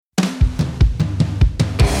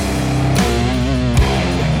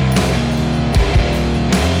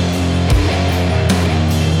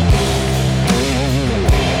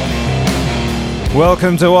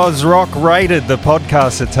Welcome to Oz Rock Rated, the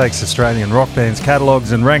podcast that takes Australian rock bands'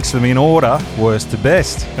 catalogues and ranks them in order, worst to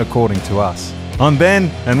best, according to us. I'm Ben,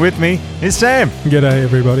 and with me is Sam. G'day,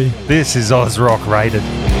 everybody. This is Oz Rock Rated.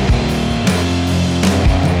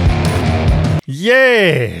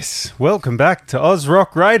 Yes! Welcome back to Oz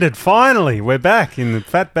Rock Rated. Finally, we're back in the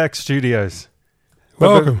Fatback Studios.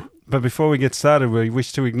 Welcome. But before we get started, we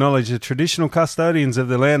wish to acknowledge the traditional custodians of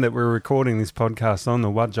the land that we're recording this podcast on, the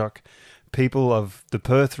Whadjuk people of the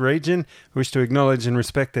Perth region. We wish to acknowledge and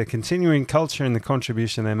respect their continuing culture and the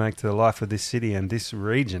contribution they make to the life of this city and this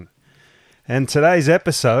region. And today's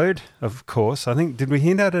episode, of course, I think, did we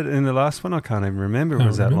hint at it in the last one? I can't even remember. It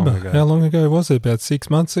was that long ago. How long ago was it? About 6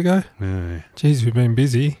 months ago? Yeah. Jeez, we've been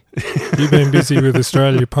busy. You've been busy with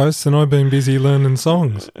Australia Post and I've been busy learning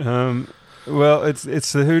songs. Well, it's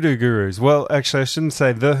the Hoodoo Gurus. Well, actually, I shouldn't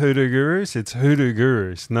say the Hoodoo Gurus. It's Hoodoo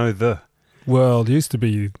Gurus, no the. Well, it used to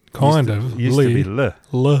be kind of. Used to be le.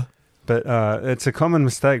 Le. But it's a common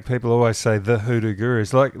mistake. People always say the Hoodoo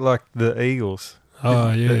Gurus, like the Eagles.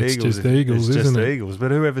 Oh, yeah, it's just Eagles, isn't it? It's just Eagles, but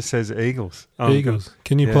whoever says Eagles. Eagles.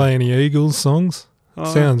 Can you play any Eagles songs?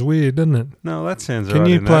 Oh, sounds weird, doesn't it? No, that sounds Can right.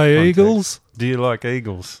 you play Eagles? Do you like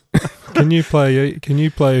Eagles? Can you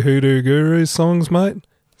play Hoodoo Gurus songs, mate?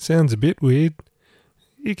 Sounds a bit weird.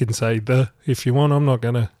 You can say the if you want. I'm not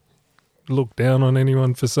going to look down on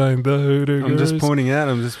anyone for saying the Hoodoo Gurus. I'm just pointing out,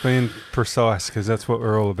 I'm just being precise because that's what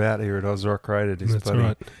we're all about here at Oz Rock Rated is That's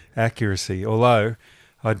right. Accuracy. Although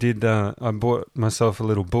I bought myself a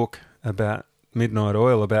little book about Midnight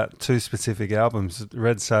Oil, about two specific albums,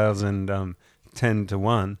 Red Sails and 10 to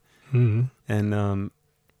 1, and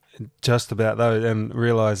just about those, and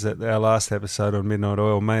realised that our last episode on Midnight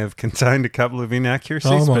Oil may have contained a couple of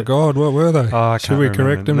inaccuracies. Oh my God, what were they? Should we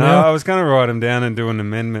correct them now? No, I was going to write them down and do an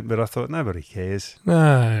amendment, but I thought nobody cares.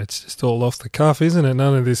 No, it's just all off the cuff, isn't it?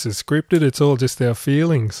 None of this is scripted. It's all just our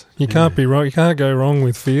feelings. You can't be wrong. You can't go wrong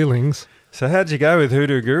with feelings. So how'd you go with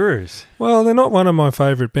Hoodoo Gurus? Well, they're not one of my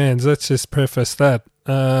favourite bands. Let's just preface that.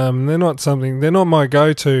 They're not my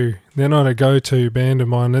go-to. They're not a go-to band of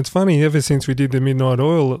mine. It's funny, ever since we did the Midnight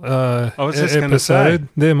Oil episode,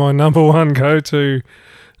 they're my number one go-to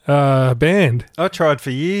band. I tried for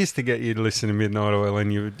years to get you to listen to Midnight Oil,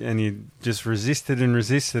 and you just resisted,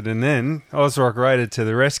 and then Oz Rock Rated to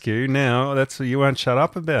the rescue. Now you won't shut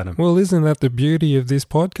up about them. Well, isn't that the beauty of this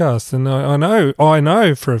podcast? And I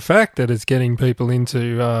know for a fact that it's getting people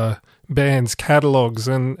into bands' catalogues,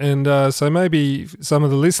 and so maybe some of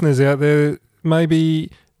the listeners out there, maybe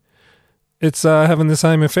it's having the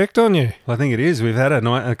same effect on you. Well, I think it is. We've had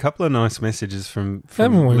a couple of nice messages from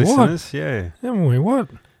haven't we, listeners. What? Yeah. Haven't we? What?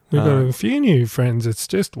 We've got a few new friends. It's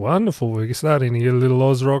just wonderful. We're starting to get a little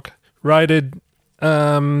Oz Rock Rated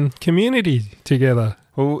community together.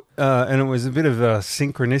 Well, and it was a bit of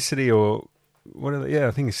synchronicity, or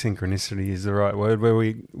I think synchronicity is the right word, where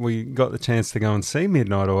we got the chance to go and see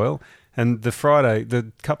Midnight Oil. And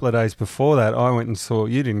the couple of days before that, I went and saw,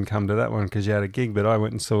 you didn't come to that one because you had a gig, but I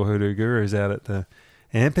went and saw Hoodoo Gurus out at the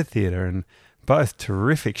amphitheatre, and both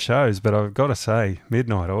terrific shows. But I've got to say,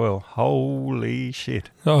 Midnight Oil, holy shit.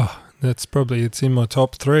 Oh, it's in my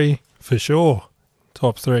top 3 for sure.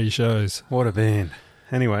 Top 3 shows. What a band.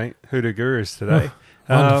 Anyway, Hoodoo Gurus today.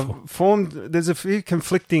 There's a few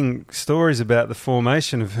conflicting stories about the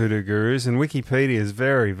formation of Hoodoo Gurus, and Wikipedia is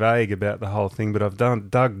very vague about the whole thing, but I've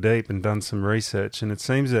dug deep and done some research, and it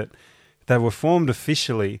seems that they were formed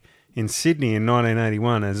officially in Sydney in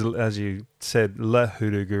 1981, as you said, Le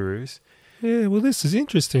Hoodoo Gurus. Yeah, well, this is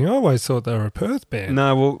interesting. I always thought they were a Perth band.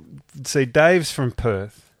 No, well, see, Dave's from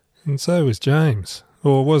Perth. And so was James.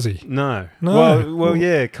 Or was he? No. Well,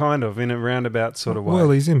 yeah, kind of, in a roundabout sort of way. Well,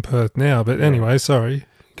 he's in Perth now, but anyway, sorry.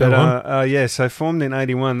 Go on. So formed in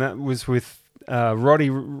 81, that was with Roddy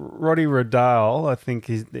Radal, I think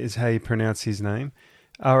is how you pronounce his name,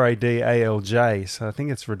 Radalj, so I think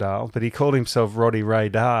it's Radal, but he called himself Roddy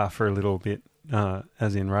Radar for a little bit,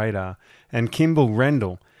 as in radar, and Kimball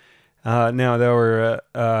Rendell. Now, they were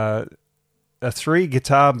a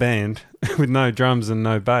 3-guitar band with no drums and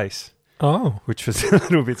no bass. Oh. Which was a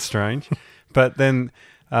little bit strange. But then,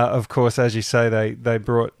 of course, as you say, they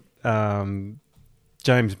brought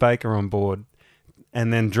James Baker on board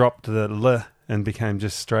and then dropped the le and became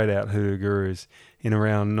just straight out Hoodoo Gurus in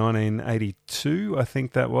around 1982, I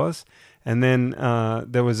think that was. And then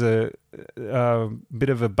there was a bit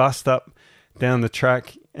of a bust-up down the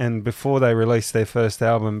track, and before they released their first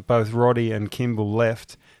album, both Roddy and Kimball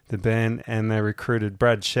left the band, and they recruited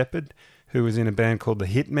Brad Shepherd, who was in a band called the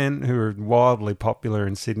Hitmen, who were wildly popular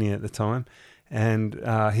in Sydney at the time. And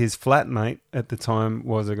his flatmate at the time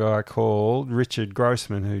was a guy called Richard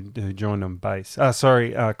Grossman, who joined on bass.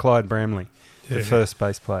 Clyde Bramley. the first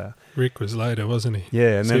bass player. Rick was later, wasn't he?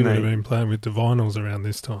 Yeah, and so then he would have been playing with the vinyls around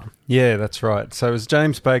this time. Yeah, that's right. So it was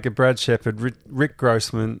James Baker, Brad Shepard, Rick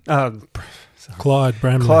Grossman, Clyde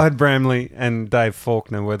Bramley, and Dave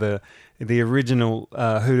Faulkner were the original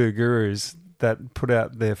Hoodoo Gurus that put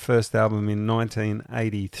out their first album in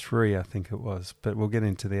 1983, I think it was. But we'll get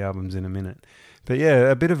into the albums in a minute. But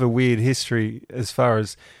yeah, a bit of a weird history as far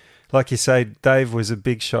as, like you say, Dave was a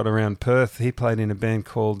big shot around Perth. He played in a band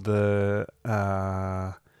called the...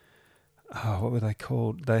 what were they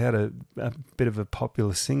called? They had a bit of a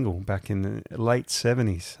popular single back in the late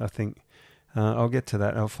 70s, I think. I'll get to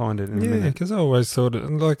that. I'll find it in a minute. Yeah, because I always thought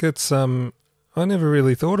it's... I never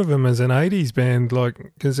really thought of them as an 80s band,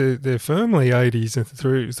 because they're firmly 80s and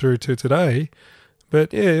through to today.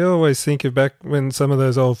 But yeah, I always think of back when some of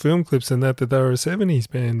those old film clips and that they were a 70s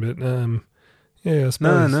band. But yeah, I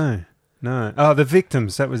suppose. No. Oh, The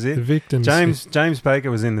Victims, that was it. The Victims. James Baker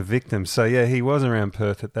was in The Victims. So yeah, he was around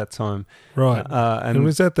Perth at that time. Right. And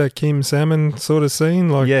was that Kim Salmon sort of scene,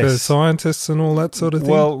 the scientists and all that sort of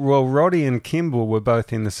thing? Well, Roddy and Kimball were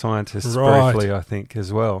both in The Scientists briefly, I think,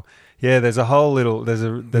 as well. Yeah, there's a whole little there's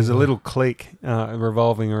a little clique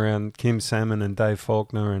revolving around Kim Salmon and Dave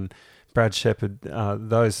Faulkner and Brad Shepard,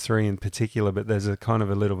 those three in particular. But there's a kind of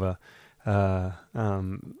a little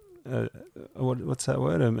what's that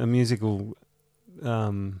word? A musical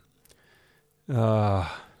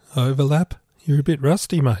overlap. You're a bit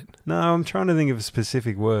rusty, mate. No, I'm trying to think of a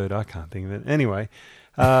specific word. I can't think of it. Anyway.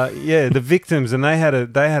 The Victims, and they had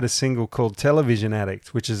a single called "Television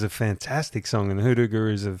Addict," which is a fantastic song, and the Hoodoo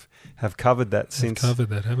Gurus have covered that since. They've covered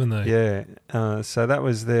that, haven't they? Yeah. So that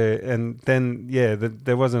was there, and then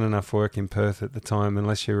there wasn't enough work in Perth at the time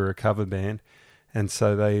unless you were a cover band, and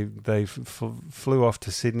so they flew off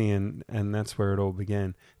to Sydney, and that's where it all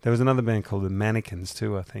began. There was another band called the Mannequins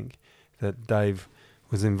too, I think, that Dave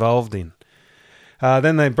was involved in.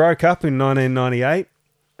 Then they broke up in 1998.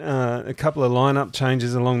 A couple of lineup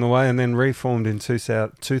changes along the way, and then reformed in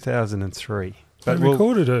 2003. But they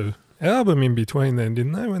recorded an album in between then,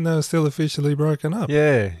 didn't they, when they were still officially broken up?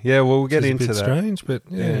 Yeah, we'll get into that. It's a bit strange, but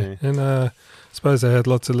yeah. And I suppose they had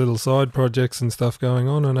lots of little side projects and stuff going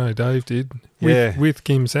on. I know Dave did. With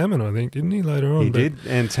Kim Salmon, I think, didn't he, later on? He did.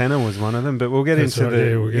 Antenna was one of them, but we'll get into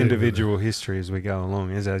the individual history as we go along,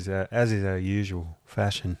 as is our usual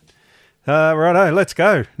fashion. Righto, let's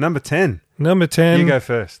go. Number 10. Number 10. You go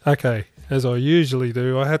first. Okay. As I usually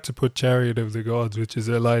do, I had to put Chariot of the Gods, which is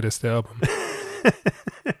their latest album.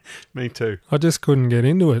 Me too. I just couldn't get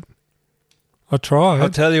into it. I tried. I'll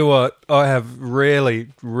tell you what, I have rarely,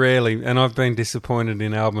 and I've been disappointed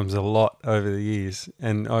in albums a lot over the years,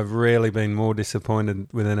 and I've rarely been more disappointed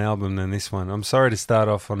with an album than this one. I'm sorry to start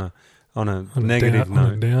off on a negative note.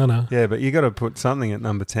 On a downer. Yeah, but you got to put something at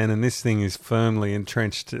number 10, and this thing is firmly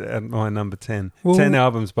entrenched at my number 10. Well, 10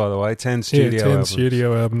 albums, by the way, 10 studio albums. 10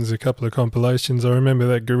 studio albums, a couple of compilations. I remember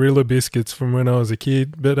that Gorilla Biscuits from when I was a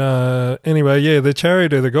kid. But anyway, the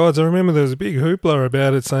Chariot of the Gods, I remember there was a big hoopla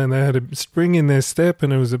about it, saying they had a spring in their step,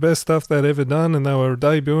 and it was the best stuff they'd ever done, and they were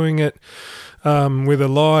debuting it with a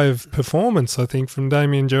live performance, I think, from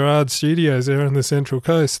Damien Gerard's studios there on the Central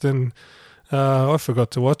Coast, and I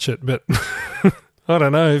forgot to watch it, but I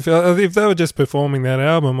don't know. If they were just performing that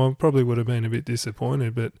album, I probably would have been a bit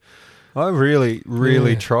disappointed. But I really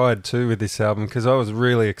tried too with this album, because I was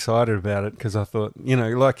really excited about it, because I thought,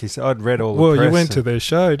 like you said, I'd read all the press. Well, you went to their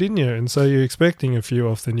show, didn't you? And so you're expecting a few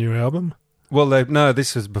off the new album? Well,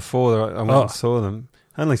 this was before I went and saw them.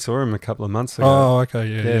 I only saw them a couple of months ago. Oh, okay,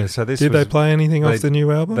 yeah. So did they play anything off the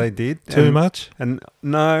new album? They did. Too much? And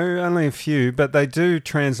no, only a few, but they do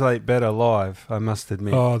translate better live, I must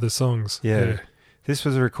admit. Oh, the songs. Yeah. This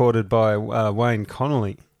was recorded by Wayne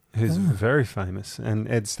Connolly, who's very famous,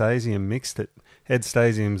 and Ed Stasium mixed it. Ed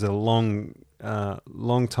Stasium's a long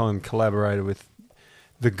time collaborator with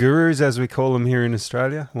the Gurus, as we call them here in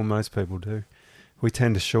Australia. Well, most people do. We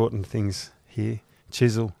tend to shorten things here.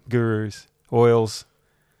 Chisel, Gurus, Oils,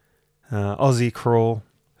 Aussie Crawl.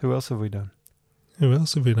 Who else have we done?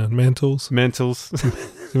 Mentals.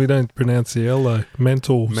 We don't pronounce the L though.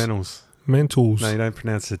 Mentals. No, you don't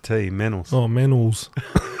pronounce the T. Mentals. Oh, Mentals.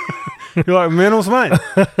 You like Mentals, mate?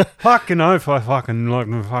 Fucking oath, I fucking like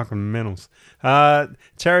the fucking Mentals.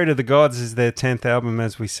 Chariot of the Gods is their 10th album,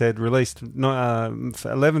 as we said, released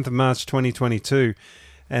 11th of March 2022.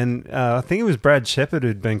 And I think it was Brad Shepard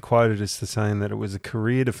who'd been quoted as saying that it was a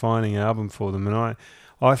career-defining album for them. And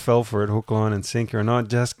I fell for it hook, line and sinker, and I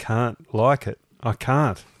just can't like it. I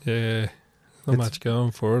can't. Yeah, not much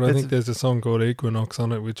going for it. I think there's a song called Equinox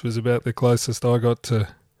on it, which was about the closest I got to,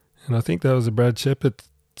 and I think that was a Brad Shepard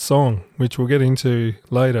song, which we'll get into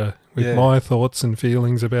later with my thoughts and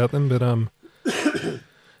feelings about them. But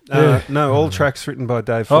No, all tracks written by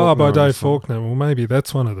Dave Faulkner. Oh, by Dave Faulkner. Well, maybe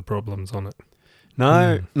that's one of the problems on it.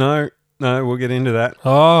 No, we'll get into that.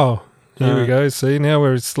 Oh, here we go. See, now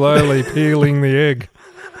we're slowly peeling the egg.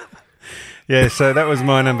 Yeah, so that was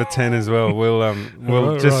my number 10 as well.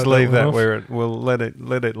 We'll just leave that where we'll let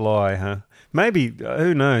it lie, huh? Maybe,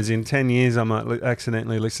 who knows, in 10 years I might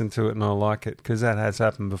accidentally listen to it and I'll like it, because that has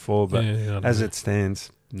happened before, but as it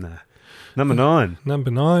stands, nah. Number 9.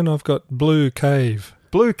 Number 9, I've got Blue Cave.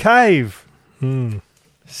 Blue Cave?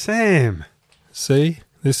 Sam. See,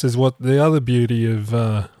 this is what the other beauty of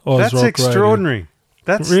Oz That's Rock extraordinary.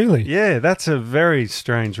 Radio. Really? Yeah, that's a very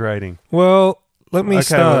strange rating. Well, let me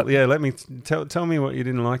start. Well, let me tell me what you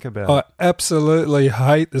didn't like about it. I absolutely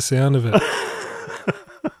hate the sound of it.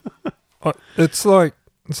 It's like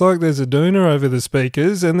there's a dooner over the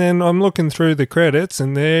speakers, and then I'm looking through the credits,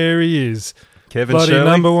 and there he is. Kevin Bloody Shirley?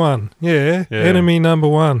 number 1. Yeah, enemy number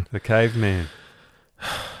 1. The caveman.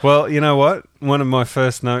 Well, you know what? One of my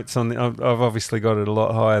first notes I've obviously got it a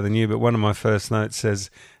lot higher than you, but one of my first notes says,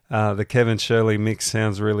 the Kevin Shirley mix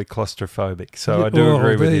sounds really claustrophobic. So I do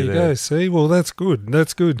agree with you there. There you go. See, well, that's good.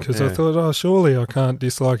 That's good, because I thought, surely I can't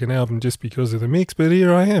dislike an album just because of the mix, but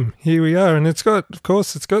here I am. Here we are. And it's got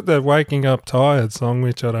that Waking Up Tired song,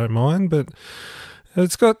 which I don't mind, but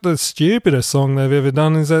it's got the stupidest song they've ever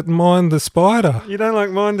done, is that Mind the Spider. You don't like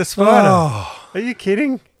Mind the Spider? Oh. Are you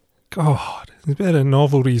kidding? God, there's better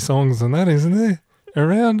novelty songs than that, isn't there?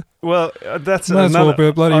 Around. Well, that's might as well be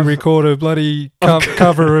a bloody record a bloody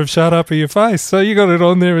cover of "Shut Up or Your Face." So you got it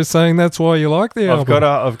on there as saying that's why you like the album.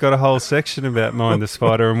 I've got a whole section about Mind the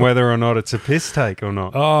Spider and whether or not it's a piss take or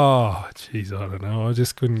not. Oh, jeez, I don't know. I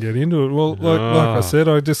just couldn't get into it. Well, like I said,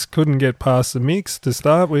 I just couldn't get past the mix to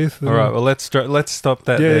start with. All right, well let's stop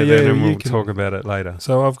that there, and we'll talk about it later.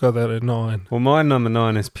 So I've got that at 9. Well, my number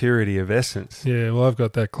 9 is Purity of Essence. Yeah, well I've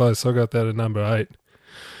got that close. I got that at number 8.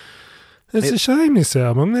 It's a shame, this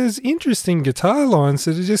album. There's interesting guitar lines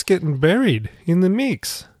that are just getting buried in the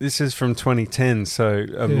mix. This is from 2010, so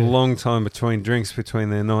a long time between drinks between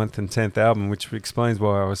their 9th and 10th album, which explains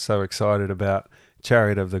why I was so excited about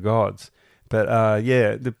Chariot of the Gods. But,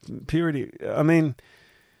 the Purity... I mean,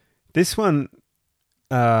 this one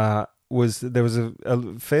there was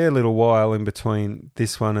a fair little while in between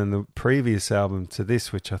this one and the previous album to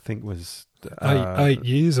this, which I think was... 8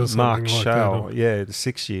 years or something Mark like Schall, that.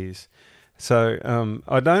 6 years. So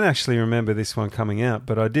I don't actually remember this one coming out,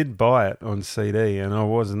 but I did buy it on CD, and I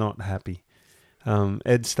was not happy.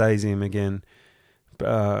 Ed Stasium again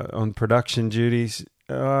on production duties.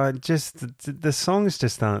 The songs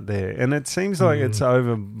just aren't there, and it seems like it's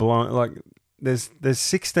overblown. Like there's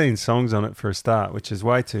 16 songs on it for a start, which is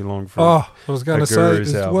way too long for. I was going to say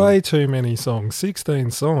there's album. Way too many songs. 16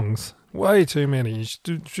 songs, way too many. It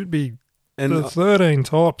should be. And the 13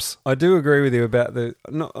 tops. I do agree with you about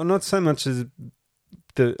not so much as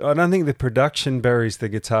I don't think the production buries the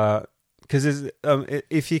guitar, because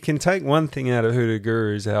if you can take one thing out of Hoodoo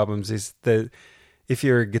Guru's albums is that if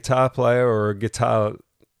you're a guitar player or a guitar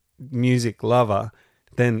music lover,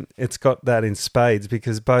 then it's got that in spades,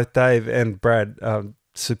 because both Dave and Brad are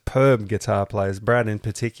superb guitar players, Brad in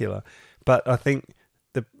particular. But I think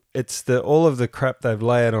it's all of the crap they've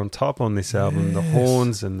layered on top on this album, the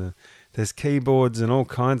horns and there's keyboards and all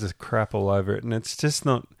kinds of crap all over it, and it's just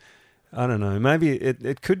not, I don't know, maybe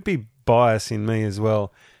it could be bias in me as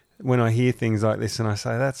well when I hear things like this and I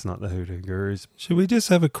say, that's not the Hoodoo Gurus. Should we just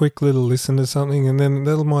have a quick little listen to something, and then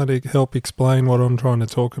that might help explain what I'm trying to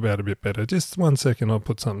talk about a bit better? Just 1 second, I'll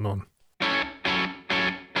put something on.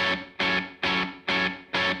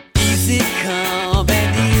 Easy come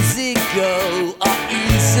and easy go are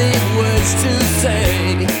easy words to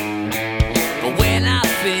say, but when I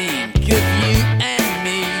think of you and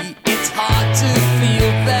me, it's hard to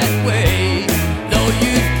feel that way. Though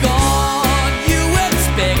you've gone, you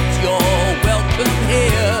expect you're welcome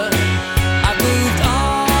here. I moved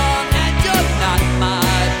on and you're not my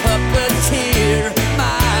puppeteer,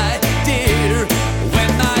 my dear.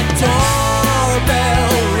 When my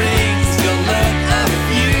doorbell rings, you'll learn a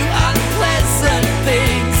few unpleasant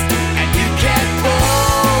things, and you can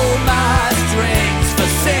pull my strings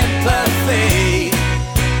for sympathy.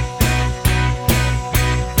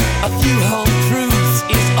 A few home truths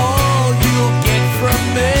is all you'll get from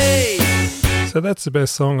me. So that's the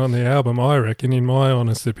best song on the album, I reckon, in my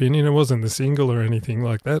honest opinion. It wasn't the single or anything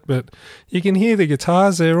like that, but you can hear the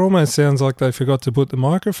guitars there. Almost sounds like they forgot to put the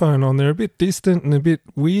microphone on there. A bit distant and a bit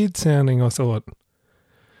weird sounding, I thought.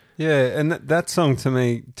 Yeah, and that song to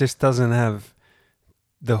me just doesn't have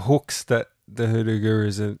the hooks that the Hoodoo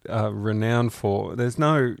Gurus are renowned for. There's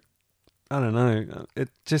no... I don't know.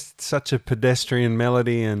 It's just such a pedestrian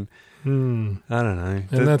melody, and I don't know.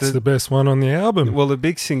 And that's the best one on the album. Well, the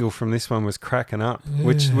big single from this one was Crackin' Up,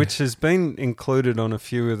 which has been included on a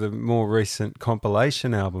few of the more recent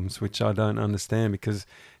compilation albums, which I don't understand because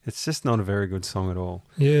it's just not a very good song at all.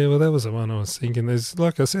 Yeah, well, that was the one I was thinking. There's,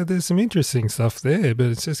 like I said, there's some interesting stuff there, but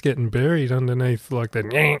it's just getting buried underneath like the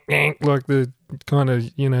like the kind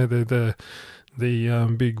of,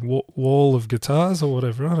 the big wall of guitars or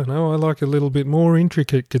whatever. I don't know. I like a little bit more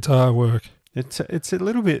intricate guitar work. It's a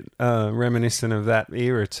little bit reminiscent of that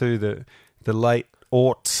era too, the late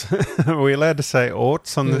aughts. Are we allowed to say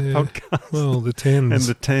aughts on the podcast? Well, the tens. And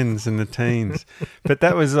the tens and the teens. But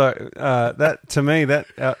that was like, that to me,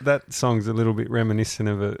 that song's a little bit reminiscent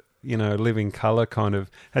of a, Living Colour kind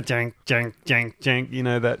of, a jank, jank, jank,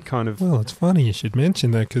 jank, that kind of. Well, it's funny you should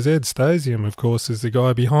mention that because Ed Stasium, of course, is the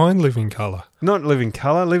guy behind Living Colour. Not Living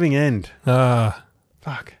Colour, Living End. Ah.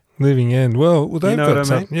 Fuck. Living End. Well, they've got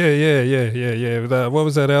what I mean? Yeah. What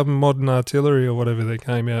was that album, Modern Artillery or whatever, that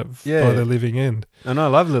came out by the Living End? And I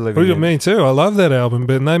love the Living End. Me too. I love that album,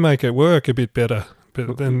 but they make it work a bit better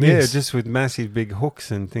than this. Yeah, just with massive big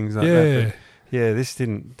hooks and things like that. But yeah, this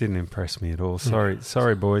didn't impress me at all.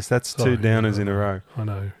 Sorry, boys. That's two downers in a row. I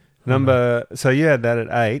know. So you had that at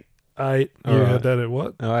 8. 8. You had that at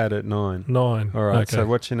what? I had it at 9. 9. All right. Okay. So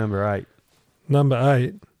what's your number 8? Number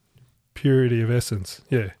 8, Purity of Essence.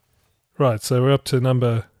 Yeah. Right, so we're up to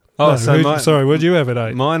number... sorry, what did you have at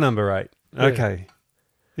 8? My number 8. Yeah. Okay.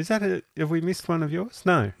 Is that have we missed one of yours?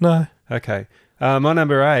 No. Okay. My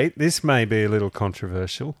number 8, this may be a little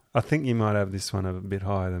controversial. I think you might have this one a bit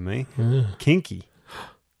higher than me. Kinky.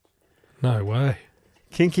 No way.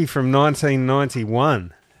 Kinky from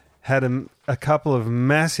 1991 had a couple of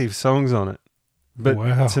massive songs on it.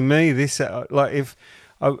 But to me, this...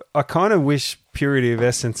 I kind of wish Purity of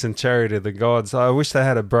Essence and Chariot of the Gods, I wish they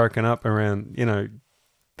had broken up around,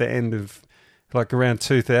 the end of, like around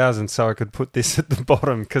 2000 so I could put this at the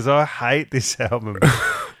bottom because I hate this album.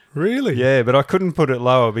 Really? Yeah, but I couldn't put it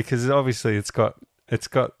lower because obviously it's got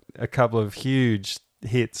a couple of huge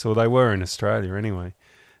hits, or they were in Australia anyway.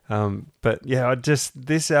 But yeah,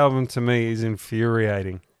 this album to me is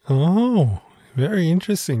infuriating. Oh, very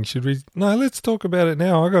interesting. Should we... No, let's talk about it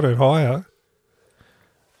now. I got it higher.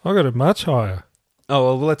 I got it much higher. Oh,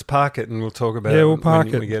 well, let's park it and we'll talk about it. Yeah, we'll park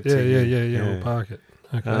it. We get yeah, we'll park it.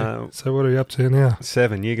 Okay. So what are we up to now?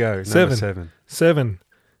 7, you go. Number 7. 7.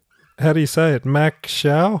 How do you say it? Mark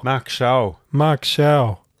Shaw? Mark Shaw. Mark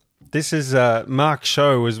Shaw. This is Mark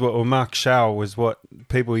Shaw was what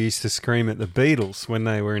people used to scream at the Beatles when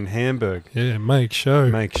they were in Hamburg. Yeah, make show.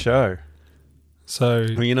 Make show. So,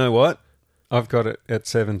 well, you know what? I've got it at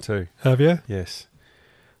 7 too. Have you? Yes.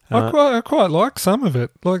 I quite like some of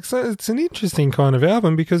it. Like, so it's an interesting kind of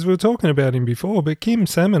album because we were talking about him before, but Kim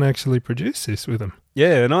Salmon actually produced this with him.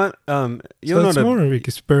 Yeah, and it's more of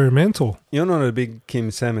experimental. You're not a big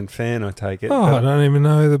Kim Salmon fan, I take it. Oh, I don't even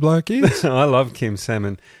know who the bloke is. I love Kim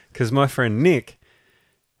Salmon because my friend Nick,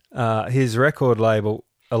 his record label,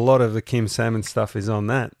 a lot of the Kim Salmon stuff is on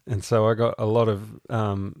that, and so I got a lot of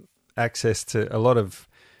access to a lot of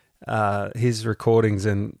his recordings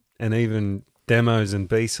and even demos and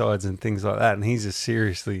B-sides and things like that, and he's a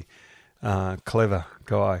seriously clever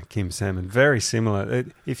guy, Kim Salmon. Very similar.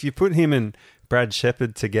 If you put him and Brad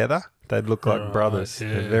Shepherd together, they'd look like brothers.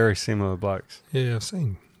 Yeah. They're very similar blokes. Yeah, I've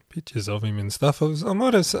seen pictures of him and stuff. I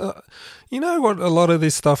might have... you know what a lot of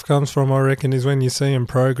this stuff comes from, I reckon, is when you see him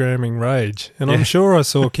programming Rage. And I'm sure I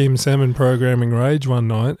saw Kim Salmon programming Rage one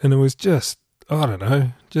night, and it was just... I don't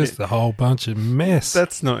know, just a whole bunch of mess.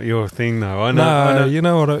 That's not your thing, though. I know. You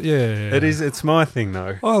know what? Yeah. It is. It's my thing,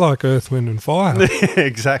 though. I like Earth, Wind and Fire.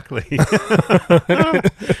 Exactly.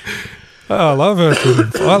 I love Earth, Wind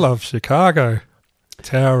and Fire. I love Chicago.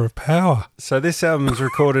 Tower of Power. So this album was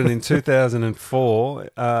recorded in 2004.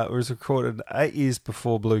 It was recorded 8 years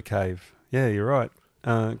before Blue Cave. Yeah, you're right.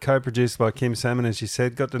 Co-produced by Kim Salmon, as you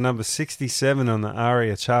said, got to number 67 on the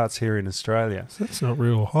ARIA charts here in Australia. So that's not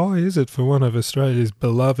real high, is it, for one of Australia's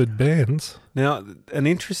beloved bands? Now,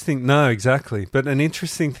 no, exactly. But an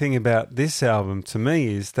interesting thing about this album to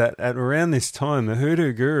me is that at around this time, the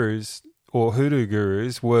Hoodoo Gurus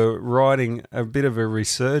were riding a bit of a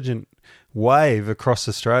resurgent wave across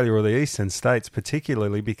Australia or the eastern states,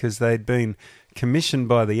 particularly because they'd been commissioned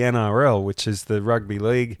by the NRL, which is the rugby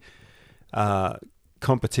league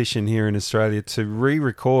competition here in Australia, to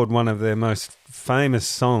re-record one of their most famous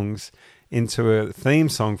songs into a theme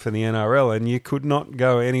song for the NRL, and you could not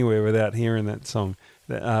go anywhere without hearing that song.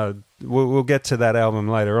 we'll get to that album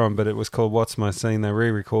later on, but it was called What's My Scene. They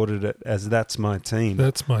re-recorded it as That's My Team.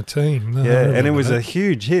 That's My Team. No, yeah, and it was a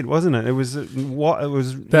huge hit, wasn't it? It was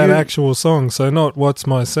that actual song. So not What's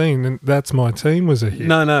My Scene, That's My Team was a hit.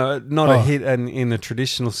 No, not a hit in the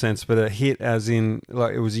traditional sense, but a hit as in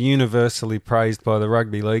like it was universally praised by the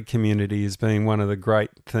rugby league community as being one of the great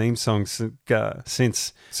theme songs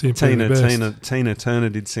since Tina Turner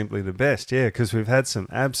did Simply the Best. Yeah, because we've had some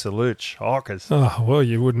absolute shockers. Oh, well,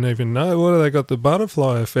 you wouldn't even know. What have they got, the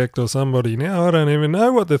Butterfly Effect or somebody now? I don't even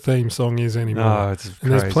know what the theme song is anymore. Oh, it's crazy.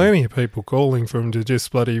 And there's plenty of people calling for them to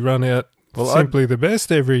just bloody run out Simply the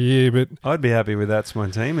Best every year. But I'd be happy with That's My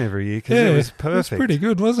Team every year because it was perfect. It was pretty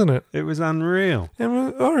good, wasn't it? It was unreal.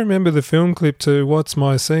 And I remember the film clip to What's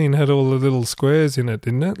My Scene had all the little squares in it,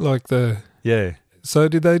 didn't it? Like the... Yeah. So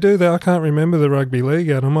did they do that? I can't remember the rugby league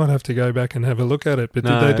ad. I might have to go back and have a look at it. But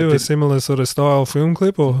did they do a similar sort of style film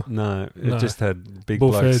clip? Or No, it just had big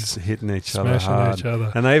blokes hitting each other hard. Each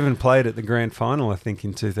other. And they even played at the grand final, I think,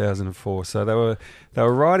 in 2004. So they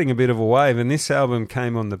were riding a bit of a wave, and this album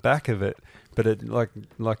came on the back of it. But it,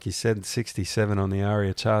 like you said, 67 on the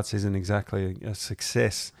ARIA charts isn't exactly a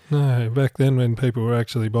success. No, back then when people were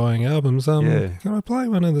actually buying albums, can I play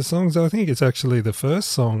one of the songs? I think it's actually the first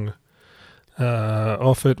song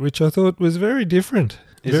off it, which I thought was very different.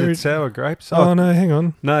 Is it Sour Grapes? Oh, no, hang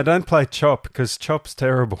on. No, don't play Chop, because Chop's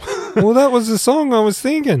terrible. Well, that was the song I was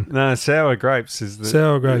thinking. No, Sour Grapes is the...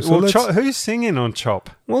 Sour Grapes. Well, who's singing on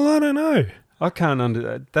Chop? Well, I don't know. I can't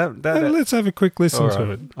understand that. Let's have a quick listen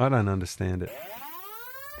to it. I don't understand it.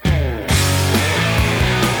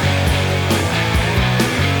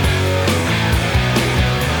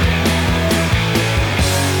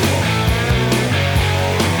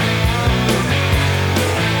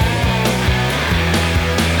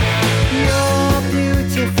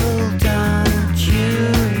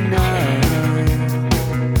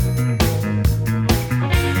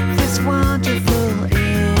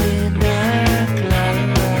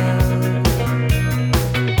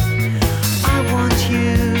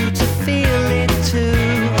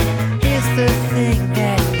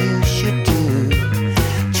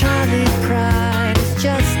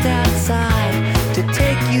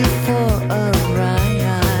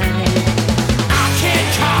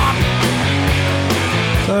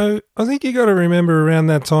 I think you got to remember around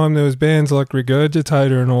that time there was bands like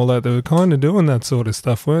Regurgitator and all that were kind of doing that sort of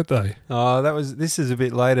stuff, weren't they? Oh, this is a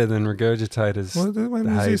bit later than Regurgitator's. Well,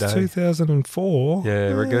 when was this? 2004.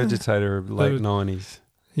 Yeah, Regurgitator late 90s.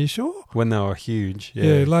 You sure? When they were huge.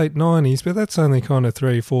 Yeah, late 90s, but that's only kind of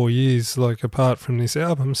 3-4 years like apart from this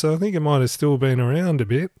album, so I think it might have still been around a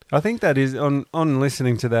bit. I think that is, on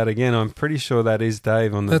listening to that again, I'm pretty sure that is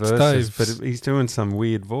Dave on the verses, Dave. But he's doing some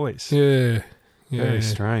weird voice. Yeah. Very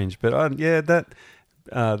strange, but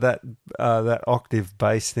that octave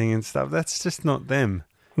bass thing and stuff, that's just not them.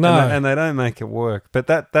 No, and they don't make it work. But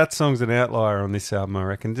that song's an outlier on this album, I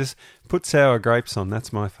reckon. Just put Sour Grapes on.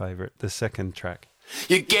 That's my favourite, the second track.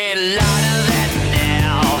 You get a lot of that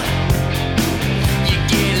now. You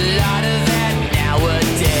get a lot of that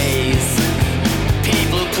nowadays.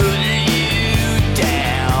 People putting you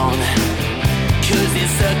down 'cause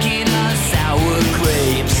they're sucking on sour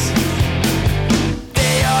grapes.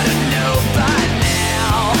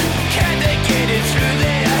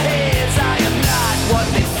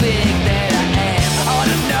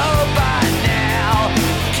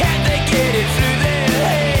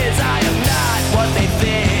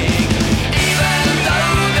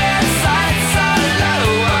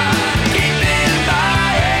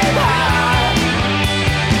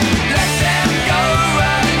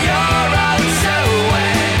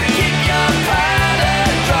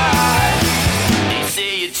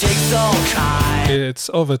 It's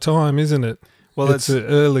of a time, isn't it? Well, it's an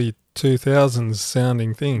early 2000s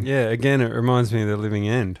sounding thing. Yeah, again, it reminds me of The Living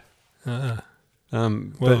End.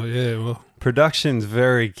 Production's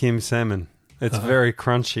very Kim Salmon. It's very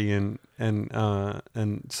crunchy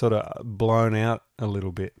and sort of blown out a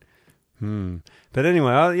little bit. But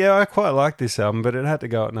anyway, I quite like this album, but it had to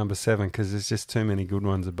go at number 7 because there's just too many good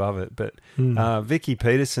ones above it. But Vicky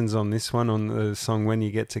Peterson's on this one, on the song When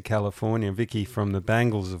You Get to California. Vicky from the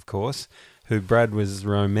Bangles, of course, who Brad was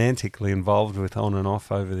romantically involved with on and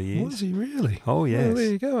off over the years. Was he really? Oh, yes. Well,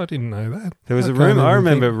 there you go. I didn't know that. There was a rumor. I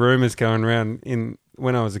remember rumours going around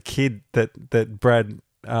when I was a kid that Brad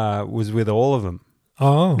was with all of them.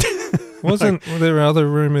 Oh. Wasn't there other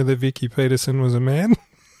rumour that Vicky Peterson was a man?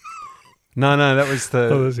 No, that was the...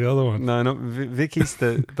 Oh, that's the other one. No, not Vicky's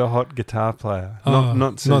the hot guitar player.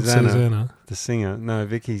 Not Susanna, the singer. No,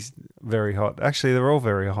 Vicky's very hot. Actually, they're all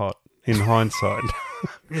very hot in hindsight.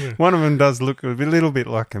 One of them does look a little bit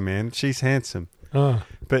like a man. She's handsome. Oh.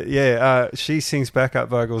 But yeah, she sings backup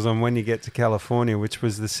vocals on When You Get to California, which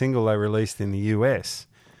was the single they released in the US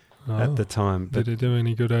at the time. But did it do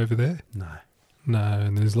any good over there? No. No,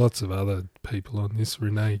 and there's lots of other people on this.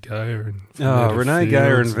 Renee Gayer and Renee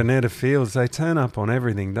Gayer and Vanetta Fields, they turn up on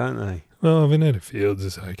everything, don't they? Well, Vanetta Fields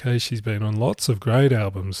is okay. She's been on lots of great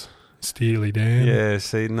albums. Steely Dan. Yeah,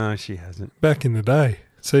 see, no, she hasn't. Back in the day.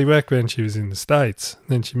 See, back when she was in the States,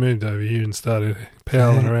 then she moved over here and started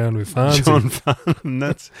palling around with Farnsey. John Farnham,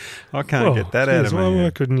 I can't get that out of me.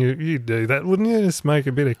 Why couldn't you do that? Wouldn't you just make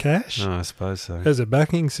a bit of cash? No, I suppose so. As a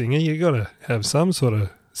backing singer, you got to have some sort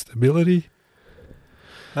of stability.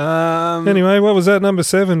 Anyway, what was that, number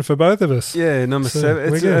 7 for both of us? Yeah, number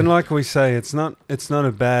 7. And like we say, it's not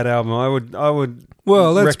a bad album. I would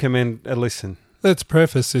recommend a listen. Let's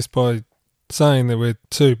preface this by saying that we're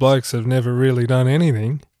two blokes that have never really done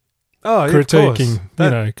anything. Oh, yeah,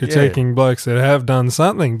 critiquing blokes that have done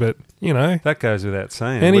something, but that goes without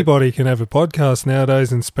saying. Anybody can have a podcast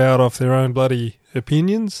nowadays and spout off their own bloody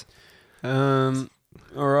opinions. All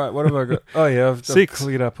right, what have I got? Oh, yeah, I've 6.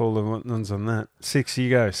 cleared up all the ones on that. 6, you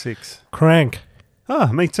go, 6. Crank.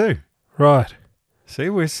 Oh, me too. Right. See,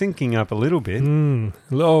 we're syncing up a little bit.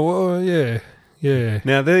 Oh, well, yeah.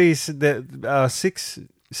 Now, these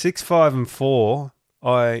 6, 5, and 4,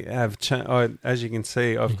 I have, as you can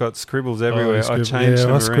see, I've got scribbles everywhere. I changed them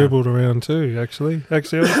around. I scribbled around too, actually.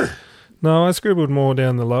 No, I scribbled more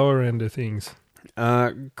down the lower end of things.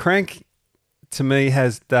 Crank, to me,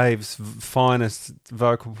 has Dave's finest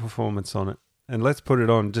vocal performance on it. And let's put it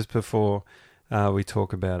on just before we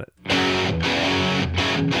talk about it.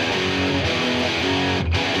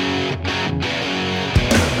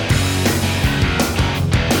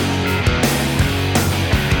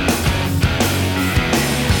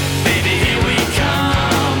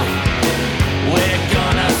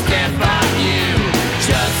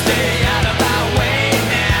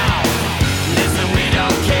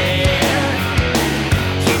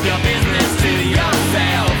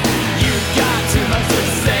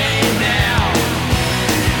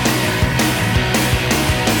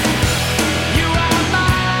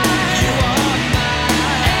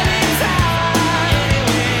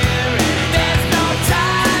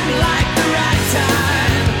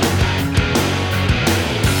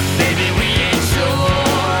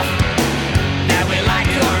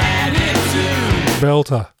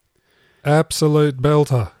 Belter. Absolute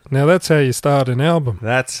belter. Now that's how you start an album.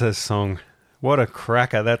 That's a song. What a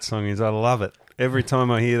cracker that song is. I love it. Every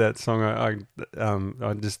time I hear that song, I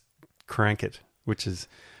just crank it, which is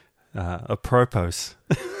apropos.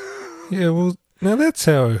 Yeah, well, now that's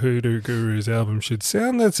how a Hoodoo Guru's album should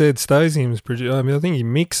sound. That's Ed Stasium's producer. I mean, I think he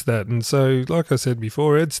mixed that. And so, like I said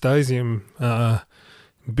before, Ed Stasium,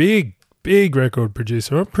 big record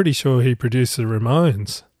producer. I'm pretty sure he produced the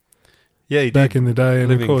Ramones. Yeah, he back did. In the day, and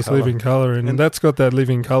Living of course Colour. Living Colour, and that's got that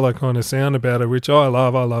Living Colour kind of sound about it, which I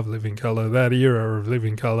love. I love Living Colour, that era of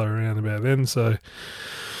Living Colour around about then. So,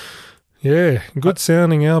 yeah, good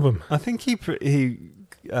sounding album. I think he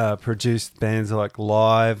produced bands like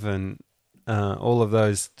Live and all of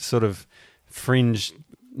those sort of fringe.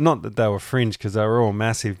 Not that they were fringe because they were all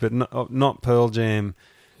massive, but not Pearl Jam,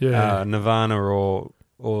 Nirvana, or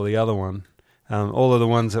the other one. All of the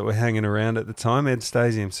ones that were hanging around at the time, Ed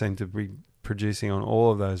Stasium seemed to be producing on all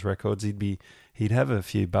of those records. He'd have a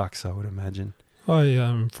few bucks, I would imagine. I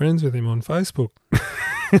am friends with him on Facebook,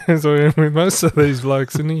 as I am with most of these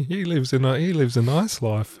blokes, and he lives a nice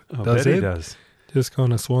life. I bet he does. Just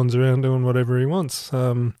kind of swans around doing whatever he wants.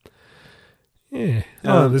 The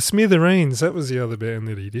Smithereens, that was the other band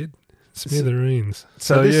that he did. Smithereens.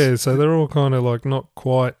 So they're all kind of like not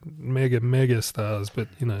quite mega stars, but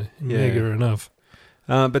mega enough.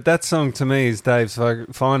 But that song to me is Dave's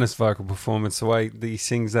finest vocal performance. The way that he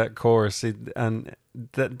sings that chorus, and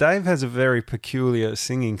that Dave has a very peculiar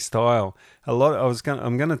singing style.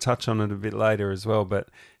 I'm going to touch on it a bit later as well, but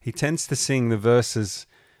he tends to sing the verses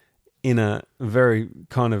in a very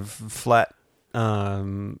kind of flat.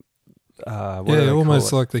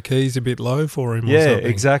 Almost like the key's a bit low for him. Yeah, or something.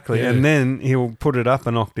 Exactly. Yeah. And then he'll put it up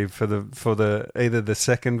an octave for the either the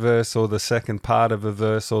second verse or the second part of a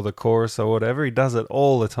verse or the chorus or whatever. He does it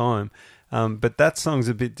all the time. But that song's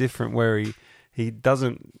a bit different, where he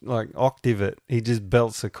doesn't like octave it. He just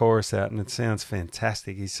belts the chorus out, and it sounds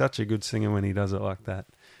fantastic. He's such a good singer when he does it like that.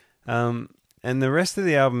 And the rest of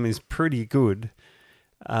the album is pretty good,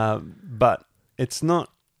 but it's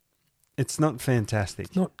not fantastic.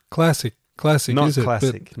 It's not classic, not is it?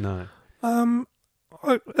 Classic, no.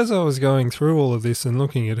 As I was going through all of this and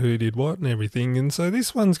looking at who did what and everything, and so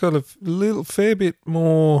this one's got a fair bit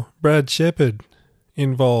more Brad Shepherd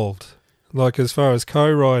involved. like as far as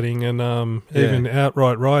co-writing and even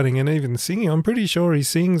outright writing and even singing. I'm pretty sure he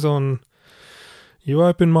sings on You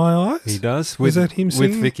Open My Eyes. He does. Is that him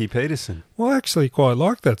singing? With Vicky Peterson. Well, I actually quite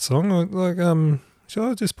like that song.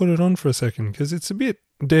 Shall I just put it on for a second? Because it's a bit,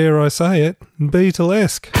 dare I say it,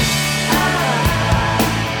 Beatlesque.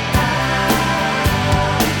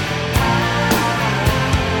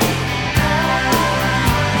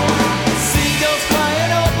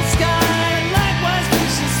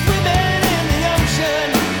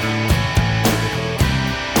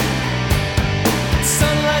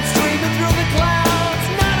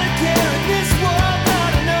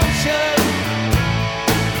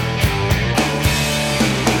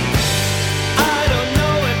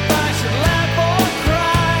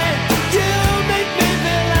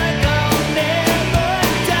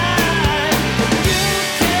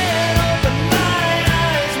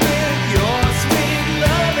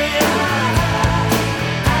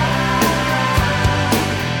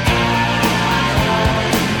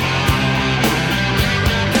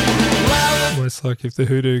 Like if the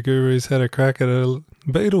Hoodoo Gurus had a crack at a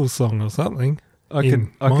Beatles song or something. I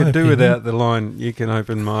could do without the line, you can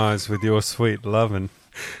open my eyes with your sweet lovin'.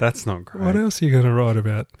 That's not great. What else are you going to write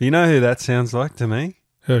about? You know who that sounds like to me?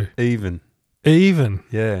 Who? Even.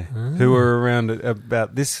 Yeah. Oh. Who were around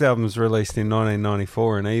about, this album was released in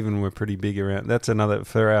 1994 and Even were pretty big around. That's another,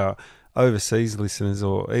 for our overseas listeners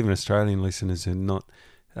or even Australian listeners who are not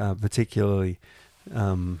particularly...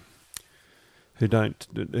 who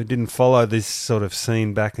didn't follow this sort of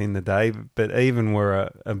scene back in the day, but Even were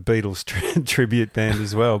a Beatles tribute band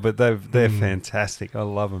as well. But they're fantastic. I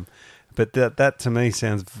love them. But that to me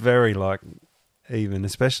sounds very like Even,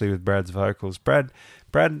 especially with Brad's vocals. Brad,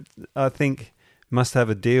 I think must have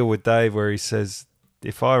a deal with Dave where he says,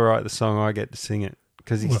 if I write the song, I get to sing it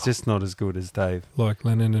because he's just not as good as Dave. Like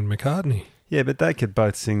Lennon and McCartney. Yeah, but they could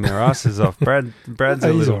both sing their asses off. Brad's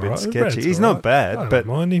a little bit sketchy. Brad's he's not bad,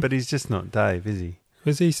 but he's just not Dave, is he?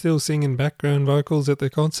 Was he still singing background vocals at the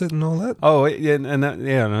concert and all that? Oh, yeah, and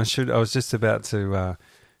I was just about to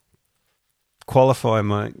qualify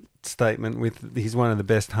my statement with he's one of the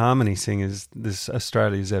best harmony singers this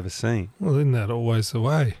Australia's ever seen. Well, isn't that always the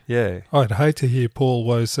way? Yeah. I'd hate to hear Paul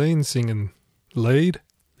Woseen singing lead.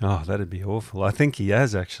 Oh, that'd be awful. I think he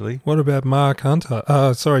has, actually. What about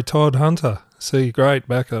Todd Hunter? See, great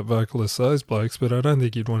backup vocalists, those blokes, but I don't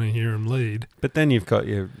think you'd want to hear him lead. But then you've got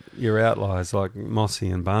your outliers like Mossy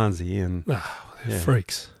and Barnsey and... they're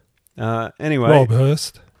freaks. Anyway... Rob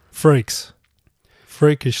Hurst, freaks.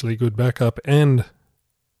 Freakishly good backup and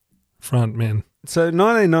front men. So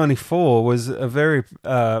 1994 was a very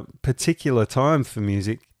particular time for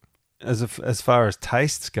music as far as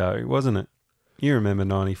tastes go, wasn't it? You remember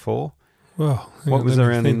 94? Well, what was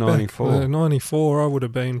around in 94? 94, I would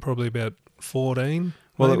have been probably about 14.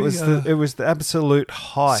 Well, maybe. it was the absolute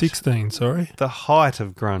height. 16, sorry. The height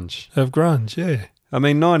of grunge. Of grunge, yeah. I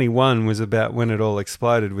mean, 91 was about when it all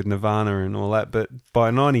exploded with Nirvana and all that, but by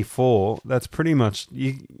 94, that's pretty much,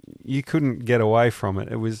 you couldn't get away from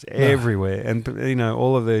it. It was everywhere. And, you know,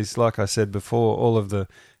 all of these, like I said before, all of the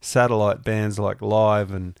satellite bands like Live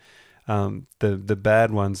and the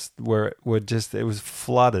bad ones were just, it was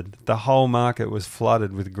flooded. The whole market was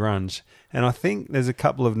flooded with grunge. And I think there's a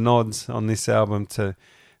couple of nods on this album to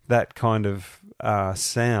that kind of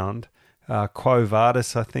sound. Quo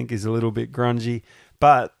Vadis, I think, is a little bit grungy.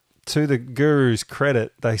 But to the Guru's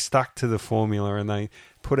credit, they stuck to the formula and they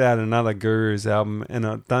put out another Guru's album, and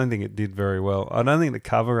I don't think it did very well. I don't think the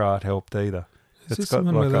cover art helped either. Is this the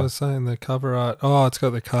one where they were saying the cover art? Oh, it's got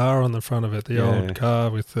the car on the front of it, the old car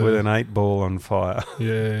with an 8-ball on fire.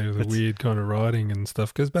 Yeah, the weird kind of writing and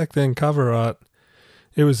stuff. Because back then, cover art,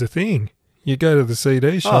 it was a thing. You go to the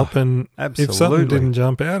CD shop and if something didn't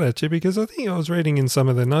jump out at you, because I think I was reading in some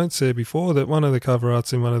of the notes there before that one of the cover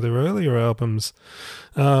arts in one of their earlier albums,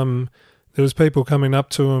 there was people coming up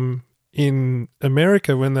to them in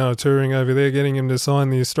America when they were touring over there, getting him to sign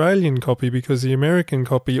the Australian copy because the American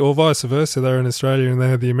copy, or vice versa, they were in Australia and they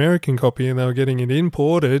had the American copy and they were getting it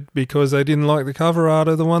imported because they didn't like the cover art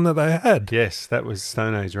of the one that they had. Yes, that was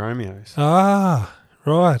Stone Age Romeo's. Ah,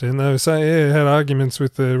 right. And they were saying, had arguments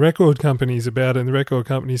with the record companies about it, and the record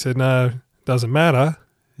company said, no, it doesn't matter.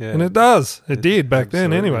 Yeah. And it does. It did back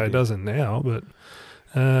then anyway. It doesn't now, but...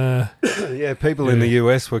 people in the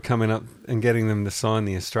US were coming up and getting them to sign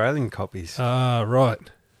the Australian copies. Ah, right.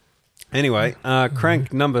 Anyway,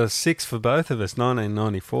 Crank number 6 for both of us,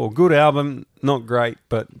 1994. Good album, not great,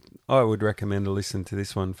 but I would recommend a listen to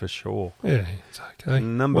this one for sure. Yeah, it's okay.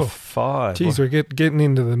 Number 5. Geez, we're getting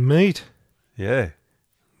into the meat. Yeah.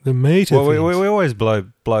 The meat of we always blow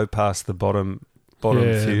past the bottom bottom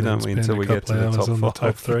Yeah, few, and don't then we, until spend we a get to couple the hours top on five. the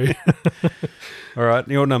top three. All right,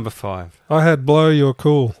 you're number 5. I had Blow Your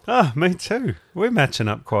Cool. Ah, me too. We're matching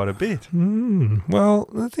up quite a bit. Well,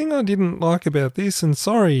 the thing I didn't like about this, and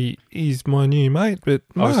sorry, he's my new mate, but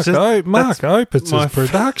Mark Opitz's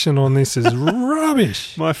production on this is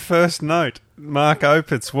rubbish. My first note, Mark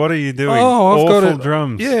Opitz, what are you doing? Oh, I've Awful got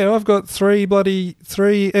drums. Yeah, I've got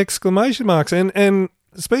 3 exclamation marks. And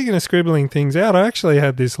speaking of scribbling things out, I actually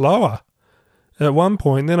had this lower at one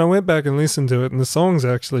point. Then I went back and listened to it, and the song's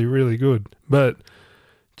actually really good. But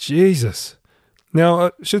Jesus. Now,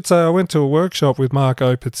 I should say I went to a workshop with Mark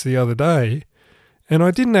Opitz the other day, and I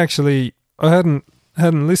hadn't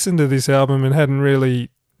listened to this album and hadn't really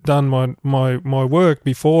done my work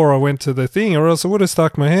before I went to the thing, or else I would have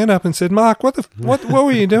stuck my hand up and said, Mark, what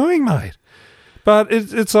were you doing, mate? But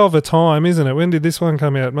it's of a time, isn't it? When did this one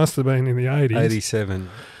come out? It must have been in the 80s. 87.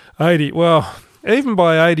 80. Well, even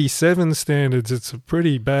by 87 standards, it's a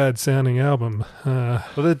pretty bad sounding album. Well,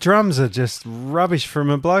 the drums are just rubbish from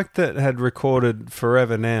a bloke that had recorded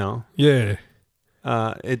Forever Now. Yeah.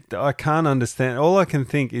 I can't understand. All I can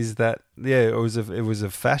think is that it was a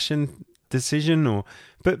fashion decision,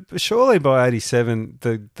 but surely by 87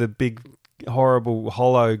 the big horrible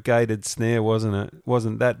hollow gated snare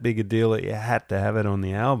wasn't that big a deal that you had to have it on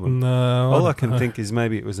the album. No. All I can think is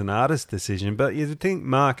maybe it was an artist decision, but you'd think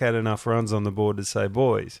Mark had enough runs on the board to say,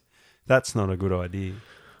 boys, that's not a good idea.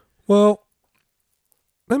 Well,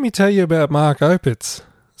 let me tell you about Mark Opitz.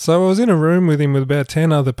 So I was in a room with him with about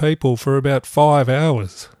 10 other people for about 5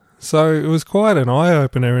 hours. So it was quite an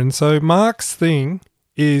eye-opener. And so Mark's thing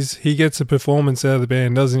is he gets a performance out of the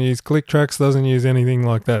band, doesn't use click tracks, doesn't use anything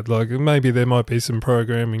like that. Like maybe there might be some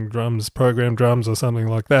programmed drums or something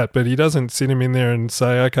like that, but he doesn't sit him in there and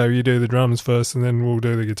say, okay, you do the drums first and then we'll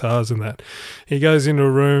do the guitars and that. He goes into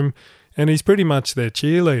a room and he's pretty much their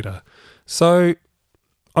cheerleader. So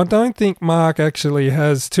I don't think Mark actually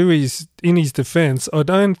has, in his defence, I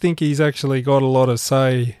don't think he's actually got a lot of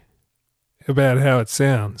say about how it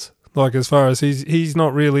sounds. Like as far as he's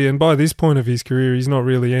not really, and by this point of his career, he's not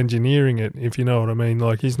really engineering it, if you know what I mean.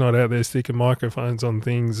 Like he's not out there sticking microphones on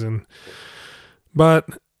things, but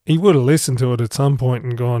he would have listened to it at some point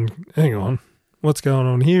and gone, hang on, what's going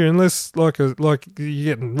on here? Unless like you're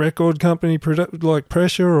getting record company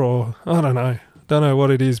pressure, or I don't know what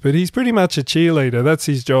it is, but he's pretty much a cheerleader. That's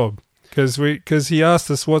his job. Because he asked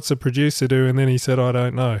us what's a producer do, and then he said, I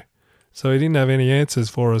don't know. So he didn't have any answers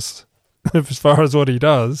for us as far as what he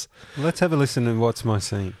does. Let's have a listen to What's My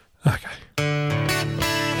Scene. Okay. And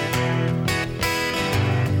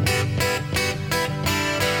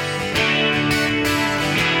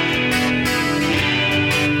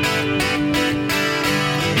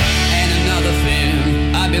another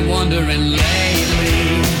thing I've been wondering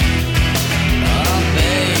lately. Oh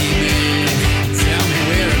baby, tell me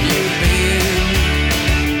where have you been?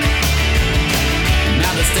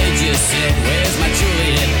 Now the stage is set, where's my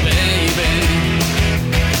Juliet, baby?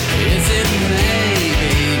 Is it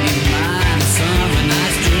maybe mine summer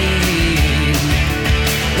night's dream?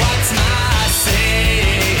 What's my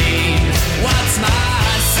scene? What's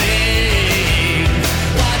my scene?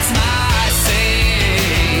 What's my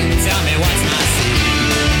scene? Tell me what's my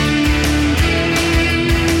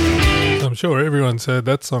scene? I'm sure everyone's heard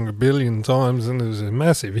that song a billion times, and it was a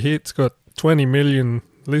massive hit. It's got 20 million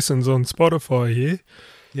listens on Spotify here.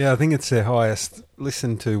 Yeah, I think it's their highest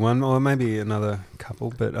listened to one, or maybe another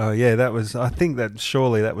couple. But I think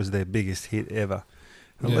that was their biggest hit ever.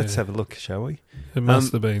 Well, let's have a look, shall we? It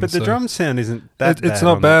must have been. But the drum sound isn't that bad. It's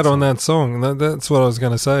not bad on that song. That's what I was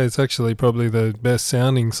going to say. It's actually probably the best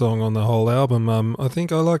sounding song on the whole album. I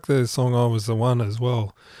think I like the song I Was the One as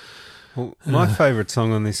well. Well, my favourite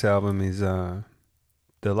song on this album is the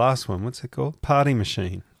last one. What's it called? Party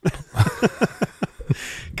Machine.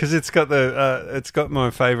 Because it's got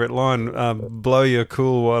my favourite line, blow your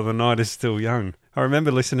cool while the night is still young. I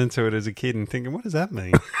remember listening to it as a kid and thinking, what does that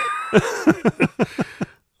mean?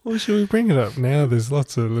 Well, should we bring it up now? There's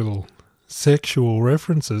lots of little sexual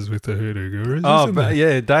references with the Hoodoo Gurus. Oh, but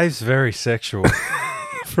yeah, Dave's very sexual.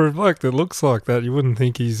 For a bloke that looks like that, you wouldn't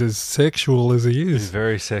think he's as sexual as he is. He's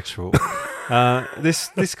very sexual.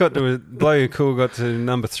 This got to Blow Your Cool got to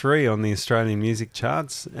number 3 on the Australian music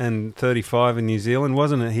charts and 35 in New Zealand.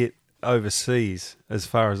 Wasn't a hit overseas, as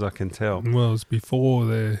far as I can tell. Well, it was before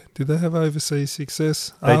there. Did they have overseas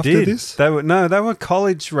success they after did. this? They were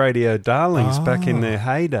college radio darlings back in their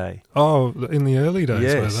heyday. Oh, in the early days,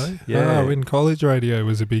 yes. were they? Yeah. Oh, when college radio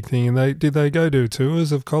was a big thing. And did they go do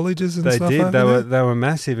tours of colleges and stuff? They did. Over They were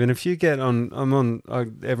massive. And if you get on,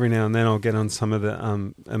 every now and then I'll get on some of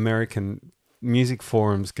the American music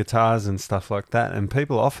forums, guitars and stuff like that, and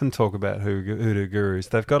people often talk about Hoodoo Gurus.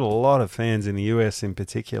 They've got a lot of fans in the US in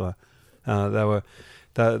particular.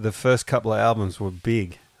 The first couple of albums were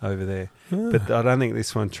big over there, but I don't think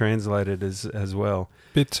this one translated as well.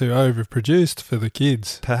 Bit too overproduced for the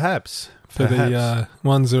kids. Perhaps. The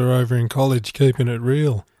ones that are over in college keeping it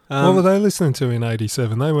real. What were they listening to in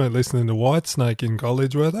 87? They weren't listening to Whitesnake in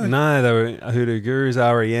college, were they? No, they were Hoodoo Gurus,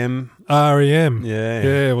 R.E.M. R.E.M. Yeah.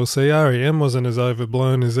 Yeah, well, see, R.E.M. wasn't as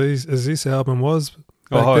overblown as this album was.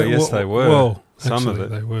 Yes, they were. Well, some actually, of it.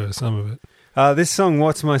 They were, some of it. This song,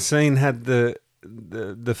 What's My Scene, had the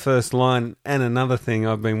first line and another thing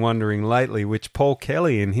I've been wondering lately, which Paul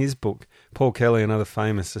Kelly in his book, Paul Kelly, another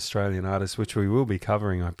famous Australian artist, which we will be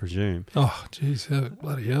covering, I presume. Oh, geez,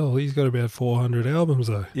 bloody hell. He's got about 400 albums,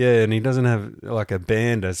 though. Yeah, and he doesn't have like a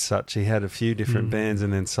band as such. He had a few different bands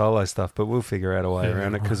and then solo stuff, but we'll figure out a way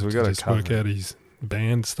around it because we've got to cover work out his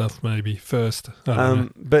band stuff maybe first. I don't know.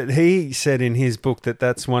 But he said in his book that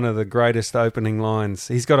that's one of the greatest opening lines.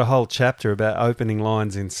 He's got a whole chapter about opening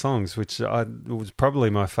lines in songs, which was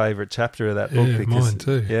probably my favourite chapter of that book. Yeah, because, mine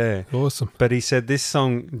too. Yeah. Awesome. But he said this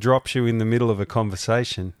song drops you in the middle of a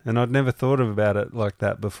conversation, and I'd never thought about it like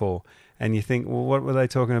that before. And you think, well, what were they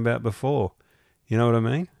talking about before? You know what I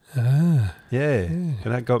mean? Yeah. And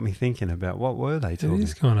that got me thinking about what were they talking about.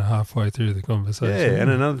 He's kind of halfway through the conversation. Yeah,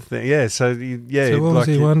 and another thing. Yeah, so what was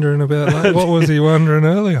he wondering about? What was he wondering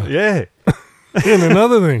earlier? Yeah. And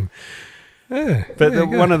another thing. Yeah. But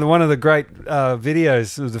one of the great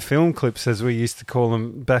videos of the film clips, as we used to call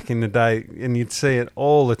them back in the day, and you'd see it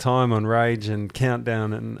all the time on Rage and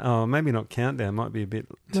Countdown, and maybe not Countdown, might be a bit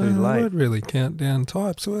too late. They weren't really Countdown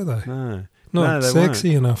types, were they? No. Not sexy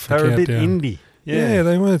weren't. enough for They were Countdown. a bit indie. Yeah,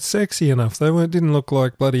 they weren't sexy enough. They didn't look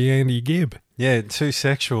like bloody Andy Gibb. Yeah, too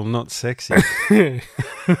sexual, not sexy.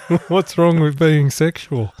 What's wrong with being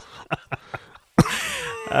sexual?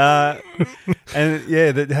 And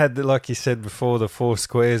yeah, that had, like you said before, the 4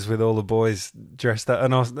 squares with all the boys dressed up.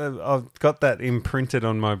 And I've got that imprinted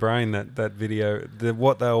on my brain, that video.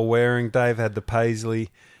 What they were wearing. Dave had the paisley.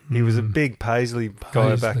 He was a big paisley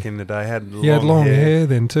guy back in the day. He had long hair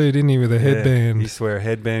then too, didn't he, with a headband? He used to wear a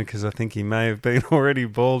headband because I think he may have been already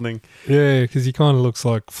balding. Yeah, because he kind of looks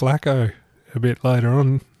like Flacco a bit later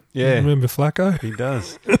on. Yeah. You remember Flacco? He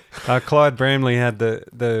does. Clyde Bramley had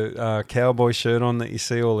the cowboy shirt on that you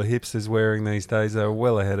see all the hipsters wearing these days. They were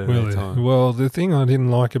well ahead of their time. Well, the thing I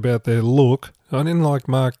didn't like about their look, I didn't like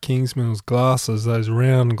Mark Kingsmill's glasses, those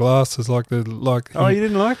round glasses you didn't like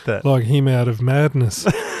that? Like him out of Madness.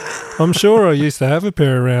 I'm sure I used to have a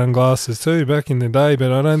pair of round glasses too back in the day,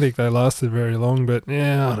 but I don't think they lasted very long. But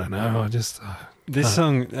yeah, I don't know. I just... This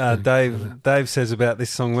song, Dave says about this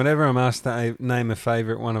song, whenever I'm asked to name a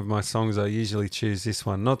favourite one of my songs, I usually choose this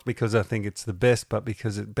one. Not because I think it's the best, but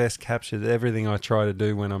because it best captures everything I try to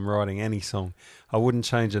do when I'm writing any song. I wouldn't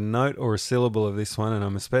change a note or a syllable of this one, and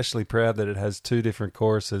I'm especially proud that it has 2 different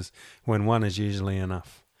choruses when one is usually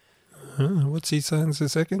enough. What's he saying? It's the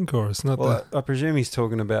second chorus, not I presume he's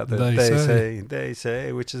talking about the they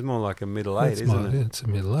say, which is more like a middle 8, isn't it? It's a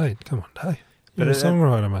middle 8. Come on, Dave. You're a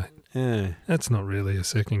songwriter, mate. Yeah. That's not really a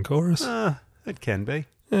second chorus. It can be.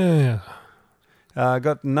 Yeah.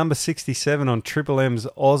 Got number 67 on Triple M's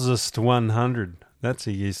Ozist 100. That's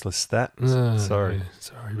a useless stat. Sorry. Yeah,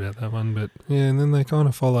 sorry about that one. But yeah, and then they kind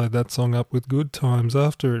of followed that song up with Good Times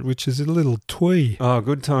after it, which is a little twee. Oh,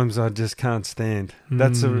 Good Times I just can't stand.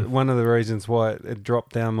 That's one of the reasons why it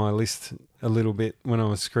dropped down my list a little bit when I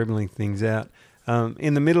was scribbling things out.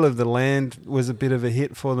 In the Middle of the Land was a bit of a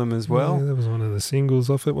hit for them as well. Yeah, that was one of the singles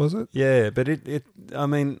off it, was it? Yeah, but I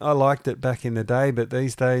mean, I liked it back in the day, but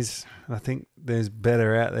these days I think there's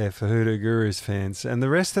better out there for Hoodoo Gurus fans. And the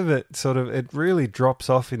rest of it it really drops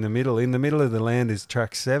off in the middle. In the Middle of the Land is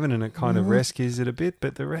track 7 and it kind of rescues it a bit,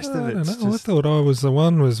 but the rest of it's just... I thought I Was the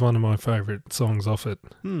One was one of my favourite songs off it.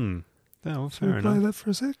 Oh, well, Should we play that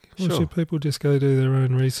for a sec? Sure. Or should people just go do their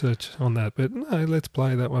own research on that? But no, let's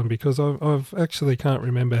play that one because I've actually can't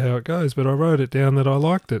remember how it goes, but I wrote it down that I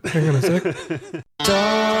liked it. Hang on a sec.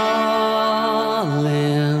 Darling,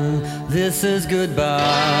 this is goodbye.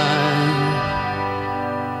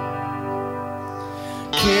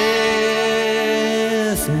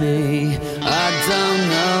 Kiss me, I don't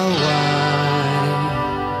know why.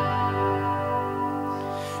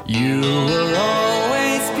 You were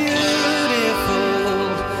always beautiful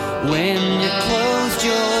when you closed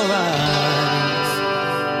your eyes.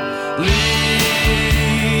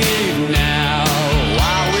 Leave now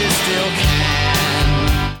while we still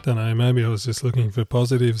can. Don't know, maybe I was just looking for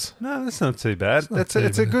positives. No, that's not too bad. It's a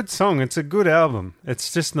bad. good song. It's a good album.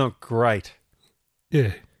 It's just not great.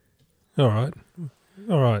 Yeah. All right.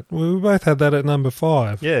 All right. Well, we both had that at number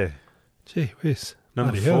 5. Yeah. Gee whiz.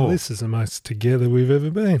 Number Bloody 4. hell, this is the most together we've ever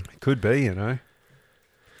been. Could be, you know.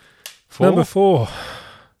 4? Number 4.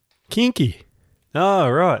 Kinky. Oh,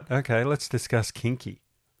 right. Okay, let's discuss Kinky.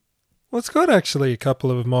 Well, it's got actually a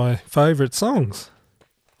couple of my favourite songs.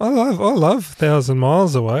 I love 1,000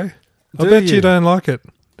 Miles Away. I bet you don't like it.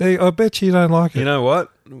 I bet you don't like it. You know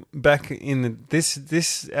what? Back in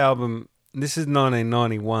this album, this is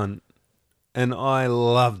 1991, and I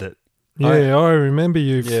loved it. Yeah, I remember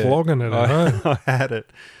you flogging it at home. I had it.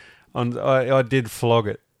 I did flog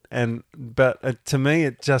it, but to me,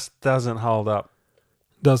 it just doesn't hold up.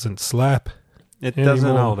 Doesn't slap. It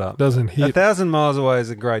doesn't hold up. Doesn't hit. 1,000 Miles Away is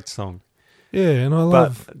a great song. Yeah, and I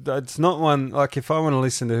love. But it's not one like if I want to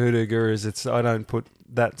listen to Hoodoo Gurus, I don't put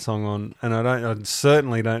that song on, and I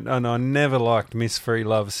certainly don't. And I never liked Miss Free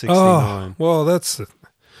Love 69. Oh, well,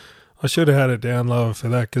 I should have had it down lower for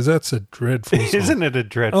that because that's a dreadful song. Isn't it a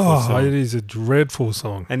dreadful song? Oh, it is a dreadful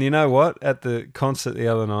song. And you know what? At the concert the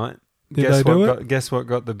other night, guess what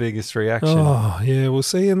got the biggest reaction? Oh, yeah. Well,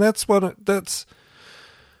 see, and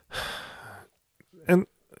and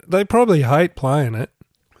they probably hate playing it.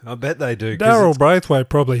 I bet they do. Daryl Braithwaite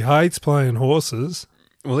probably hates playing horses.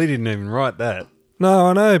 Well, he didn't even write that. No,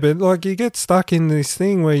 I know, but like you get stuck in this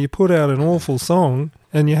thing where you put out an awful song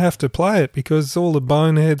and you have to play it because all the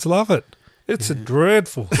boneheads love it. It's a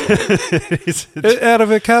dreadful song. Out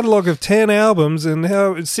of a catalogue of 10 albums, and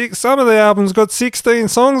some of the albums got 16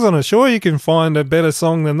 songs on it. Sure, you can find a better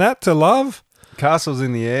song than that to love. Castles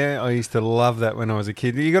in the Air, I used to love that when I was a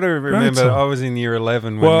kid. You got to remember, I was in year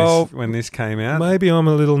 11 when this came out. Maybe I'm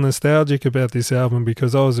a little nostalgic about this album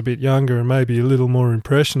because I was a bit younger and maybe a little more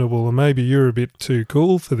impressionable, and maybe you're a bit too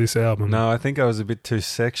cool for this album. No, I think I was a bit too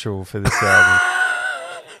sexual for this album.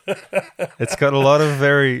 It's got a lot of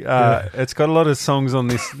it's got a lot of songs on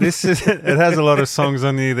this. It has a lot of songs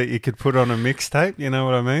on here that you could put on a mixtape. You know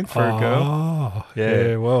what I mean for a girl. Oh,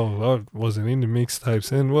 yeah. Well, I wasn't into mixtapes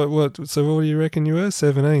then. So what do you reckon you were?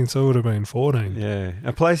 17, so it would have been 14. Yeah,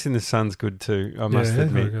 A Place in the Sun's good too. I must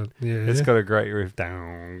admit, it's got a great riff.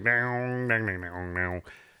 Down, down, down, down,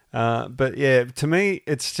 down. But yeah, to me,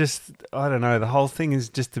 it's just I don't know. The whole thing is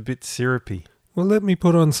just a bit syrupy. Well, let me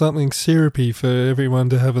put on something syrupy for everyone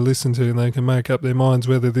to have a listen to, and they can make up their minds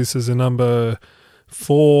whether this is a number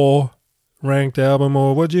 4 ranked album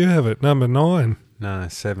or what do you have it? Number 9? No,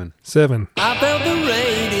 7. 7. I felt the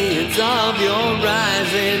radiance of your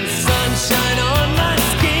rising sunshine on my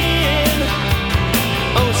skin.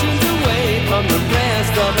 Oceans away from the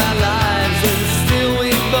rest of our lives, and still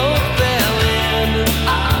we both fell in.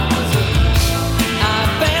 I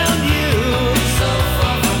found you so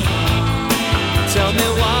far from home. Tell me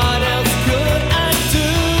what else could I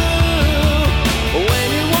do? When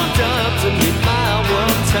you walked up to me, my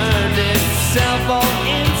world turned itself all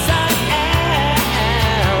inside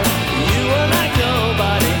out. You were like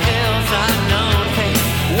nobody else I've known. Hey,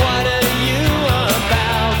 what are you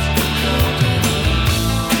about?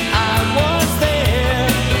 I was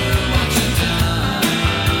there.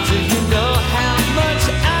 Do you know how much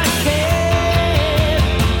I care?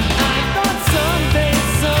 I thought someday,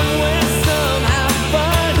 somewhere, somehow,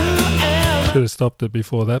 but who else? Should have stopped it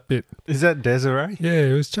before that bit. Is that Desiree? Yeah,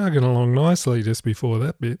 it was chugging along nicely just before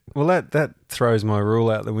that bit. Well, that throws my rule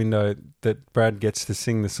out the window that Brad gets to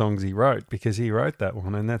sing the songs he wrote because he wrote that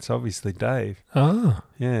one, and that's obviously Dave. Ah,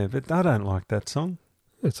 Yeah, but I don't like that song.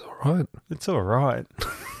 it's all right. It's all right.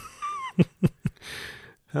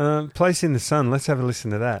 Place in the Sun. Let's have a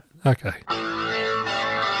listen to that. Okay.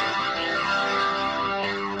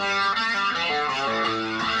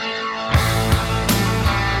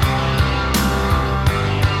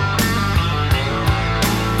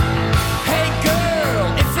 Hey girl,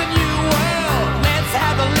 it's a new world. Let's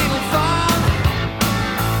have a little fun.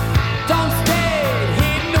 Don't stay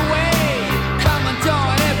hidden away. Come and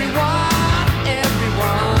join everyone,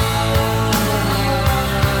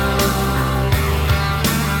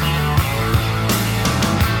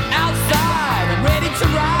 Outside, I'm ready to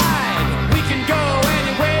ride. We can go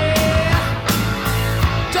anywhere.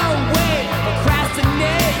 Don't wait,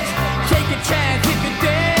 procrastinate. Take a chance if you're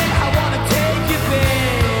dead. I wanna take you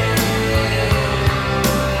there.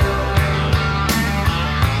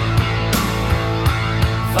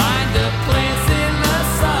 Find a place in the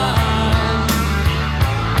sun.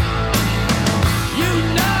 You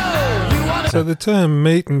know you wanna. So the term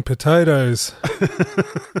meat and potatoes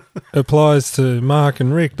applies to Mark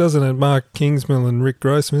and Rick, doesn't it? Mark Kingsmill and Rick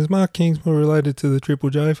Grossman. Is Mark Kingsmill related to the Triple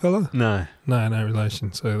J fella? No, No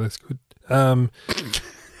relation, so that's good.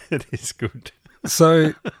 it is good.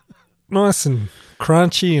 So nice and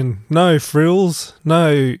crunchy and no frills,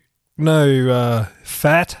 no no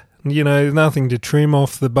fat, nothing to trim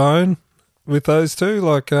off the bone with those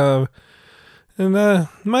two. And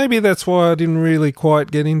maybe that's why I didn't really quite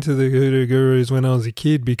get into the Hoodoo Gurus when I was a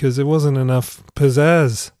kid, because there wasn't enough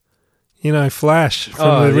pizzazz, flash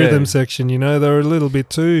from the rhythm section. They were a little bit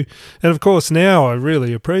too. And of course now I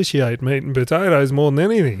really appreciate meat and potatoes more than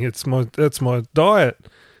anything. That's my diet.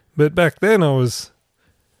 But back then I was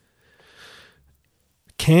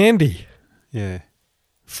candy. Yeah.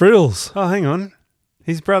 Frills. Oh, hang on.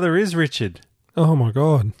 His brother is Richard. Oh my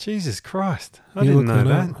God. Jesus Christ. I didn't know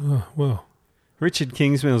that. Oh, well. Richard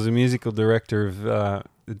Kingsmill is the musical director of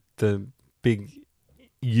the big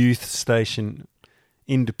youth station,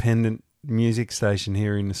 independent music station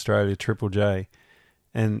here in Australia, Triple J,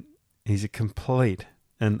 and he's a complete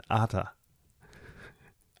and utter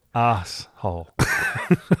arsehole.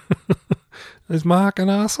 Is Mark an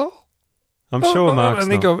arsehole? I'm sure Mark's not. I don't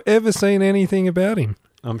think I've ever seen anything about him.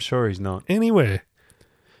 I'm sure he's not. Anywhere.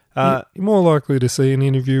 You're more likely to see an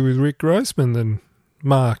interview with Rick Grossman than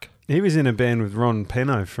Mark. He was in a band with Ron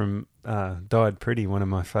Penno from Died Pretty, one of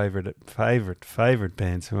my favourite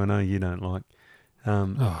bands, who I know you don't like.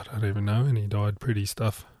 I don't even know any Died Pretty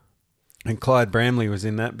stuff. And Clyde Bramley was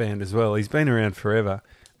in that band as well. He's been around forever,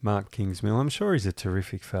 Mark Kingsmill. I'm sure he's a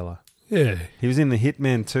terrific fella. Yeah. He was in The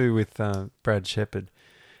Hitman too with Brad Shepard.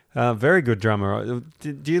 Very good drummer.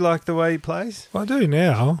 Do you like the way he plays? I do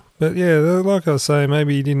now. But yeah, like I say,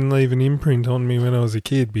 maybe he didn't leave an imprint on me when I was a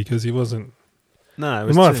kid, because he wasn't... No, it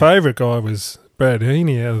was my favourite guy was Brad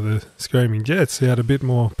Heaney out of the Screaming Jets. He had a bit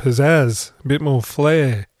more pizzazz, a bit more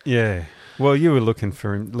flair. Yeah. Well, you were looking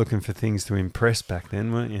for things to impress back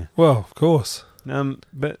then, weren't you? Well, of course.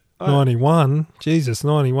 But 91, Jesus,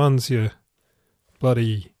 91's your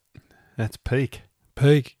bloody... That's peak.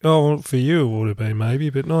 Peak. Oh, well, for you it would have been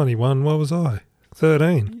maybe, but 91, what was I?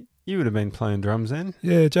 13. You would have been playing drums then?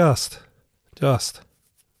 Yeah, just.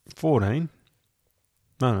 14.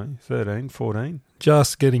 No, 13, 14.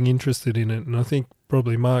 Just getting interested in it, and I think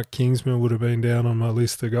probably Mark Kingsmill would have been down on my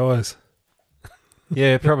list of guys.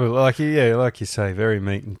 Yeah, probably. Like you say, very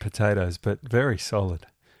meat and potatoes, but very solid.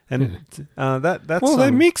 And that well,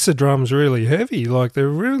 they mix the drums really heavy. Like, they're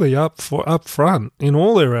really up front in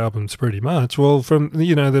all their albums, pretty much. Well, from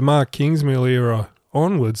the Mark Kingsmill era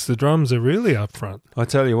onwards, the drums are really up front. I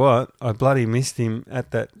tell you what, I bloody missed him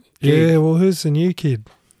at that gig. Yeah, well, who's the new kid?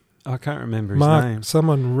 I can't remember his name.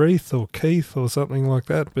 Someone Reith or Keith or something like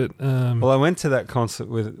that. But well, I went to that concert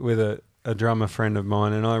with a drummer friend of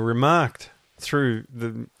mine, and I remarked through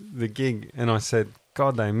the gig, and I said,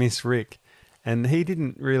 God, they miss Rick. And he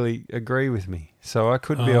didn't really agree with me, so I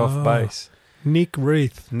could be off base. Nick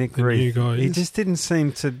Reith. New guy. He just didn't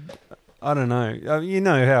seem to, I don't know. You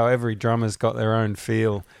know how every drummer's got their own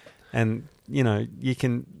feel, and you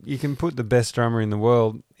can put the best drummer in the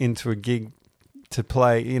world into a gig to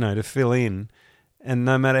play, to fill in, and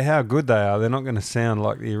no matter how good they are, they're not going to sound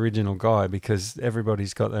like the original guy, because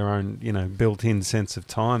everybody's got their own, built-in sense of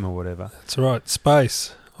time or whatever. That's right,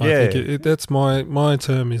 space. I think that's my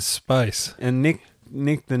term is space. And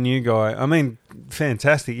Nick, the new guy, I mean,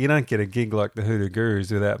 fantastic. You don't get a gig like the Hoodoo Gurus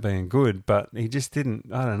without being good, but he just didn't,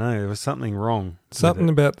 I don't know, there was something wrong. Something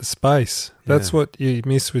about the space. That's what you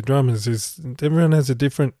miss with drummers, is everyone has a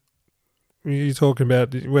different, you're talking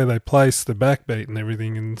about where they place the backbeat and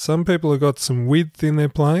everything, and some people have got some width in their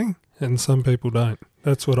playing and some people don't.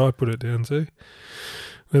 That's what I put it down to.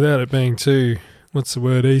 Without it being too, what's the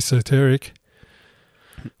word, esoteric.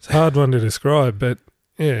 It's a hard one to describe, but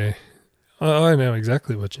yeah, I know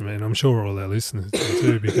exactly what you mean. I'm sure all our listeners do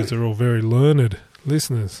too, because they're all very learned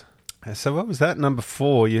listeners. So what was that? Number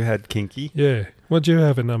 4, you had Kinky. Yeah. What'd you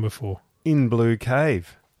have at number 4? In Blue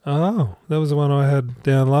Cave. Oh, that was the one I had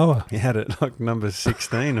down lower. You had it like number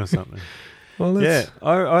 16 or something. Well, yeah,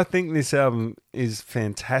 I think this album is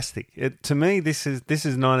fantastic. To me, this is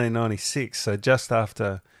 1996, so just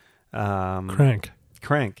after Crank,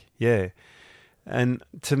 yeah. And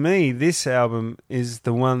to me, this album is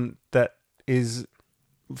the one that is,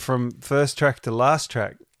 from first track to last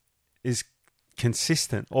track, is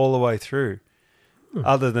consistent all the way through.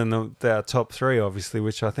 Other than our top 3, obviously,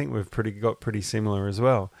 which I think we've got pretty similar as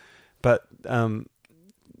well. But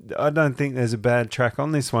I don't think there's a bad track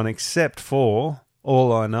on this one, except for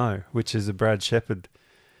All I Know, which is a Brad Shepard.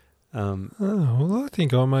 Well, I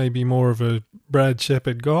think I may be more of a Brad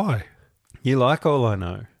Shepard guy. You like All I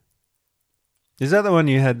Know? Is that the one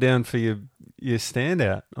you had down for your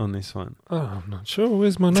standout on this one? Oh, I'm not sure.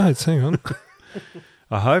 Where's my notes? Hang on.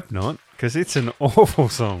 I hope not, because it's an awful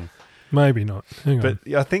song. Maybe not. Hang on.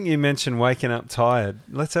 But I think you mentioned Waking Up Tired.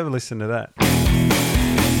 Let's have a listen to that.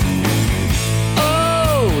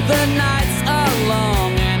 Oh, the nights are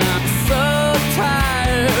long and I'm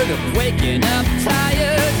of waking up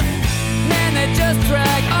tired. Man, they just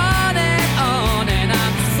drag on, and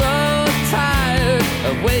I'm so tired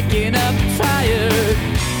of waking up tired.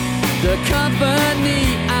 The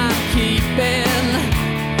company I'm keeping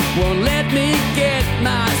won't let me get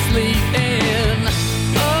my sleep in.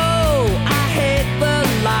 Oh, I hate the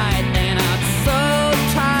light, and I'm so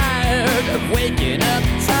tired of waking up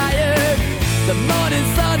tired. The morning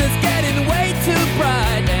sun is getting way too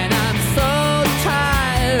bright, and I'm so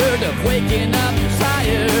tired of waking up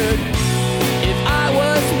tired. If I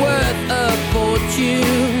was worth a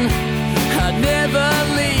fortune, I'd never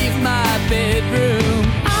leave my bedroom.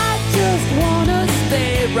 I just wanna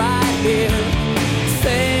stay right here,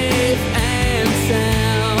 safe and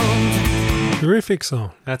sound. Terrific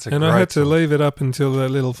song. That's a and great I had to song. leave it up until that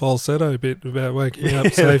little falsetto bit about waking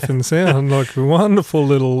up safe and sound. Like a wonderful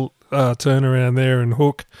little turnaround there and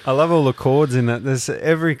hook. I love all the chords in that. There's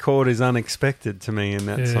every chord is unexpected to me in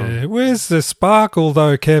that Yeah. song. Where's the sparkle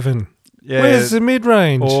though, Kevin? Yeah, Where's the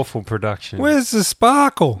mid-range? awful production. Where's the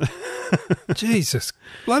sparkle? Jesus.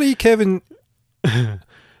 Bloody Kevin.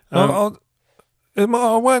 I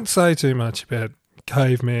won't say too much about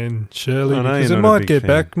Caveman Shirley I know because you're it not a might big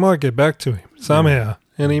get back to him somehow.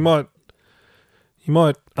 And he might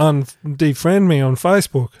defriend me on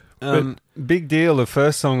Facebook. Big deal. The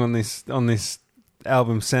first song on this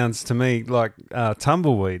album sounds to me like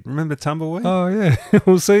Tumbleweed. Remember Tumbleweed? Oh, yeah.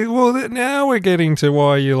 Now we're getting to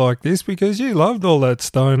why you like this, because you loved all that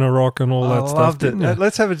stoner rock and all that I stuff, loved it. didn't you?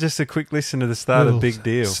 Let's have just a quick listen to the start Little of Big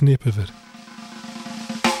Deal. snip of it.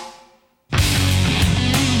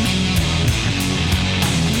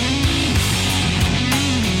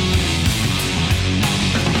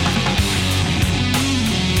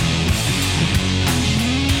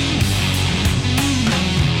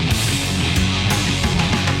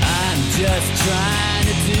 Just trying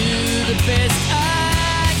to do the best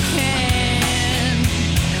I can.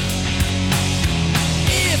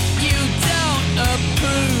 If you don't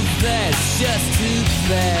approve, that's just too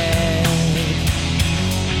bad.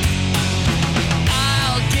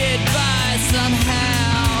 I'll get by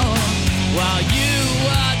somehow while you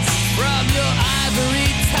watch from your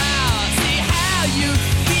ivory tower. See how you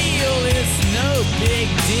feel is no big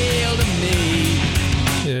deal to me.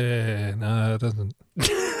 Yeah, no, it doesn't.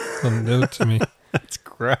 Doesn't do it to me. That's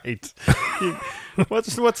great.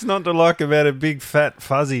 What's not to like about a big fat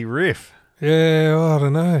fuzzy riff? Yeah, well, I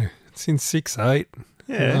don't know. It's in 6/8.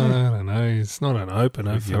 Yeah. I don't know. It's not an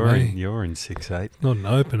opener for me. You're in 6/8. Not an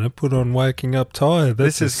opener. Put on Waking Up Tired.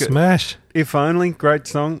 That's This is a good. smash. If Only, great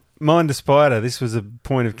song. Mind a Spider. This was a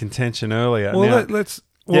point of contention earlier. Well, Now, let's.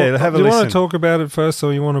 Yeah, have a do you want listen. to talk about it first,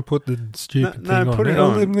 or you want to put the stupid thing on? put it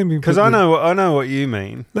Now, on. let me put Because I know what you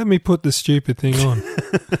mean. Let me put the stupid thing on.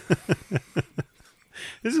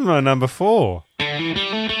 This is my number 4.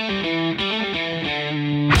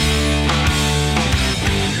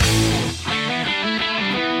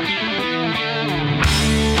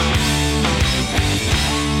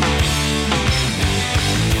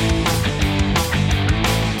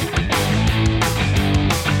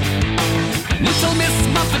 Little Miss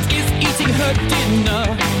Muffet is eating her dinner.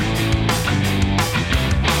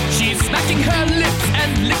 She's smacking her lips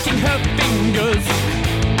and licking her fingers.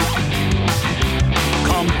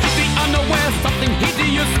 Completely unaware something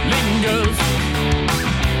hideous lingers.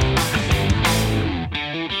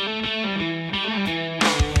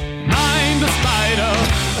 Mind the spider.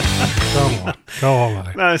 Go on,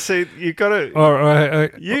 mate. No, see, you got to... All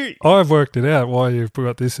right, You... I've worked it out why you've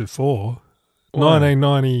got this at 4. Why?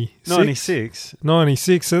 1996. 96.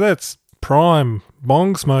 96, so that's prime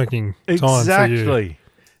bong smoking time for you. Exactly.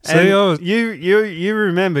 See, And I was- you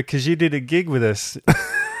remember because you did a gig with us,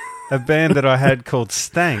 a band that I had called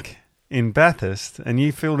Stank in Bathurst, and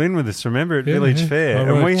you filled in with us, remember, at Village Fair. I And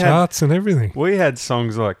wrote we charts and everything. we had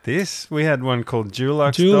songs like this. We had one called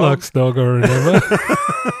Dulux Dulux Dog, I remember.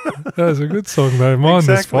 That was a good song, though. Mind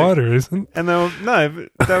the Exactly. Spider, isn't? And they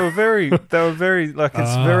were very like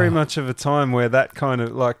it's very much of a time where that kind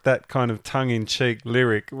of tongue-in-cheek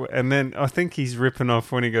lyric, and then I think he's ripping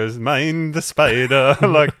off when he goes "Mind the Spider,"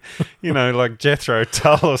 like like Jethro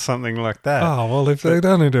Tull or something like that. Oh, well, if they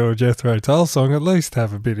don't do a Jethro Tull song, at least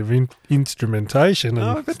have a bit of instrumentation.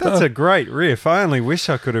 And Oh, but stuff. that's a great riff. I only wish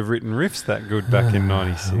I could have written riffs that good back in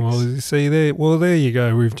 '96. Well, you see there. Well, there you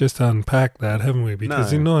go. We've just unpacked that, haven't we?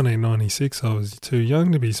 Because in 1996, I was too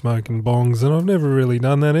young to be smoking bongs, and I've never really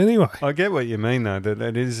done that anyway. I get what you mean, though.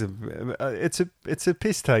 That is it's a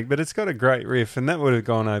piss take, but it's got a great riff, and that would have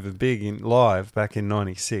gone over big in live back in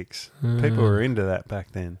 '96. People were into that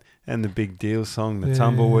back then. and the Big Deal song, the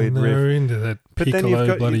Tumbleweed riff. They're into that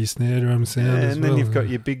piccolo bloody snare drum sound as and well. then you've got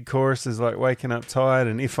your big choruses like Waking Up Tired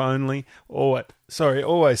and If Only.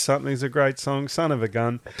 Always Something's a great song. Son of a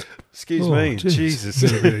Gun. Excuse me. Geez. Jesus.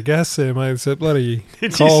 A bit of gas there, mate. It's that bloody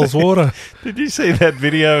Coles water. Did you see that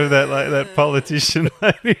video of that politician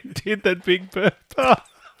lady who did that big burp?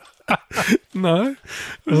 No.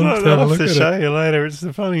 I'll have to show you later. It's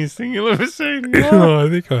the funniest thing you'll ever see. I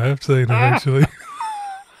think I have seen it, actually.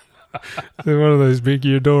 They're one of those big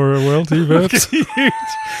Eudora Welty burps. Huge,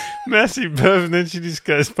 massive burp, and then she just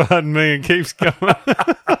goes, pardon me, and keeps going.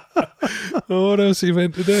 Well, what else are you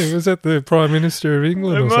meant to do? Was that the Prime Minister of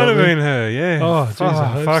England or something? It might have been her, yeah. Oh,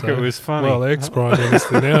 geez, fuck, so. It was funny. Well, ex-Prime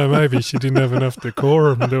Minister now. Maybe she didn't have enough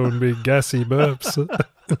decorum doing big gassy burps.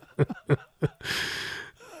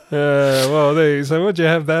 So what'd you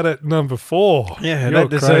have that at number 4? Yeah, that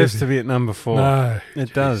deserves to be at number 4. No.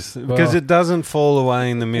 It does. Because it doesn't fall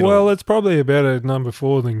away in the middle. Well, it's probably a better number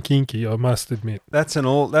 4 than Kinky, I must admit. That's a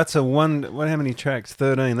one, how many tracks?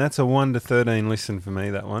 13. That's a 1 to 13 listen for me,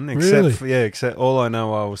 that one. Really? Except all I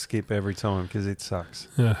know I will skip every time because it sucks.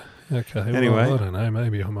 Yeah, okay. Anyway. Well, I don't know,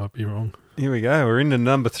 maybe I might be wrong. Here we go, we're into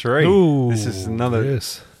number 3. Ooh, this is another...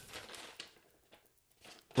 Yes.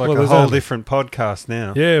 A whole different podcast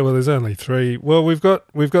now. Yeah, well, there's only 3. Well, we've got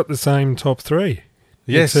the same top 3.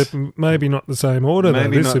 Yes, except maybe not the same order.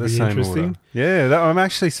 Maybe this not would the be same interesting. order. Yeah, I'm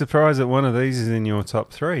actually surprised that one of these is in your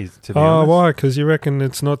top 3. To be honest. Oh, why? Because you reckon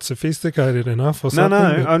it's not sophisticated enough, or something?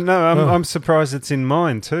 I'm surprised it's in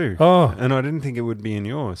mine too. Oh, and I didn't think it would be in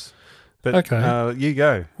yours. But okay, you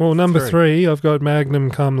go. Well, number 3, I've got Magnum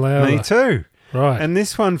Cum Laude. Me too. Right, and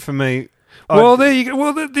this one for me. Well, there you go.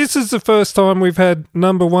 Well, this is the first time we've had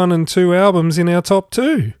number 1 and 2 albums in our top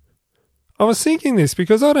 2. I was thinking this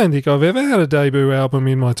because I don't think I've ever had a debut album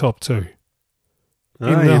in my top 2.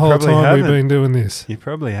 In the whole time we've been doing this. You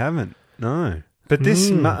probably haven't. No. But this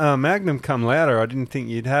Magnum Cum Laude, I didn't think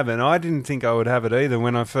you'd have it. And I didn't think I would have it either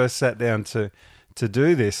when I first sat down to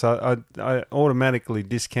do this. I automatically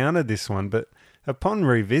discounted this one. But upon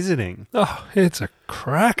revisiting... Oh, it's a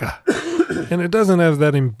cracker. And it doesn't have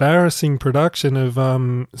that embarrassing production of...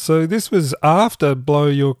 So this was after Blow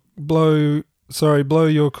Your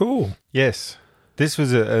Cool. Yes. This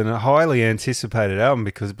was a highly anticipated album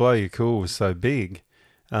because Blow Your Cool was so big.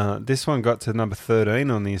 This one got to number 13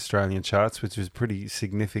 on the Australian charts, which was a pretty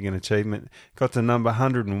significant achievement. Got to number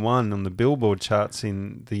 101 on the Billboard charts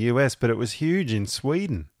in the US, but it was huge in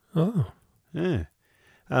Sweden. Oh. Yeah.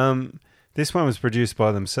 This one was produced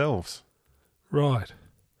by themselves. Right.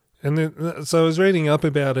 And then, so I was reading up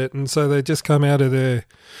about it, and so they just come out of a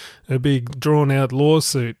big drawn-out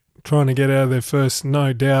lawsuit trying to get out of their first,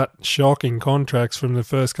 no doubt, shocking contracts from the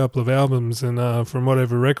first couple of albums and from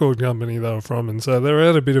whatever record company they were from. And so they were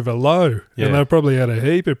at a bit of a low, and they probably had a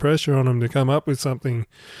heap of pressure on them to come up with something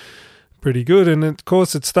pretty good. And, of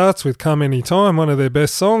course, it starts with Come Anytime, one of their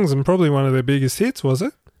best songs and probably one of their biggest hits, was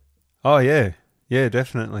it? Oh, yeah. Yeah,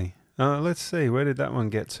 definitely. Let's see. Where did that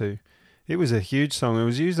one get to? It was a huge song. It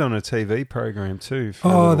was used on a TV program too.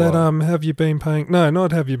 Have you been paying? No,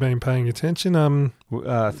 not Have You Been Paying Attention?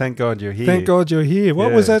 Thank God You're Here. Thank God You're Here.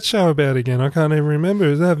 What was that show about again? I can't even remember.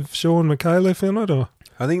 Does that have Sean McAuliffe in it, or?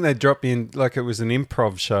 I think they drop you in like it was an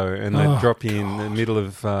improv show, and they drop you in the middle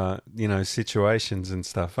of situations and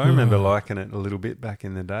stuff. I remember liking it a little bit back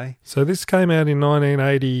in the day. So this came out in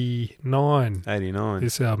 1989. 89.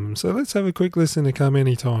 This album. So let's have a quick listen to Come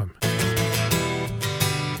Anytime.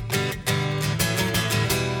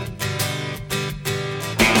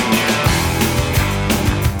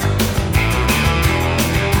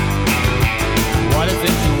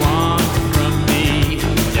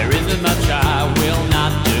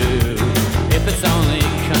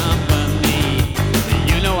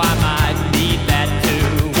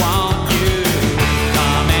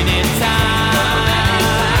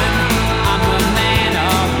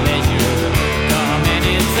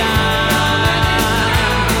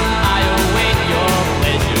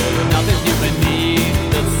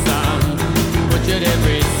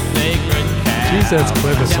 That's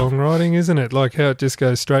clever songwriting, isn't it? Like how it just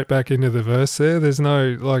goes straight back into the verse there. There's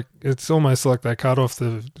no, it's almost like they cut off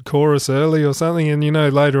the chorus early or something.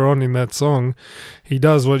 And later on in that song, he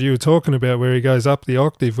does what you were talking about where he goes up the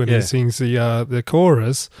octave when he sings the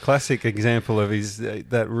chorus. Classic example of his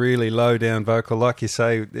that really low down vocal. Like you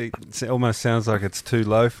say, it almost sounds like it's too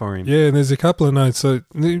low for him. Yeah, and there's a couple of notes. So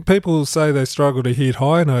people say they struggle to hit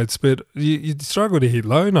high notes, but you'd struggle to hit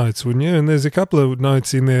low notes, wouldn't you? And there's a couple of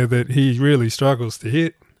notes in there that he really struggles to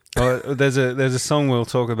hit. There's a song we'll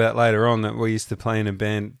talk about later on that we used to play in a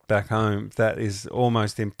band back home that is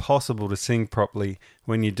almost impossible to sing properly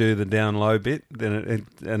when you do the down low bit. Then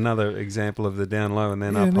another example of the down low and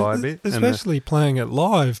then up high bit. Especially playing it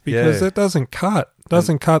live because it doesn't cut.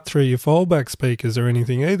 Doesn't cut through your fallback speakers or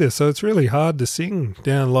anything either. So it's really hard to sing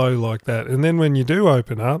down low like that. And then when you do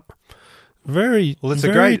open up, very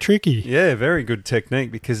tricky. Yeah, very good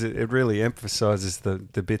technique because it really emphasises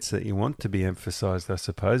the bits that you want to be emphasised, I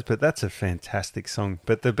suppose. But that's a fantastic song.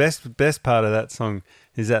 But the best part of that song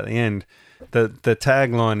is at the end. The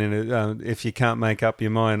tagline in it, if you can't make up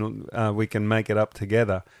your mind, we can make it up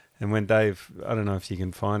together. And when Dave, I don't know if you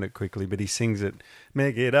can find it quickly, but he sings it,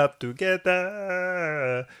 make it up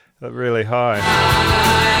together, really high.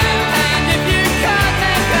 And if you can't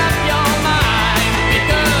make up your mind,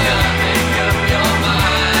 because make up your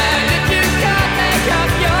mind. And if you can't make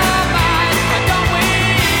up your mind, why don't we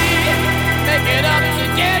make it up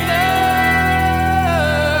together?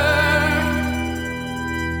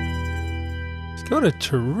 He's got a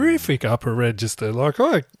terrific upper register. Like,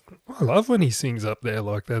 I love when he sings up there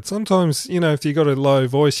like that. Sometimes, if you got a low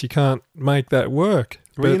voice, you can't make that work.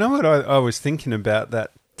 Well, you know what I was thinking about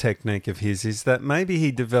that technique of his is that maybe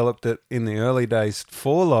he developed it in the early days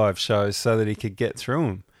for live shows so that he could get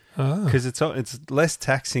through them. Because it's less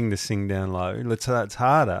taxing to sing down low. It's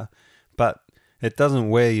harder, but it doesn't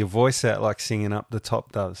wear your voice out like singing up the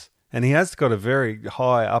top does. And he has got a very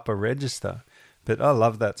high upper register. But I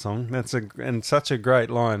love that song. And such a great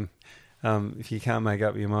line. If you can't make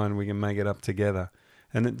up your mind, we can make it up together.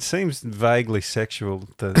 And it seems vaguely sexual,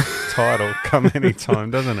 the title, Come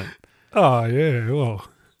Anytime, doesn't it? Oh, yeah, well,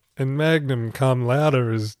 and Magnum Come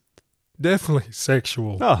Louder is definitely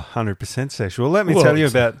sexual. Oh, 100% sexual. Let me tell you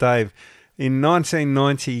about Dave. In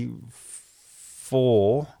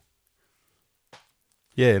 1994,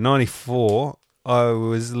 94, I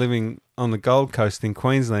was living on the Gold Coast in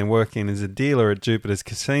Queensland working as a dealer at Jupiter's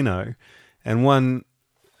Casino, and one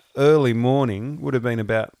early morning, would have been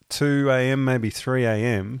about 2 a.m, maybe 3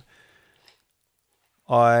 a.m,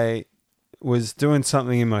 I was doing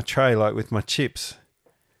something in my tray, like with my chips.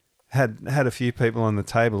 Had a few people on the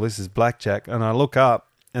table. This is blackjack. And I look up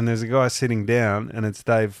and there's a guy sitting down and it's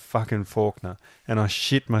Dave fucking Faulkner. And I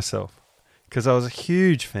shit myself because I was a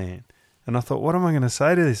huge fan. And I thought, what am I going to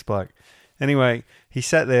say to this bloke? Anyway, he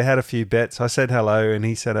sat there, had a few bets. I said hello and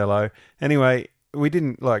he said hello. Anyway, we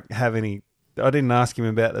didn't have any... I didn't ask him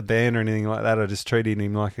about the band or anything like that. I just treated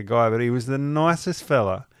him like a guy. But he was the nicest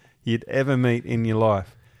fella you'd ever meet in your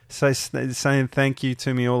life. Saying thank you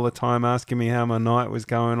to me all the time, asking me how my night was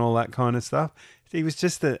going, all that kind of stuff. He was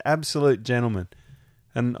just an absolute gentleman.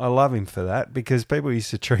 And I love him for that because people used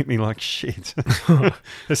to treat me like shit,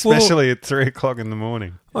 especially at 3 o'clock in the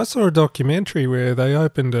morning. I saw a documentary where they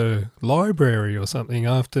opened a library or something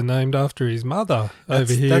named after his mother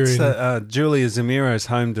over here. That's Julia Zamiro's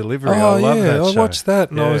Home Delivery. I love that show. I watched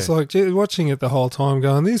that and I was like watching it the whole time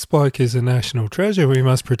going, this bloke is a national treasure. We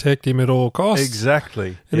must protect him at all costs.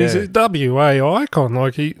 Exactly. And he's a WA icon.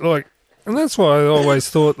 And that's why I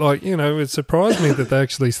always thought, it surprised me that they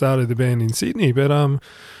actually started the band in Sydney. But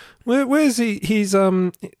where's he?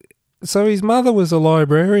 So his mother was a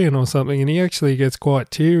librarian or something, and he actually gets quite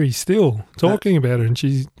teary still talking about her. And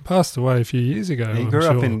she passed away a few years ago. He grew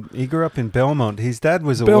up in Belmont. His dad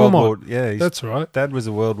was that's right. Dad was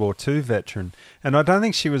a World War II veteran, and I don't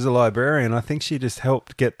think she was a librarian. I think she just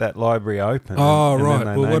helped get that library open. Oh,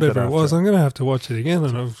 right. Well, whatever it was, I'm going to have to watch it again,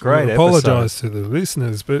 and I apologise to the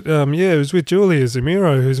listeners. But it was with Julia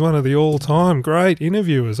Zamiro, who's one of the all-time great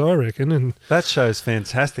interviewers, I reckon. And that show's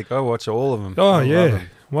fantastic. I watch all of them. Oh, yeah.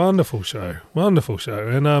 Wonderful show.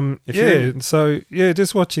 And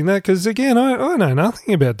just watching that, because again, I know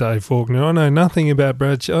nothing about Dave Faulkner. I know nothing about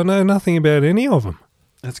Brad. I know nothing about any of them.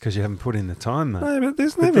 That's because you haven't put in the time, mate. No, but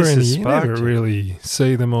there's never any. You never really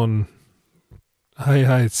see them on Hey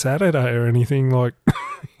It's Saturday or anything like.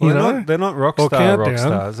 They're not rock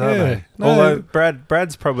stars, are they? No. Although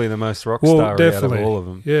Brad's probably the most rock star out of all of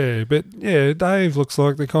them. Yeah, but Dave looks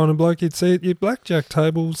like the kind of bloke you'd see at your blackjack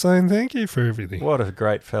table saying thank you for everything. What a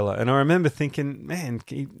great fella! And I remember thinking, man,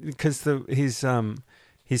 because his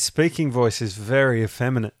speaking voice is very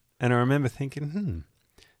effeminate, and I remember thinking,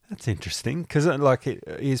 that's interesting, because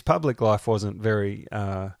his public life wasn't very.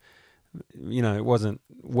 It wasn't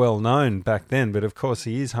well known back then, but of course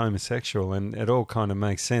he is homosexual, and it all kind of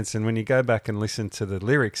makes sense. And when you go back and listen to the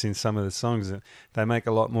lyrics in some of the songs, they make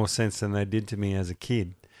a lot more sense than they did to me as a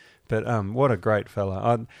kid. But what a great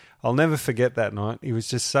fella. I'll never forget that night. He was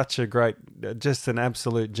just such just an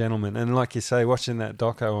absolute gentleman. And like you say, watching that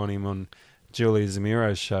doco on him on Julia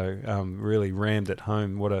Zamiro's show really rammed it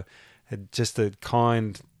home. Just a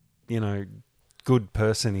kind, good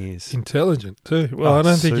person he is. Intelligent too. Well, I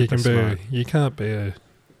don't think you can smart. you can't be a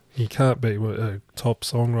top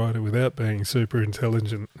songwriter without being super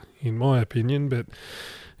intelligent, in my opinion. But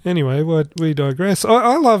anyway, we digress.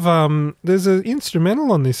 I love there's an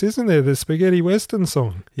instrumental on this, isn't there? The Spaghetti Western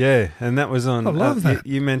song. Yeah, and that was on. I love that.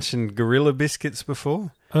 You mentioned Gorilla Biscuits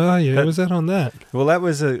before. Oh yeah, was that on that? Well, that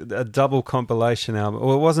was a double compilation album.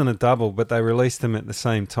 Well, it wasn't a double, but they released them at the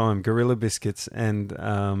same time. Gorilla Biscuits and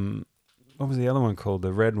what was the other one called?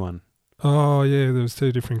 The red one. Oh yeah, there was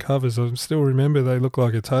two different covers. I still remember they looked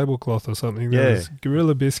like a tablecloth or something. There was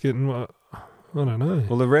Gorilla Biscuit and what? I don't know.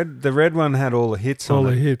 Well, the red one had all the hits on it. All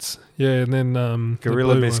the hits, yeah, and then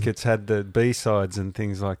Gorilla the Biscuits had the B-sides and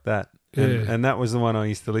things like that. Yeah. And that was the one I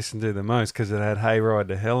used to listen to the most because it had Hayride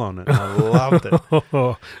to Hell on it. I loved it.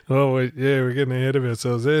 We're getting ahead of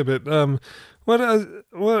ourselves there. But what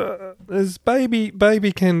is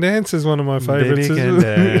Baby Can Dance is one of my favourites. Baby Can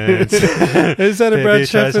Dance. Is that a Brad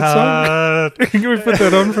Shepherd song? Can we put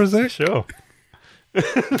that on for a sec? Sure.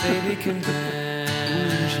 Baby can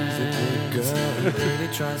dance, she's a good girl. Baby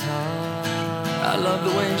tries hard. I love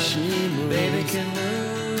the way she moves. Baby can move.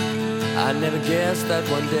 I never guessed that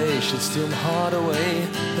one day she'd steal my heart away.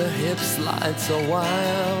 Her hips slide so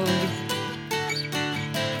wild.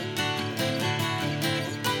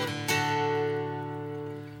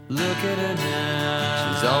 Look at her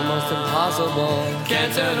now. She's almost impossible.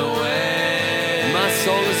 Can't turn away. My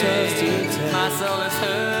soul is hers to take. My soul is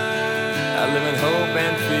hers. I live in hope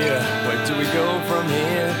and fear. Where do we go from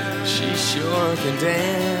here? She sure can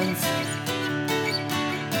dance.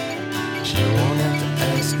 She won't have to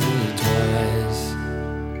ask me twice.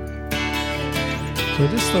 So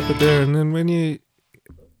just stop it there, and then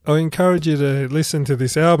I encourage you to listen to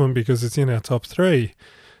this album because it's in our top 3.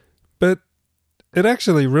 But it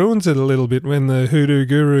actually ruins it a little bit when the Hoodoo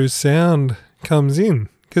Guru's sound comes in.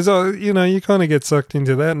 Because, you kind of get sucked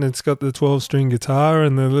into that, and it's got the 12-string guitar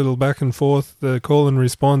and the little back and forth, the call and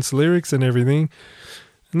response lyrics and everything.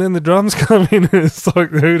 And then the drums come in and it's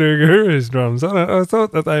like the Hoodoo Guru's drums. I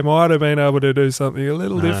thought that they might have been able to do something a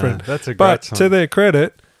little different. That's a great But song. to their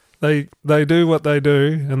credit, they do what they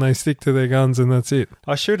do and they stick to their guns and that's it.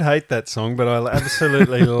 I should hate that song, but I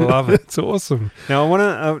absolutely love it. It's awesome. Now, I want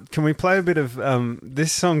to... can we play a bit of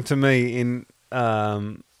this song to me in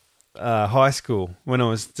high school when I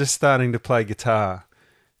was just starting to play guitar?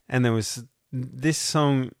 And there was this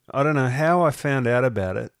song, I don't know how I found out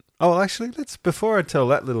about it. Oh, well, actually, before I tell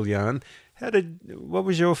that little yarn, what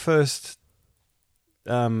was your first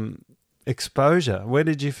exposure? Where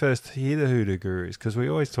did you first hear the Hoodoo Gurus? Because we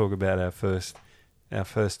always talk about our first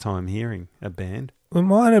time hearing a band. It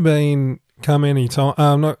might have been Come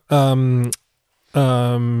Anytime.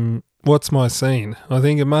 What's My Scene? I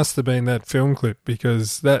think it must have been that film clip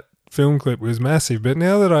because that film clip was massive. But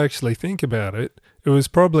now that I actually think about it, it was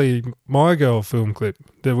probably My Girl film clip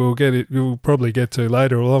that we'll probably get to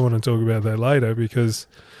later. Well, I want to talk about that later because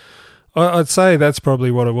I'd say that's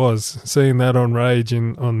probably what it was. Seeing that on Rage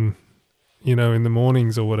in the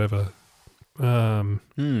mornings or whatever. Yeah,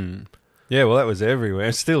 well, that was everywhere.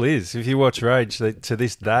 It still is. If you watch Rage to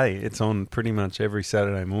this day, it's on pretty much every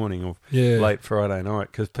Saturday morning or late Friday night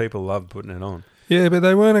because people love putting it on. Yeah, but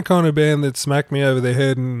they weren't a kind of band that smacked me over the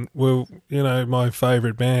head and were, my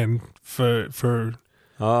favourite band for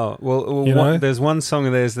Oh, well there's one song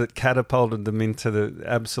of theirs that catapulted them into the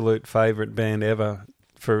absolute favourite band ever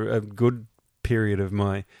for a good period of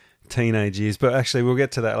my teenage years. But actually, we'll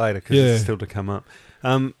get to that later because it's still to come up.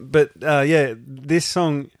 This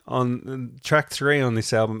song on track 3 on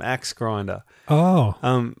this album, Axe Grinder. Oh.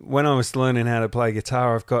 When I was learning how to play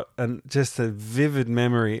guitar, I've got just a vivid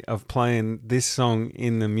memory of playing this song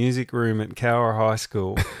in the music room at Cowra High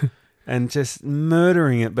School and just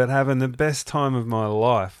murdering it, but having the best time of my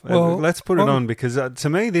life. Well, let's put it on because to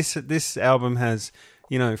me, this album has,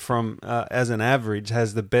 from as an average,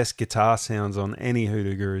 has the best guitar sounds on any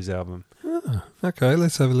Hoodoo Gurus album. Oh, okay,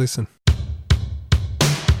 let's have a listen.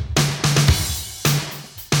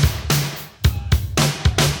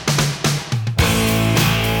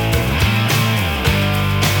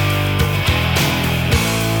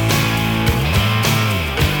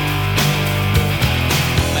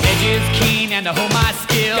 And to hold my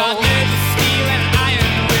skill, got nerves of steel and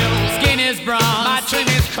iron will. Skin is bronze, my trim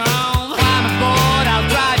is chrome. Climb aboard, I'll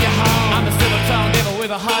drive you home. I'm a silver-tongued devil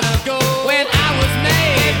with a heart of gold. When I was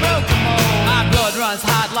made, they broke the mold. My blood runs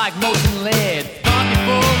hot like molten lead. Pump you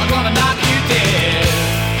full, I'm gonna knock you dead.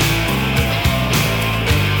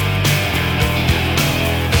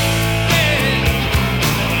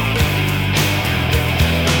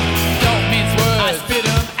 Don't mince words, I spit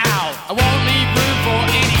them out. I won't leave room for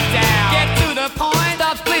any doubt. Get to the point,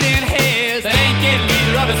 stop splitting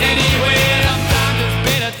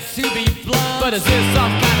But is this some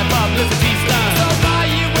kind of publicity stunt? So far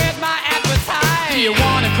you with my appetite. Do you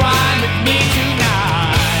wanna crime with me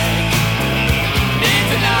tonight? Me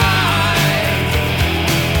tonight.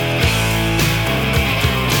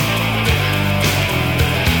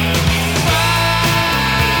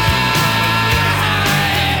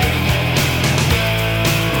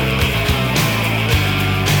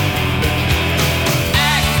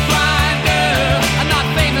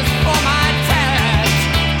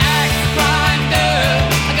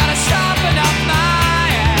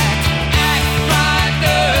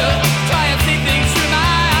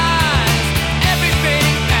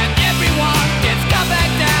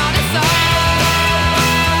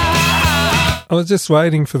 I was just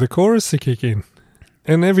waiting for the chorus to kick in.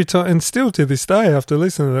 And every time, and still to this day, after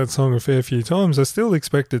listening to that song a fair few times, I still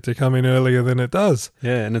expect it to come in earlier than it does.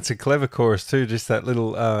 Yeah, and it's a clever chorus too, just that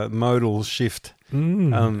little modal shift.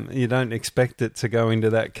 You don't expect it to go into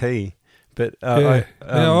that key. But I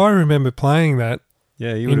remember playing that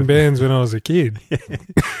in bands when I was a kid.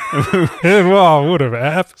 Well, I would have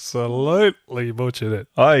absolutely butchered it.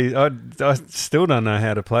 I still don't know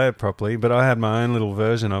how to play it properly, but I had my own little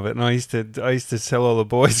version of it, and I used to tell all the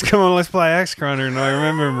boys, "Come on, let's play Axe Grinder," and I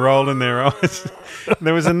remember them rolling their eyes.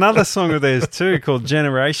 There was another song of theirs too called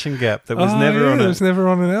 "Generation Gap" that was never on. It was never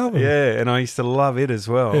on an album. Yeah, and I used to love it as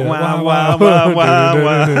well. Yeah. Wow, wow, wow, wow,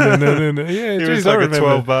 wow. Yeah, it was like a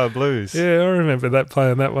 12-bar blues. Yeah, I remember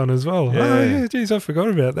playing that one as well. Yeah. Oh yeah, geez, I forgot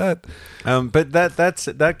about that. But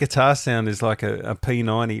that guitar sound is like a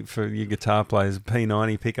P90 for your guitar players. A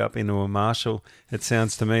P90 pickup into a Marshall. It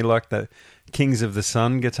sounds to me like the Kings of the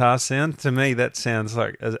Sun guitar sound. To me, that sounds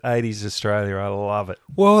like 80s Australia. I love it.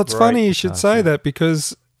 Well, it's funny you should say that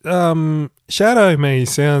because Shadow Me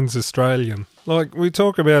sounds Australian. Like, we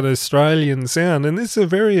talk about Australian sound, and this is a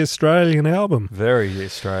very Australian album. Very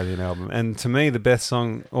Australian album. And to me, the best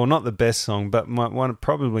song, or not the best song, but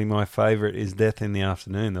probably my favourite is Death in the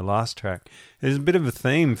Afternoon, the last track. There's a bit of a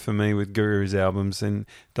theme for me with Guru's albums, and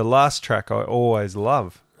the last track I always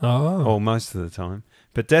love, or most of the time.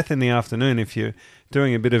 But Death in the Afternoon, if you're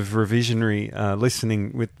doing a bit of revisionary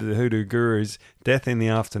listening with the Hoodoo Gurus, Death in the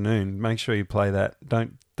Afternoon, make sure you play that.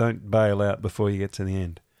 Don't bail out before you get to the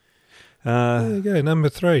end. There you go, number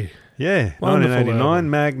 3. Yeah, wonderful 1989, album.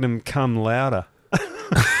 Magnum Come Louder.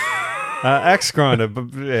 Axe Grinder,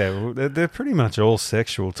 yeah, they're pretty much all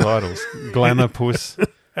sexual titles. Glamour Puss.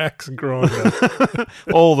 Axe Grinder.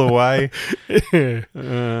 All the way.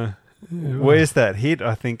 Yeah. Where's That Hit?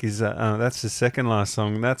 I think is that's the second last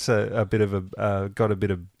song. That's a bit of got a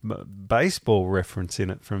bit of baseball reference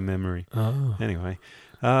in it from memory. Oh. Anyway,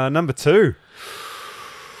 number 2.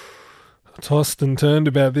 Tossed and turned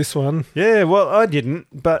about this one. Yeah, well, I didn't,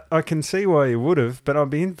 but I can see why you would have. But I'd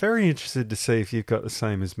be very interested to see if you've got the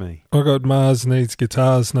same as me. I got Mars Needs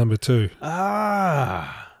Guitars, number 2.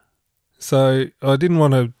 So I didn't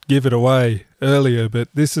want to give it away earlier, but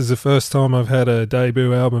this is the first time I've had a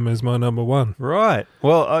debut album as my number 1. Right.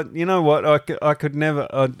 Well, you know what? I could never.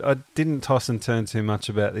 I didn't toss and turn too much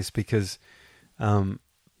about this because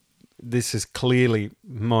this is clearly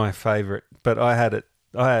my favourite. But I had it.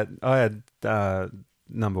 I had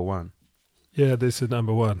number 1. Yeah, this is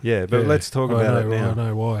number 1. Yeah, but let's talk about it now. I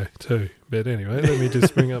know why too. But anyway, let me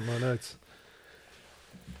just bring up my notes.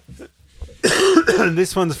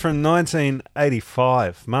 This one's from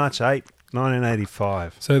 1985, March 8,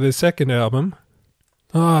 1985. So the second album.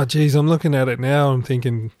 Oh, geez, I'm looking at it now. I'm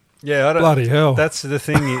thinking, yeah, bloody hell. That's the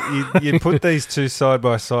thing. You put these two side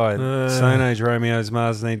by side, Stone Age Romeo's,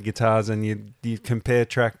 Mars Need Guitars, and you compare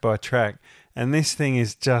track by track. And this thing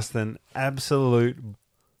is just an absolute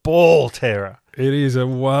ball terror. It is a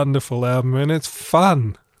wonderful album, and it's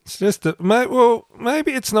fun. It's just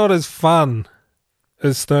maybe it's not as fun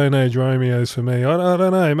as Stone Age Romeo's for me. I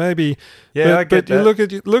don't know. Maybe. Yeah, I get that.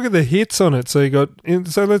 You look at the hits on it. So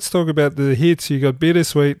so let's talk about the hits. You got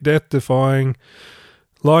Bittersweet, Death Defying,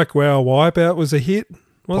 Like Wow, Wipeout was a hit.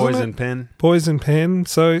 Poison Pen.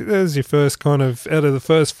 So there's your first kind of, out of the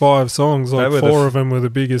first 5 songs, like 4 of them were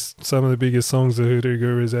some of the biggest songs the Hoodoo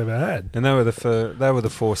Gurus ever had. And they were the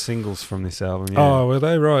 4 singles from this album. Yeah. Oh, were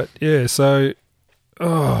they? Right. Yeah. So,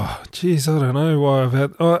 geez, I don't know why I've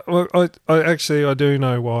had. I do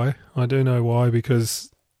know why. I do know why,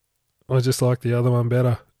 because I just like the other one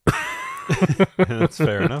better. That's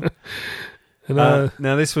fair enough. And,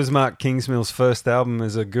 now, this was Mark Kingsmill's first album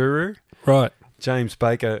as a guru. Right. James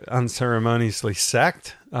Baker unceremoniously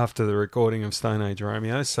sacked after the recording of Stone Age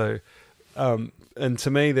Romeo. So, and to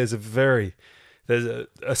me, there's a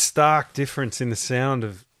stark difference in the sound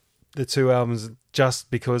of the two albums just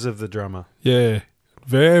because of the drummer. Yeah,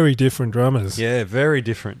 very different drummers. Yeah, very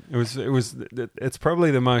different. It's probably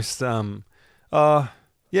the most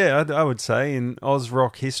Yeah, I would say in Oz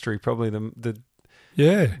rock history, probably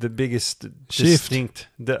the biggest shift.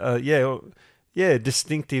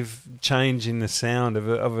 distinctive change in the sound of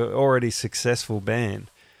an already successful band.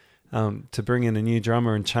 To bring in a new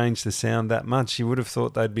drummer and change the sound that much, you would have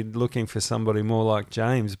thought they'd be looking for somebody more like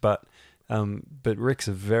James, but Mark's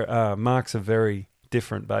a very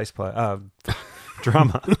different bass player,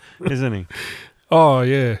 drummer, isn't he? Oh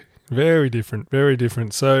yeah, very different, very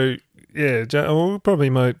different. So yeah, we probably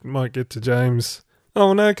might get to James.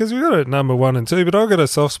 Oh no, because we got it at number 1 and 2, but I've got a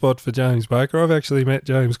soft spot for James Baker. I've actually met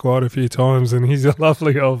James quite a few times, and he's a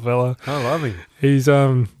lovely old fella. I love him. He's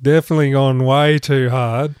definitely gone way too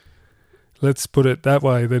hard. Let's put it that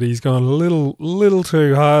way, that he's gone a little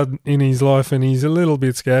too hard in his life, and he's a little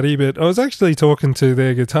bit scatty. But I was actually talking to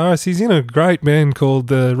their guitarist. He's in a great band called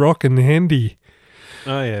the Rock and Hendy.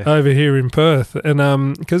 Oh yeah, over here in Perth,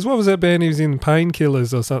 and because what was that band? He was in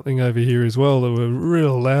Painkillers or something over here as well. That were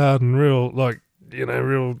real loud and real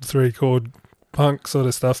real 3-chord punk sort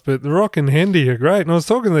of stuff. But the Rock and Hendy are great. And I was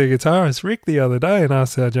talking to the guitarist Rick the other day and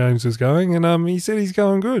asked how James was going, and he said he's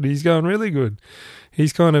going good. He's going really good.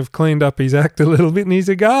 He's kind of cleaned up his act a little bit, and he's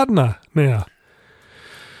a gardener now.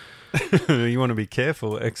 You want to be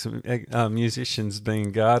careful. Musicians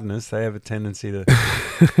being gardeners, they have a tendency to.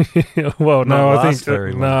 Well, no, I think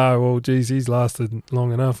very long. No. Well, geez, he's lasted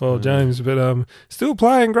long enough, old James. But still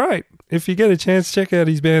playing great. If you get a chance, check out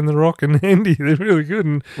his band, The Rock and Hendy. They're really good.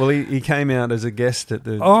 And well, he came out as a guest at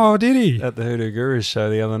the. Oh, did he? At the Hoodoo Gurus show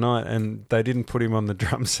the other night, and they didn't put him on the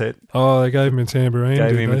drum set. Oh, they gave him a tambourine.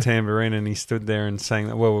 A tambourine, and he stood there and sang.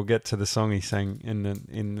 Well, we'll get to the song he sang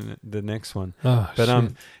in the next one. Oh, but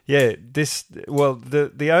shit. yeah,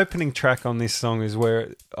 the opening track on this song is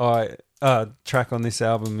where track on this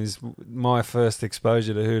album is my first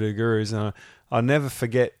exposure to Hoodoo Gurus, and I'll never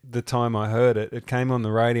forget the time I heard it. It came on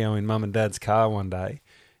the radio in Mum and Dad's car one day,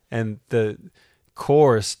 and the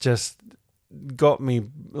chorus just got me,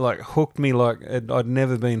 hooked me like I'd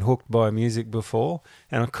never been hooked by music before,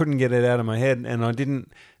 and I couldn't get it out of my head. And I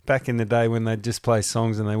didn't, back in the day when they'd just play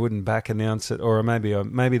songs and they wouldn't back announce it, or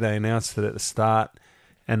maybe they announced it at the start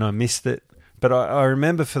and I missed it. But I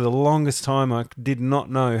remember for the longest time I did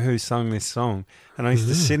not know who sung this song, and I used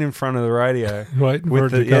to sit in front of the radio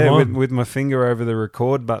with my finger over the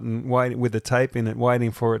record button, with the tape in it,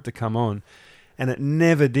 waiting for it to come on, and it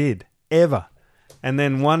never did, ever. And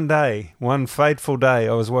then one fateful day,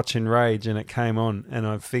 I was watching Rage and it came on, and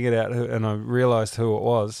I figured out and I realised who it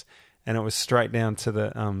was, and it was straight down to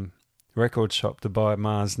the record shop to buy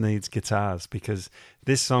Mars Needs guitars, because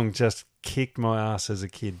this song just kicked my ass as a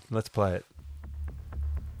kid. Let's play it.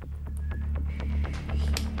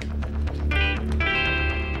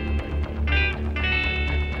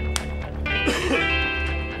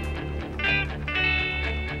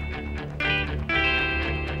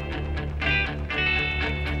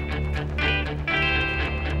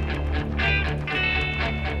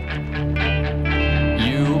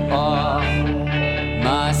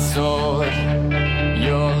 Sword,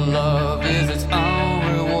 your love is its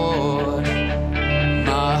own reward.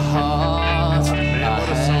 My heart, I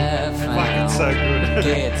have found, so good.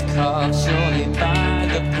 gets caught surely by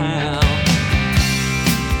the pound.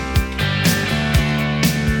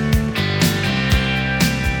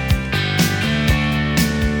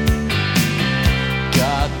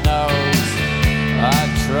 God knows I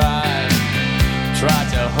tried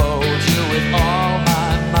to hold you with all my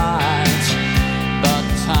might.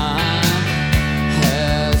 Time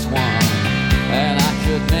has won, and I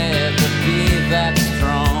could never be that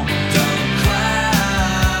strong. Don't cry.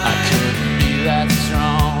 I couldn't be that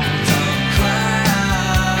strong. Don't cry.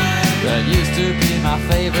 That used to be my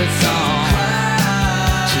favorite song. Don't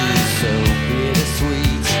cry. She's so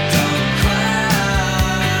bittersweet. Don't cry.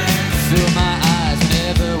 Fill my eyes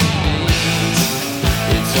whenever we meet.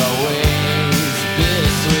 It's always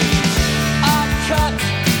bittersweet. I'm cut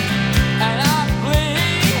and I'm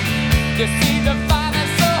you see the fire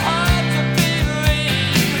is so hard to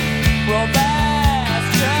believe. Well, that's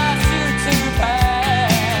just too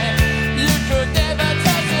bad. You could never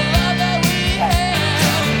touch the love that we had.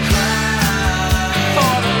 Don't cry.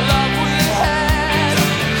 For the love we had.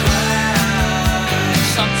 Don't cry.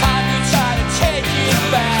 Sometimes you try to take it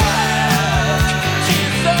back.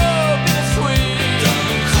 She's so bittersweet.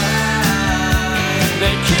 Don't cry.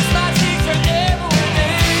 They kiss my cheeks every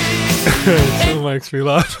day. It still makes me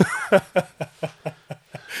laugh.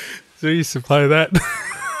 So we used to play that.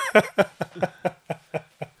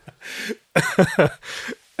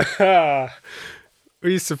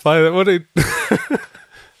 We used to play that.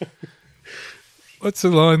 What's the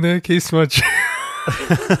line there? Kiss my cheek.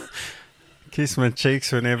 Kiss my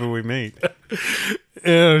cheeks whenever we meet.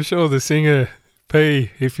 Yeah, I'm sure the singer,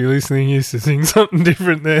 P, if you're listening, used to sing something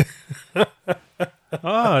different there.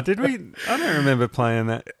 Oh, did we? I don't remember playing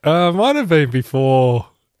that. Might have been before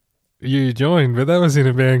you joined, but that was in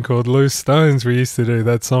a band called Loose Stones. We used to do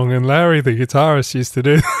that song, and Larry, the guitarist, used to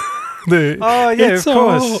do of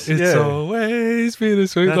course. It's always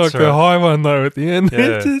bittersweet. That's like right. the high one, though, at the end.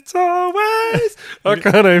 Yeah. It's always... I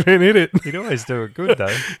can't even hit it. You'd always do it good,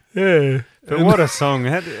 though. Yeah. But what a song.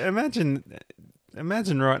 Imagine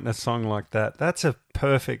writing a song like that. That's a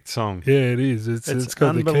perfect song. Yeah, it is. It's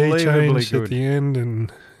got the key change good at the end,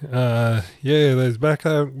 and those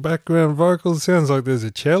background vocals. Sounds like there's a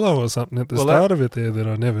cello or something at the start of it there that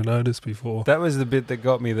I never noticed before. That was the bit that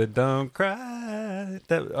got me. The "Don't Cry."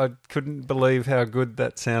 That I couldn't believe how good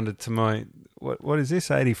that sounded to my what is this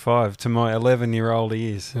 85 to my 11-year-old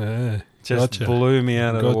ears. Yeah, just blew me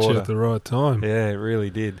out of the water. Got you at the right time. Yeah, it really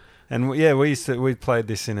did. And we played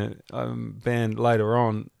this in a band later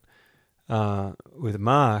on with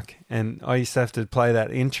Mark, and I used to have to play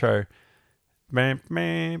that intro and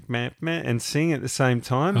sing at the same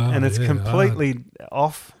time, and it's completely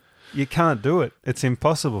off. You can't do it. It's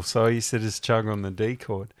impossible. So I used to just chug on the D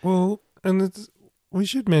chord. Well, and we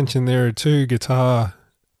should mention there are two guitar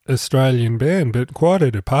Australian band, but quite a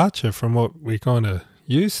departure from what we kind of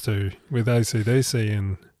used to with AC/DC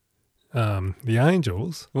and the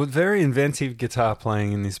Angels. Well, very inventive guitar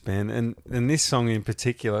playing in this band, and this song in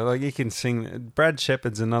particular, like you can sing. Brad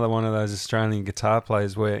Shepherd's another one of those Australian guitar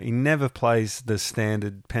players where he never plays the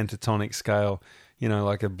standard pentatonic scale,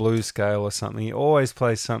 like a blues scale or something. He always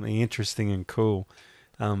plays something interesting and cool,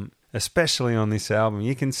 especially on this album.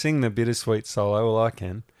 You can sing the bittersweet solo, well I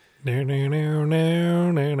can. That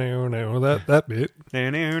bit. Yeah,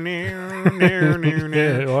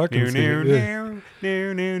 I can sing it,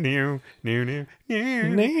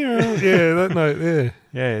 that note there.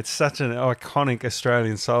 Yeah, it's such an iconic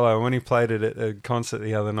Australian solo. When he played it at a concert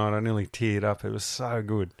the other night, I nearly teared up. It was so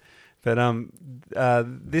good. But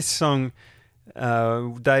this song,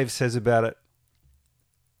 Dave says about it,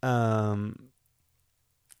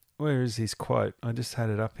 where is his quote? I just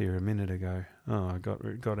had it up here a minute ago. Oh, I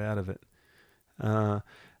got out of it. I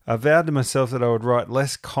vowed to myself that I would write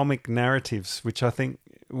less comic narratives, which I think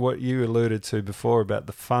what you alluded to before about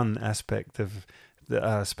the fun aspect of,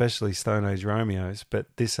 especially Stone Age Romeos, but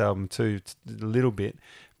this album too, a little bit.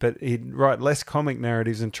 But he'd write less comic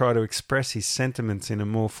narratives and try to express his sentiments in a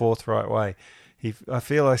more forthright way. I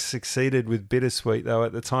feel I succeeded with Bittersweet, though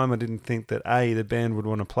at the time I didn't think that A, the band would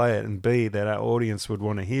want to play it, and B, that our audience would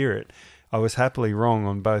want to hear it. I was happily wrong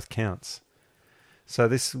on both counts. So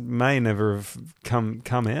this may never have come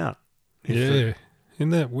out. Yeah,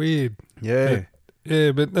 isn't that weird? Yeah.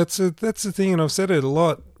 But that's the thing, and I've said it a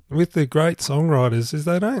lot with the great songwriters, is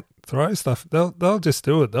they don't throw stuff. They'll just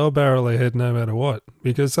do it. They'll barrel ahead no matter what.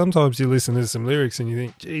 Because sometimes you listen to some lyrics and you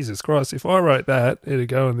think, Jesus Christ, if I wrote that, it'd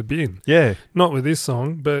go in the bin. Yeah. Not with this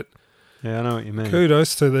song, but yeah, I know what you mean.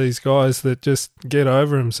 Kudos to these guys that just get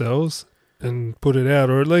over themselves and put it out,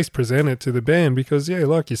 or at least present it to the band. Because yeah,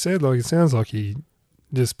 like you said, it sounds like he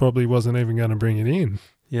just probably wasn't even going to bring it in.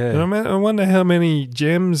 Yeah. And I wonder how many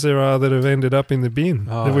gems there are that have ended up in the bin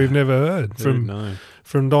that we've never heard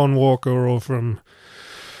from Don Walker or from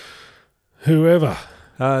whoever.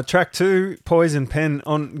 Track 2, Poison Pen,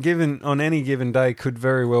 on any given day could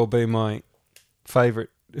very well be my favourite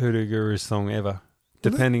Hoodoo Guru song ever,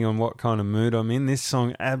 depending on what kind of mood I'm in. This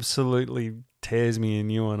song absolutely tears me a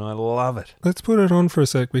new one. I love it. Let's put it on for a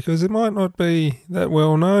sec, because it might not be that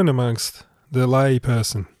well known amongst the lay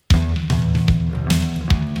person.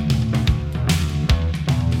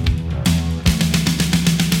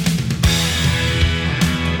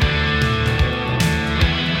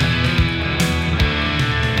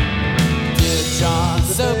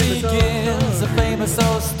 So begins a famous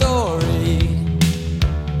old story.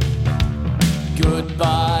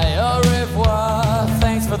 Goodbye, au revoir,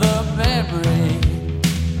 thanks for the memory.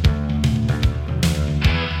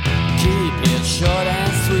 Keep it short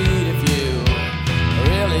and sweet if you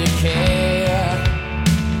really care.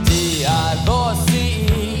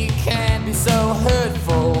 Divorcee can be so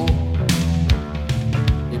hurtful.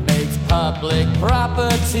 It makes public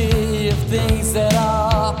property of things that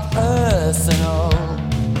are personal.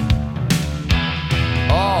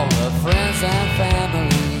 All the friends and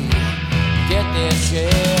family get their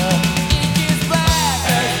share. Ink is black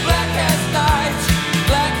as night,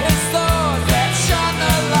 black as stars that shine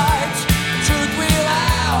the light. Truth will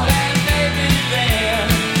out and maybe then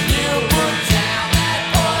you put down that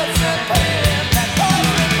poison pen, that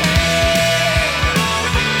poison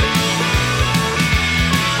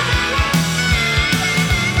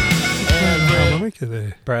pen.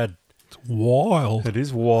 there? Brad. It's wild. It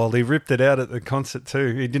is wild. He ripped it out at the concert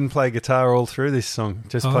too. He didn't play guitar all through this song,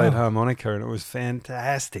 just played harmonica, and it was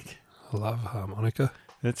fantastic. I love harmonica.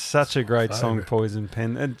 It's such a great song, Poison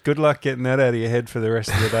Pen. And good luck getting that out of your head for the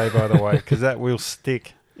rest of the day, by the way, because that will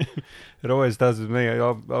stick. It always does with me.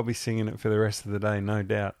 I'll be singing it for the rest of the day, no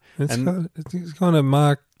doubt. It's kind of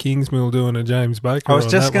Mark Kingsmill doing a James Baker. I was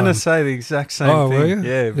just going to say the exact same thing. Were you?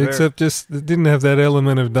 Yeah, except just it didn't have that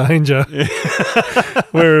element of danger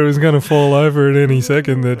where it was going to fall over at any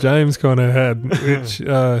second that James kind of had,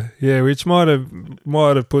 which might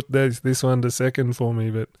have put this one to second for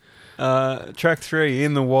me, but. Track 3,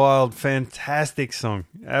 In the Wild, fantastic song,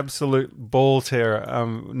 absolute ball terror.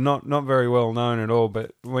 Not very well known at all,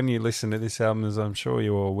 but when you listen to this album, as I'm sure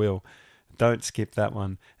you all will, don't skip that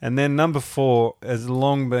one. And then number 4 has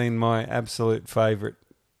long been my absolute favourite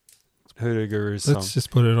Hoodoo Gurus song. Let's just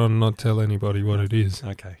put it on and not tell anybody what it is.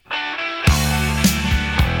 Okay.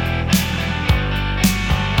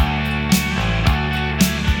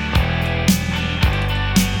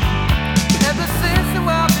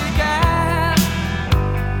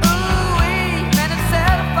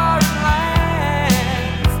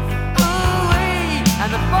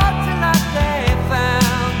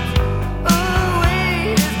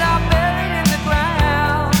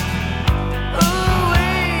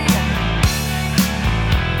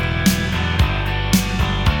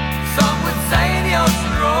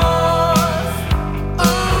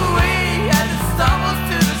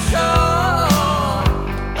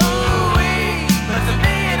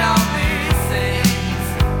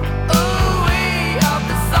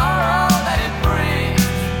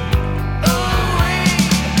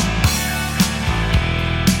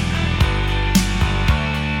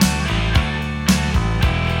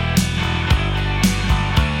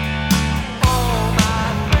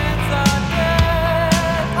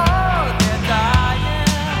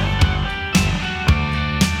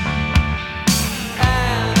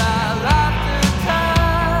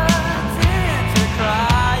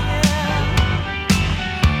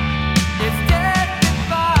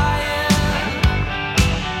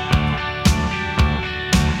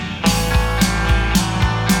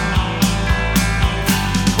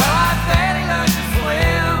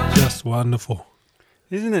 Wonderful.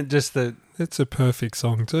 Isn't it just that? It's a perfect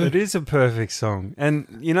song too. It is a perfect song.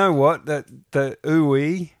 And you know what? The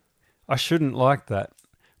ooh-wee, I shouldn't like that.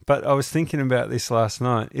 But I was thinking about this last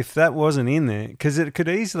night. If that wasn't in there, because he could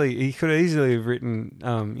easily have written,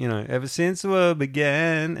 ever since the world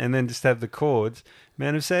began, and then just have the chords,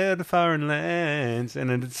 men have sailed to foreign lands,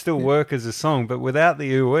 and it'd still work as a song, but without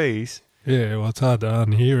the ooh-wees. Yeah, well, it's hard to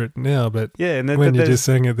unhear it now, but and when you just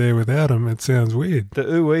sang it there without them, it sounds weird. The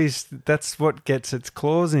ooh-wees, that's what gets its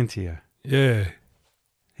claws into you. Yeah.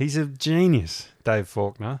 He's a genius, Dave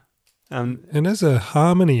Faulkner. And as a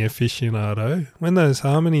harmony aficionado, when those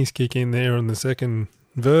harmonies kick in there on the second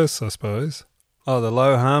verse, I suppose. Oh, the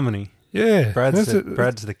low harmony. Yeah. Brad's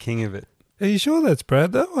the king of it. Are you sure that's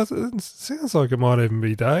Brad, though? It sounds like it might even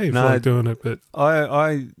be Dave doing it. But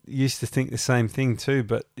I used to think the same thing too,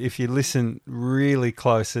 but if you listen really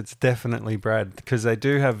close, it's definitely Brad, because they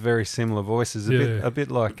do have very similar voices, a bit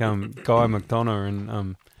like Guy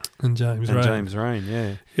McDonough and James Rain,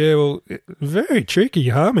 yeah. Yeah, well, very tricky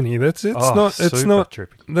harmony. Not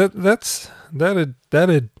tricky.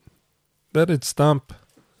 That'd stump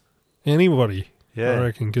anybody. Yeah. I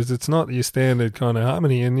reckon, because it's not your standard kind of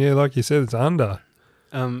harmony, and like you said, it's under.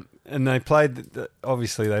 And they played,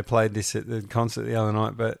 obviously they played this at the concert the other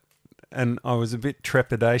night, and I was a bit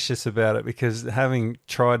trepidatious about it, because having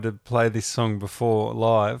tried to play this song before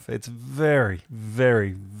live, it's very,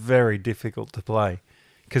 very, very difficult to play,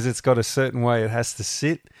 because it's got a certain way it has to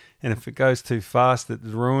sit, and if it goes too fast, it's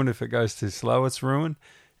ruined. If it goes too slow, it's ruined.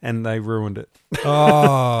 And they ruined it.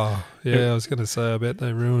 Oh, yeah, I was going to say, I bet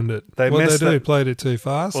they ruined it. Played it too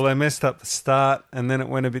fast? Well, they messed up the start, and then it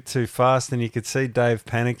went a bit too fast, and you could see Dave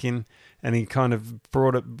panicking, and he kind of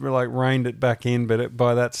reined it back in, but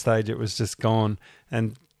by that stage it was just gone,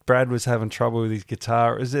 and Brad was having trouble with his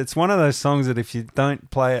guitar. It's one of those songs that if you don't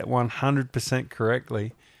play it 100%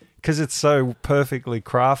 correctly, because it's so perfectly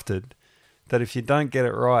crafted, that if you don't get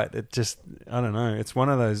it right, it just, I don't know, it's one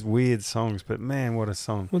of those weird songs, but man, what a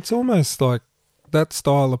song. Well, it's almost like that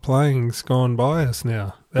style of playing's gone by us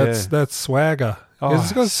now. That's swagger. Oh,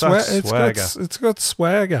 it's got swagger. It's got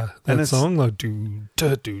swagger, that song, like do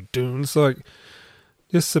da do do. It's like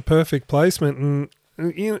just the perfect placement,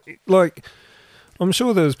 and like I'm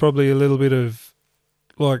sure there was probably a little bit of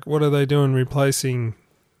like, what are they doing replacing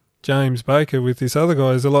James Baker with this other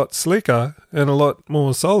guy? Is a lot slicker and a lot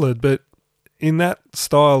more solid, but in that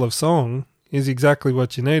style of song, is exactly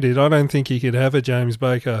what you needed. I don't think you could have a James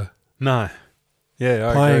Baker No. Yeah,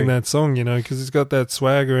 I playing agree. that song, because it's got that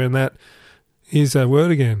swagger and that. Here's that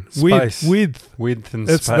word again. Space. Width. Width and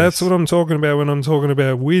That's space. That's what I'm talking about when I'm talking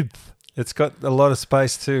about width. It's got a lot of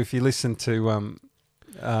space too. If you listen to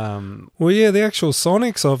Well, yeah, the actual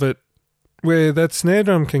sonics of it, where that snare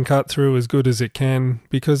drum can cut through as good as it can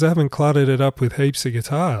because they haven't cluttered it up with heaps of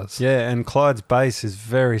guitars. yeah, and Clyde's bass is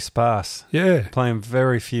very sparse. Yeah. Playing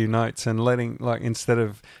very few notes and letting, like, instead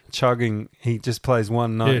of chugging, he just plays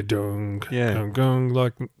one note. Yeah, dung, Yeah. dung, dung,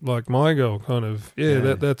 like my girl kind of. Yeah,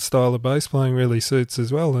 Yeah. that style of bass playing really suits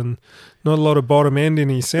as well, and not a lot of bottom end in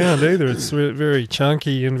his sound either. It's very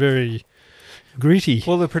chunky and very gritty.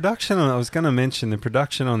 Well, the production, I was going to mention, the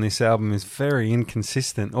production on this album is very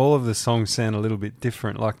inconsistent. All of the songs sound a little bit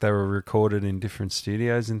different, like they were recorded in different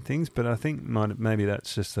studios and things, but I think maybe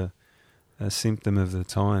that's just a symptom of the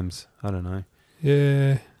times. I don't know.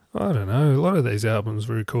 Yeah, I don't know. A lot of these albums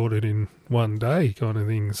were recorded in one day kind of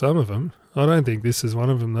thing, some of them. I don't think this is one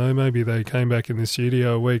of them, though. Maybe they came back in the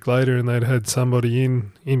studio a week later and they'd had somebody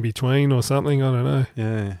in between or something. I don't know.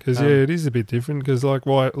 Yeah. Because, it is a bit different because like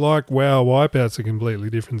Wow Wipeout's a completely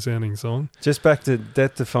different sounding song. Just back to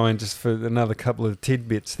Death Defying, just for another couple of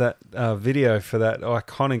tidbits, that video for that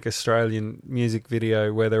iconic Australian music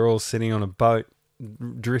video where they're all sitting on a boat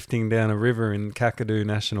drifting down a river in Kakadu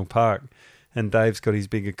National Park, and Dave's got his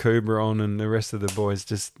big Akubra on and the rest of the boys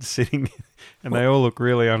just sitting, and they all look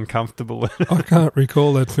really uncomfortable. I can't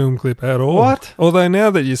recall that film clip at all. What? Although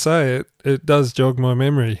now that you say it, it does jog my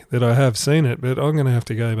memory that I have seen it, but I'm going to have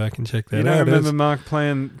to go back and check that out. You don't remember Mark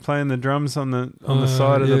playing the drums on the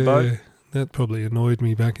side of the boat? Yeah. That probably annoyed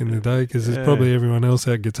me back in the day because it's probably everyone else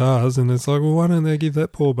had guitars and it's like, well, why don't they give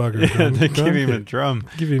that poor bugger a drum? They give him a drum.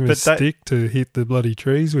 Give him a stick to hit the bloody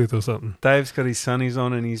trees with or something. Dave's got his sunnies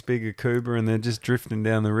on and his big Akubra, and they're just drifting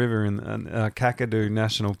down the river in Kakadu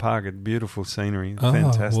National Park. It's beautiful scenery.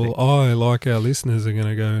 Fantastic. Well, I, like our listeners, are going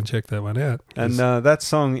to go and check that one out. And that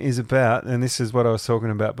song is about, and this is what I was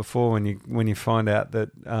talking about before, when you find out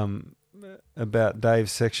that about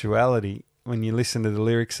Dave's sexuality. When you listen to the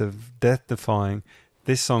lyrics of Death Defying,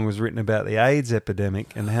 this song was written about the AIDS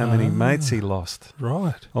epidemic and how many mates he lost.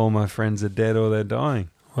 Right. All my friends are dead or they're dying.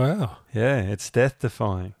 Wow. Yeah, it's Death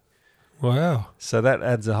Defying. Wow. So that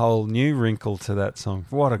adds a whole new wrinkle to that song.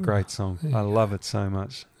 What a great song. I love it so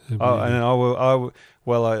much.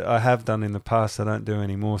 I have done in the past. I don't do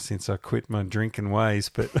anymore since I quit my drinking ways.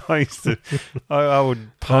 But I used to. I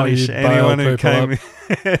would punish anyone who came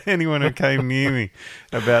near me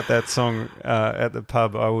about that song at the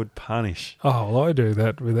pub. I would punish. Oh, well, I do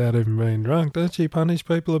that without even being drunk. Don't you punish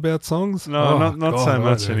people about songs? No, not so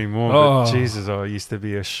much anymore. But Jesus, I used to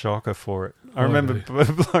be a shocker for it. I remember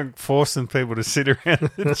like forcing people to sit around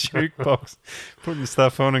the jukebox, putting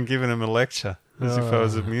stuff on and giving them a lecture as if I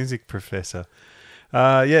was a music professor.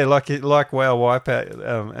 Like Wow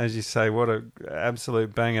Wipeout, as you say, what a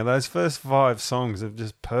absolute banger. Those first 5 songs are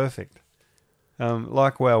just perfect.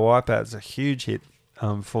 Like Wow Wipeout is a huge hit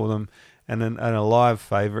for them, and a live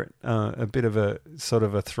favourite, a bit of a sort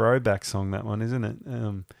of a throwback song, that one, isn't it?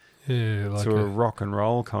 Like to a rock and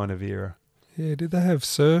roll kind of era. Yeah, did they have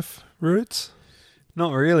surf roots?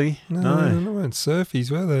 Not really. No. They weren't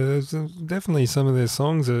surfies, were they? There's definitely some of their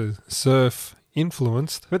songs are surf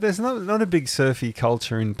influenced. But there's not a big surfy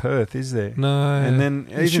culture in Perth, is there? No. And then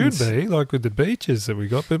it should be, like with the beaches that we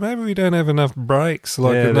got, but maybe we don't have enough breaks,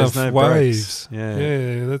 enough waves. Breaks. Yeah.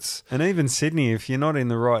 Yeah, that's... And even Sydney, if you're not in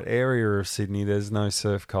the right area of Sydney, there's no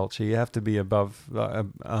surf culture. You have to be above,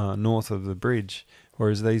 north of the bridge,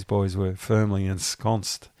 whereas these boys were firmly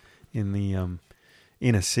ensconced in the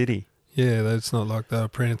inner city. Yeah, that's not like they were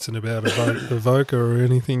prancing about a Voca or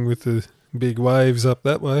anything with the big waves up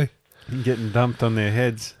that way. Getting dumped on their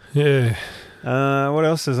heads. Yeah. What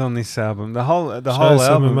else is on this album? The whole Show album.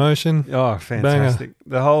 Some Emotion. Oh, fantastic! Banger.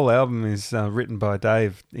 The whole album is written by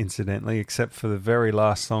Dave, incidentally, except for the very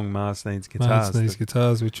last song, Mars Needs Guitars. Mars Needs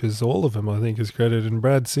Guitars, which is all of them, I think, is credited, and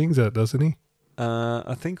Brad sings that, doesn't he?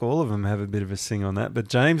 I think all of them have a bit of a sing on that, but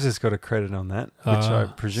James has got a credit on that, which I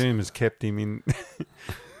presume has kept him in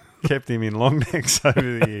long necks over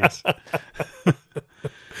the years.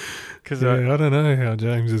 I don't know how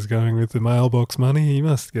James is going with the mailbox money. He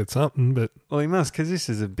must get something, but... Well, he must, because this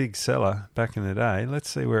is a big seller back in the day. Let's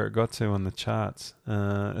see where it got to on the charts.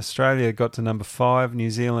 Australia got to number 5, New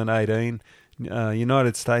Zealand 18,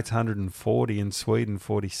 United States 140, and Sweden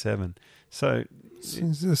 47. So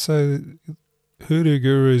Hoodoo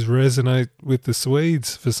Gurus resonate with the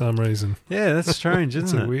Swedes for some reason. Yeah, that's strange,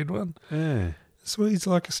 isn't it? It's a weird one. Yeah. Swedes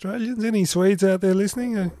like Australians. Any Swedes out there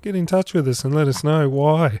listening? Get in touch with us and let us know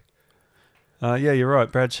why. Yeah, you're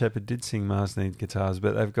right. Brad Shepherd did sing Mars Needs Guitars,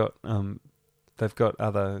 but they've got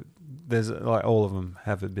other. There's like all of them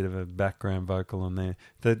have a bit of a background vocal on there.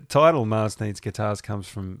 The title Mars Needs Guitars comes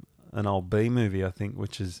from an old B movie, I think,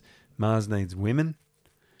 which is Mars Needs Women.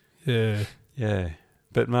 Yeah. Yeah.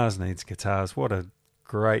 But Mars Needs Guitars, what a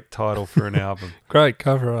great title for an album. Great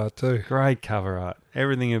cover art too. Great cover art.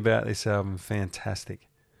 Everything about this album, fantastic.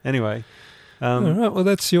 Anyway. All right, well,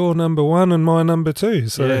 that's your number one and my number two.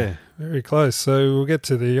 So yeah. Very close. So we'll get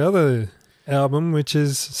to the other album, which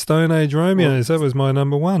is Stone Age Romeos. That was my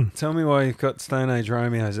number one. Tell me why you've got Stone Age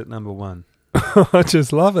Romeos at number one. I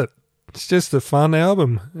just love it. It's just a fun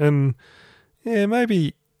album. And yeah,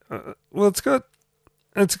 maybe, well, it's got,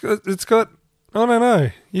 I don't know.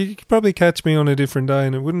 You could probably catch me on a different day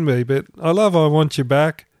and it wouldn't be, but I love I Want You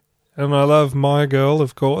Back. And I love My Girl,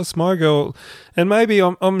 of course. My Girl, and maybe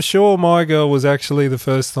I'm sure My Girl was actually the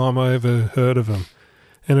first time I ever heard of them.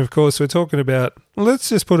 And of course, we're talking about, well, let's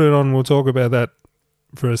just put it on, we'll talk about that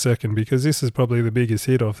for a second, because this is probably the biggest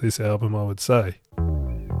hit off this album, I would say.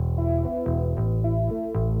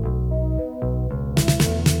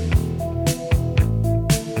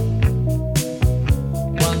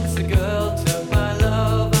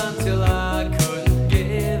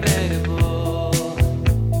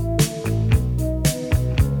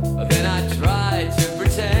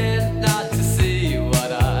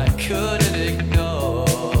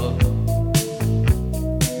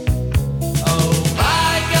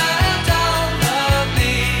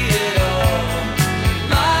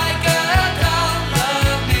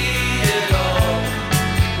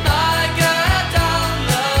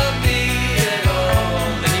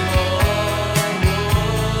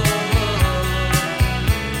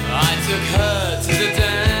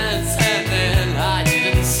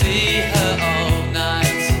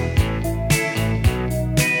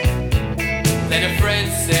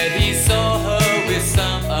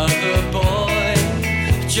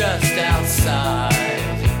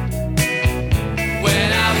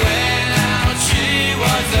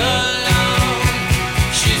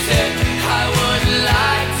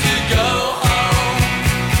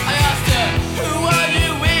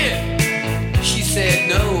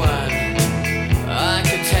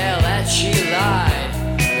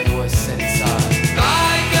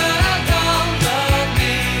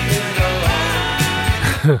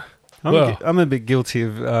 I'm a bit guilty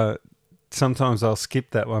of sometimes I'll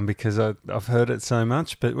skip that one because I've heard it so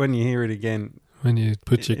much, but when you hear it again... When you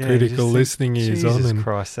put your critical listening ears on... Jesus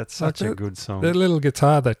Christ, that's such a good song. That little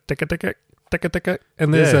guitar, that ticka-ticka, ticka-ticka,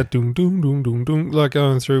 and there's that doom-doom-doom-doom-doom, like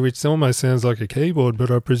going through, which almost sounds like a keyboard,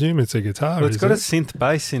 but I presume it's a guitar, well, it's got a synth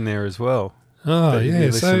bass in there as well. Oh, yeah. You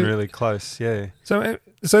listen really close, yeah. So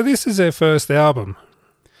this is their first album.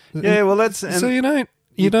 Yeah, well, that's... So you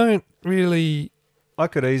don't really... I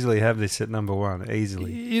could easily have this at number one,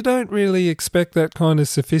 easily. You don't really expect that kind of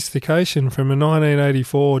sophistication from a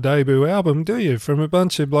 1984 debut album, do you? From a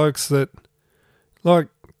bunch of blokes that, like,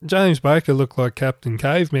 James Baker looked like Captain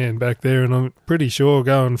Caveman back there, and I'm pretty sure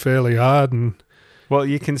going fairly hard. And well,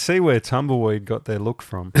 you can see where Tumbleweed got their look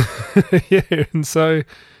from. Yeah, and so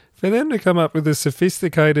for them to come up with a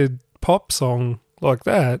sophisticated pop song like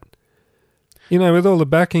that, you know, with all the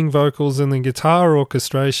backing vocals and the guitar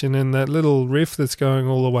orchestration and that little riff that's going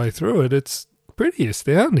all the way through it, it's pretty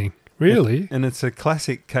astounding, really. And it's a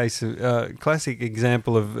classic case of classic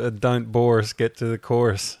example of don't bore us, get to the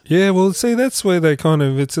chorus. Yeah, well, see, that's where they kind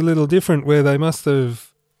of, it's a little different where they must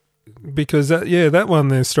have, because that one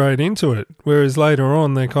they're straight into it, whereas later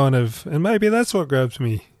on they kind of, and maybe that's what grabs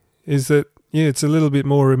me, is that, yeah, it's a little bit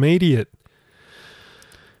more immediate.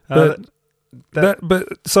 But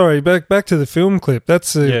sorry, back to the film clip.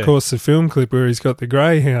 That's, of course, the film clip where he's got the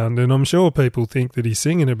greyhound, and I'm sure people think that he's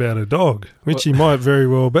singing about a dog, which he might very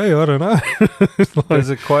well be. I don't know. There's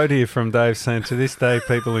a quote here from Dave saying, to this day,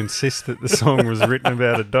 people insist that the song was written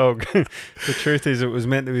about a dog. The truth is it was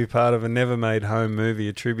meant to be part of a never-made home movie,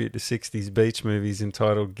 a tribute to 60s beach movies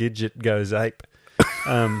entitled Gidget Goes Ape.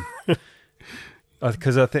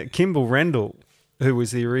 Because I think Kimball Rendell, who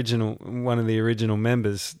was one of the original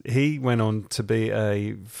members, he went on to be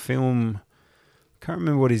a film... Can't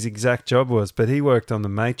remember what his exact job was, but he worked on The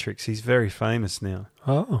Matrix. He's very famous now.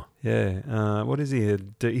 Oh. Yeah. What is he?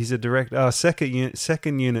 He's a director.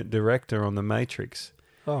 Second unit director on The Matrix.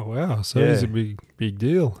 Oh, wow. So he's a big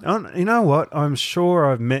deal. You know what? I'm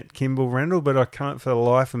sure I've met Kimball Rendell, but I can't for the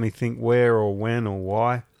life of me think where or when or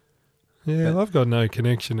why. Yeah, I've got no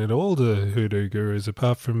connection at all to Hoodoo Gurus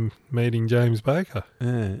apart from meeting James Baker.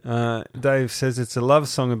 Yeah. Dave says it's a love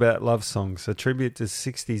song about love songs, a tribute to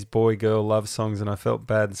 60s boy-girl love songs, and I felt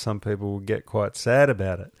bad that some people would get quite sad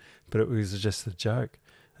about it, but it was just a joke.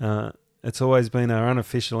 It's always been our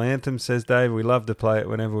unofficial anthem, says Dave. We love to play it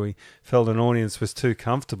whenever we felt an audience was too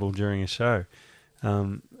comfortable during a show.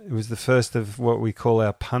 It was the first of what we call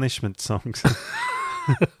our punishment songs.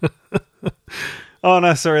 Oh,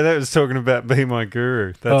 no, sorry, that was talking about Be My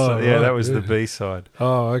Guru. That was the B-side.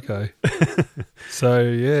 Oh, okay. So,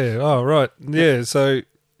 yeah. Oh, right. Yeah, so...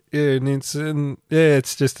 Yeah,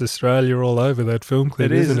 it's just Australia all over that film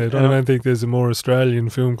clip, isn't it? I don't think there's a more Australian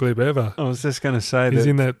film clip ever. I was just going to say He's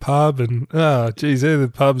in that pub and, they're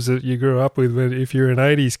the pubs that you grew up with if you're an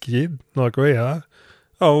 80s kid, like we are.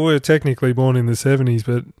 Oh, we're technically born in the 70s,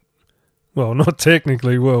 but, well, not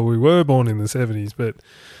technically, we were born in the 70s, but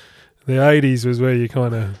the 80s was where you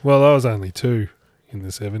kind of, well, I was only 2 in the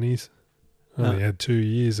 70s. I only had 2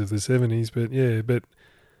 years of the 70s, but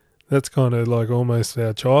that's kind of like almost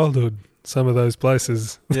our childhood. Some of those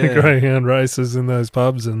places, the greyhound races and those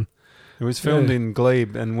pubs. And it was filmed in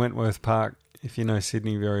Glebe and Wentworth Park, if you know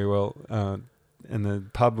Sydney very well. And the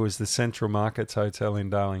pub was the Central Markets Hotel in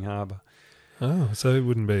Darling Harbour. Oh, so it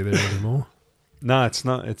wouldn't be there anymore. No, it's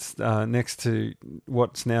not. It's next to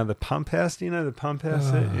what's now the Pump House. Do you know the Pump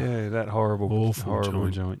House there? Yeah, that horrible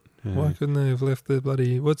joint. Yeah. Why couldn't they have left the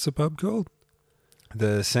bloody... What's the pub called?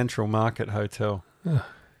 The Central Market Hotel. Oh.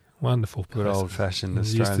 Wonderful place. Good old-fashioned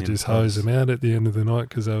Australian. Used to just hose them out at the end of the night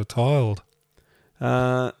because they were tiled.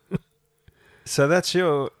 So is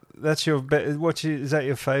that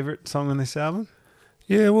your favourite song on this album?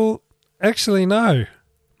 Yeah, well, actually, no.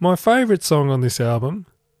 My favourite song on this album,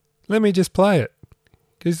 let me just play it,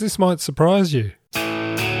 because this might surprise you.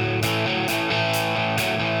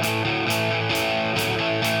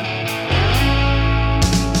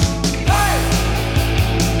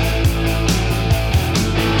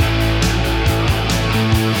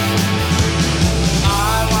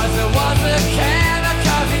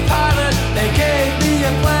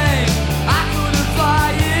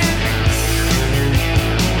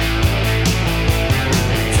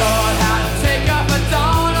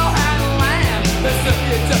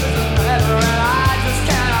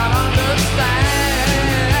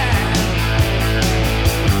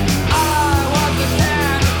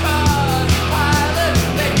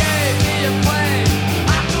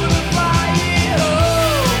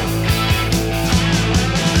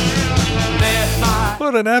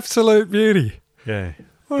 What an absolute beauty. Yeah.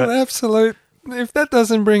 What an absolute... If that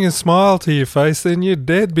doesn't bring a smile to your face, then you're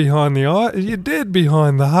dead behind the eye. You're dead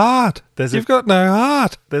behind the heart. You've got no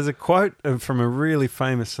heart. There's a quote from a really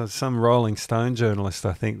famous, some Rolling Stone journalist,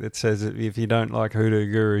 I think, that says that if you don't like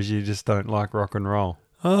Hoodoo Gurus, you just don't like rock and roll.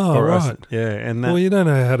 Oh, right. And well, you don't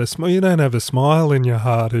know how to smile. You don't have a smile in your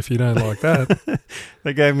heart if you don't like that.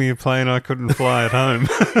 They gave me a plane I couldn't fly at home.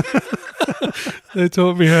 They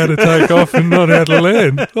taught me how to take off and not how to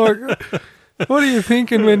land. Like, what are you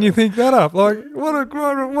thinking when you think that up? Like, what a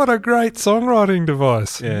great songwriting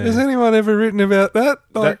device. Yeah. Has anyone ever written about that?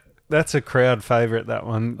 Like, that's a crowd favourite, that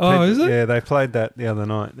one. Oh, is it? Yeah, they played that the other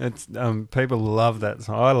night. It's people love that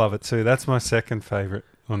song. I love it too. That's my second favourite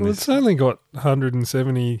on this. It's only got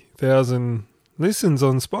 170,000 listens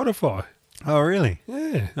on Spotify. Oh, really?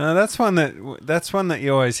 Yeah. That's one that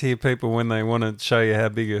you always hear people when they want to show you how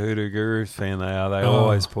big a Hoodoo Guru fan they are. They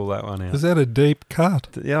always pull that one out. Is that a deep cut?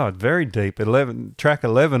 Yeah, very deep. Track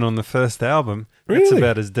 11 on the first album. Really? That's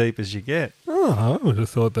about as deep as you get. Oh, I would have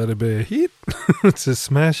thought that'd be a hit. It's a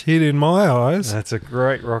smash hit in my eyes. That's a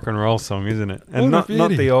great rock and roll song, isn't it? And not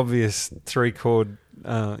the obvious 3-chord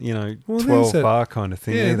 12-bar kind of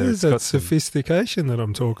thing either. There's that sophistication that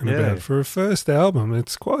I'm talking about. For a first album,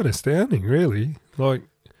 it's quite astounding, really. Like,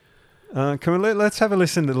 let's have a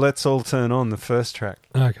listen to Let's All Turn On, the first track.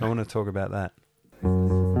 Okay. I want to talk about that.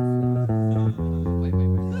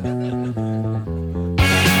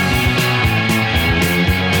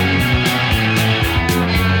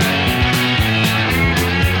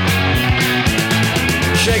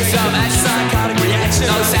 Shake some action, psychotic reaction,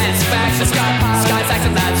 no satisfaction, sky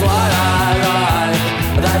saxon, that's what I like,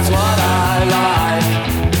 that's what I like.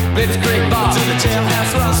 It's Creek Bar, to the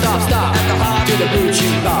jailhouse run, stop, at the heart, to the blue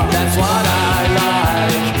cheap bar, that's what I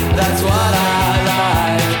like, that's what I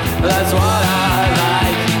like, that's what I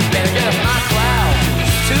like. Better get off my cloud,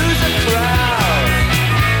 to the crowd,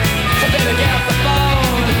 better get off the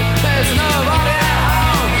phone, there's nobody at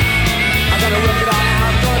home. I'm gonna rip it all out,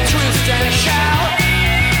 I'm gonna twist and shout.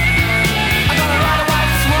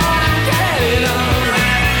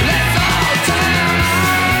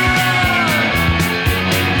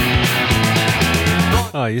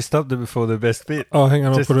 Oh, you stopped it before the best bit. Oh, hang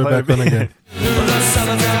on, I'll put it back on again.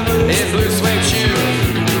 In blue suede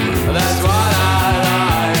shoes, that's what I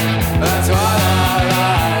like, that's what I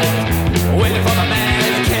like. Waiting for the man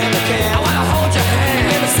in the can, I wanna hold your hand,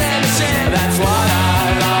 never stand a chance.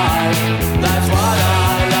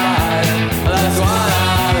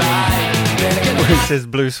 he says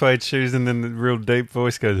blue suede shoes, and then the real deep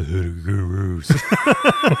voice goes, Hoodoo Gurus.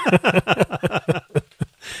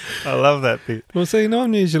 I love that bit. Well, see,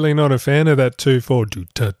 I'm usually not a fan of that 2/4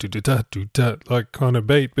 do-tut, do-tut, do-tut, like kind of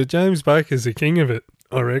beat, but James Baker's the king of it,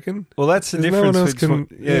 I reckon. Well, that's the difference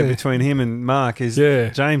between him and Mark is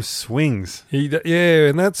James swings.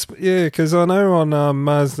 And that's, because I know on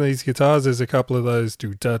Marzi's guitars there's a couple of those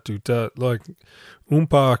do-tut, do-tut, like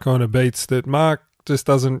oompa kind of beats that Mark just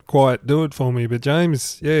doesn't quite do it for me, but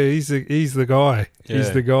James, he's the guy. Yeah.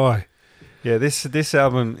 He's the guy. Yeah, this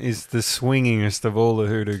album is the swingingest of all the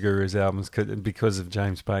Hoodoo Gurus albums because of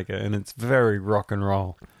James Baker, and it's very rock and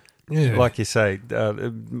roll. Yeah, like you say,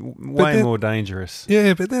 way more dangerous.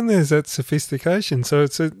 Yeah, but then there's that sophistication, so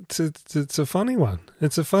it's a funny one.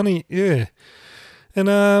 It's a funny,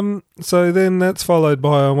 And so then that's followed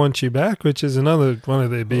by "I Want You Back," which is another one of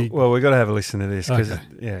their big. Well, we've got to have a listen to this because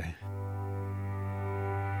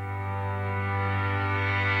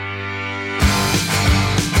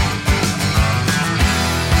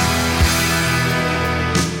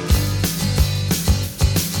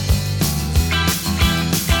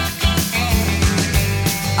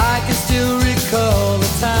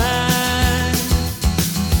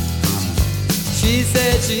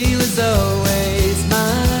she was always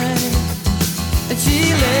mine, and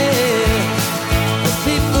she lived as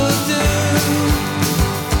people do,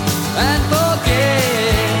 and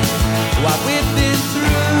forget what we've been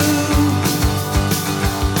through.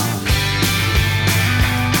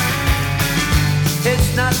 It's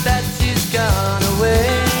not that she's gone away,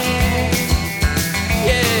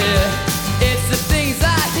 it's the things I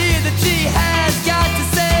hear that she has got to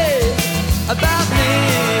say about me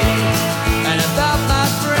and about my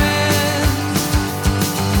friends.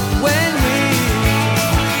 When we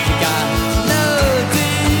got no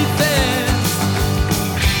defense,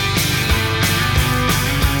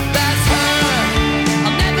 that's her.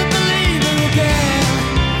 I'll never believe her again.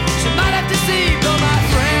 She might have deceived all my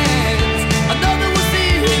friends. I know that we'll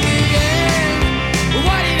see him again. But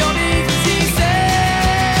why you don't even she says,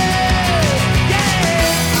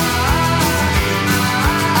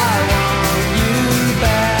 I want you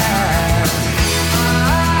back.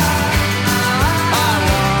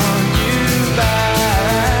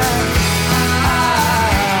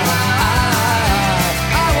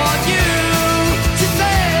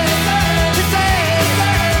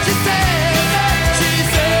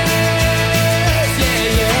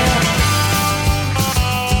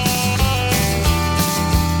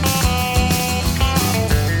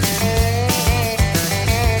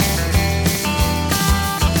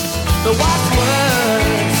 But what's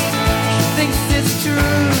worse, she thinks it's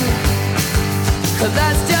true, 'cause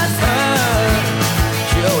that's just her.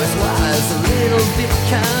 She always was a little bit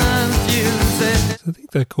confusing. I think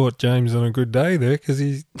they caught James on a good day there because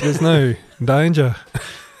there's no danger.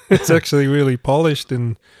 It's actually really polished,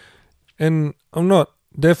 and I'm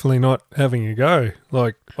definitely not having a go.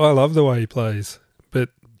 Like, I love the way he plays, but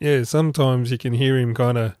sometimes you can hear him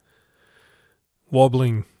kind of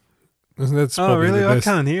wobbling. That's really? I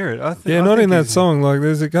can't hear it. Not in that song. Like,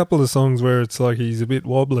 there's a couple of songs where it's like he's a bit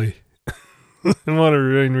wobbly. It might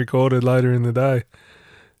have been recorded later in the day.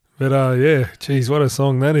 But, geez, what a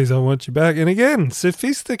song that is, I Want You Back. And again,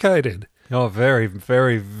 sophisticated. Oh, very,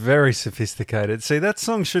 very, very sophisticated. See, that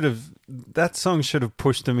song should have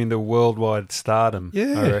pushed him into worldwide stardom,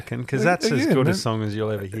 I reckon, because that's as good a song as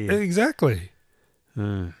you'll ever hear. Exactly.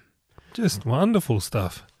 Just wonderful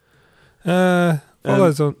stuff.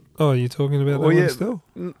 Follows on... Oh, you're talking about that one still?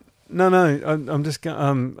 No. I'm just.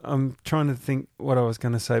 I'm trying to think what I was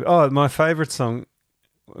going to say. Oh, my favourite song.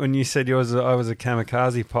 When you said I was a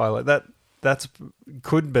kamikaze pilot, that's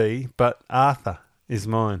could be, but Arthur is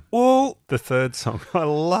mine. Well, the third song. I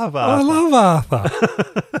love Arthur. I love Arthur,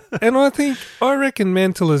 and I reckon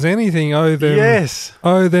Mental as Anything owe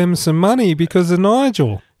them some money because of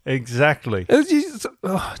Nigel. Exactly.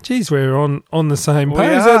 Geez, we're on the same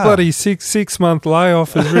page. That bloody 6 month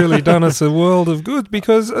layoff has really done us a world of good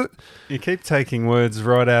because... you keep taking words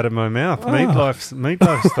right out of my mouth. Meatloaf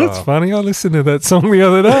style. That's funny. I listened to that song the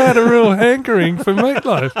other day. I had a real hankering for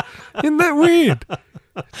Meatloaf. Isn't that weird?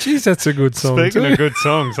 Jeez, that's a good song. Speaking of good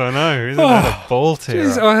songs, I know. Isn't that a ball tear?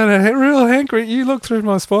 Jeez, I had a real hankering. You look through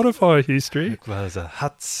my Spotify history. It was a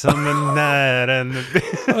hot summer night.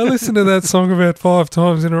 I listened to that song about 5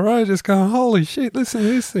 times in a row, just going, holy shit, listen to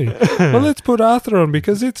this thing. Well, let's put Arthur on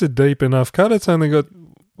because it's a deep enough cut. It's only got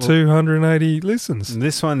 280 listens.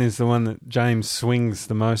 This one is the one that James swings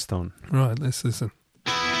the most on. Right, let's listen.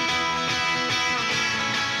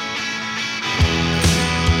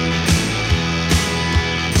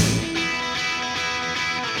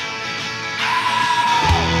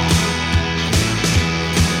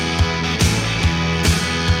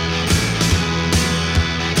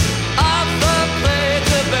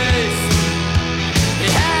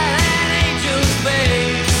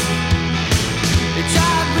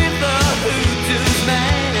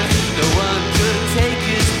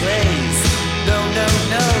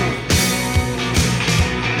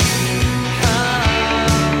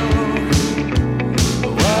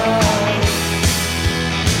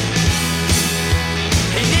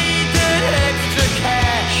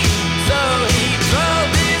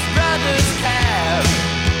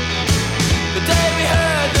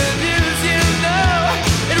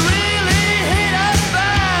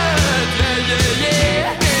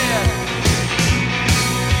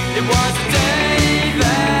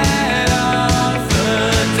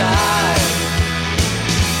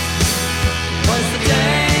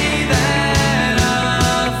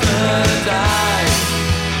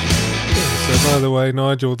 by the way,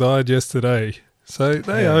 Nigel died yesterday. So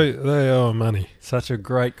they owe money. Such a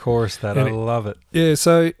great chorus that. I love it. Yeah,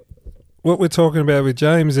 so what we're talking about with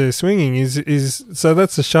James there swinging is so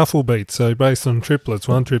that's a shuffle beat. So based on triplets,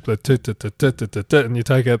 one triplet, and you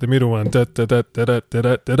take out the middle one, but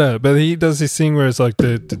he does this thing where it's like,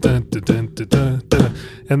 and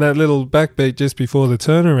that little backbeat just before the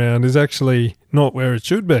turnaround is actually not where it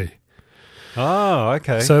should be. Oh,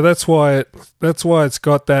 okay. So that's why it's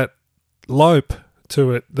got that lope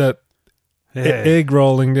to it, that egg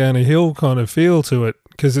rolling down a hill kind of feel to it,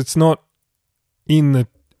 because it's not in the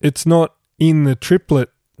triplet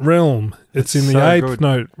realm. It's in the eighth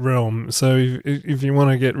note realm. So if you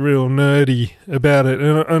want to get real nerdy about it,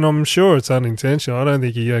 and I'm sure it's unintentional. I don't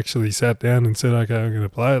think he actually sat down and said, "Okay, I'm going to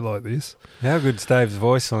play it like this." How good's Dave's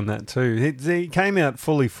voice on that too? He came out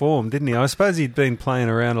fully formed, didn't he? I suppose he'd been playing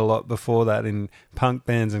around a lot before that in punk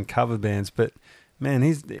bands and cover bands, but man,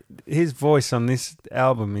 his voice on this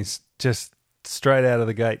album is just straight out of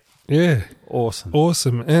the gate. Yeah.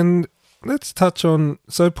 Awesome. And let's touch on,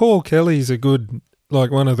 so Paul Kelly's a good,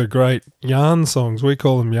 like one of the great yarn songs. We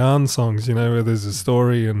call them yarn songs, where there's a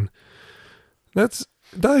story, and that's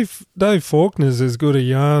Dave Faulkner's as good a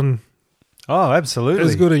yarn. Oh, absolutely.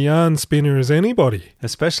 As good a yarn spinner as anybody.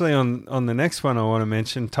 Especially on the next one I want to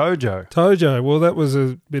mention, Tojo. Tojo, well, that was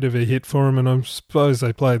a bit of a hit for him, and I suppose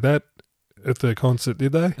they played that at the concert,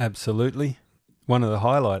 did they? Absolutely. One of the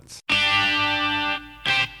highlights.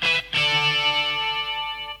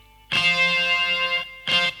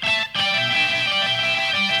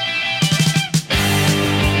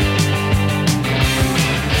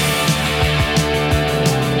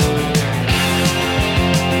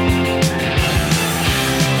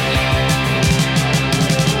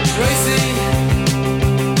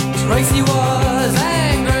 Tracy was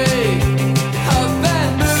angry, a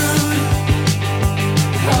bad mood.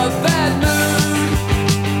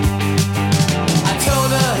 I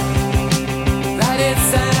told her that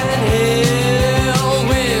it's an ill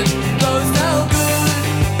wind, blows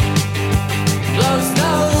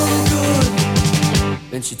no good.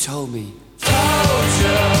 Then she told me,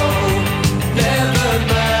 Tojo never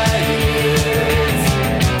made it.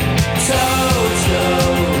 Tojo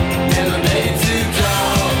never made to go.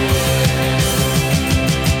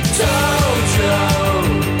 Tojo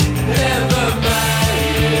never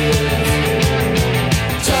made it.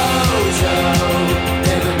 Tojo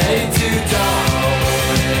never made to go.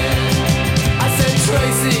 I said,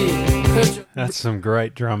 Tracy. That's some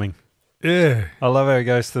great drumming. Yeah. I love how he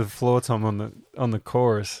goes to the floor tom on the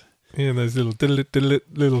chorus. Yeah, those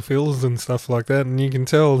little fills and stuff like that, and you can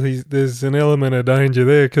tell there's an element of danger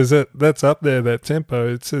there, because that's up there, that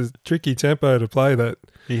tempo. It's a tricky tempo to play that.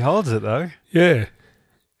 He holds it though. Yeah.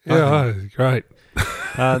 Yeah, great.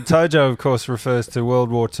 Tojo, of course, refers to World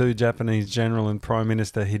War II Japanese General and Prime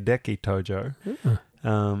Minister Hideki Tojo.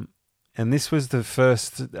 And this was the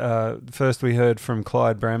first we heard from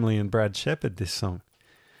Clyde Bramley and Brad Shepard, this song.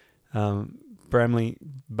 Bramley,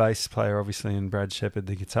 bass player, obviously, and Brad Shepard,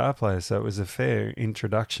 the guitar player. So it was a fair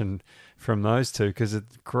introduction from those two, because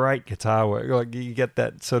it's great guitar work. Like, you get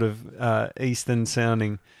that sort of Eastern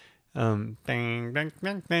sounding bang, bang,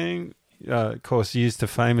 bang, bang. Of course, used a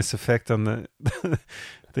famous effect on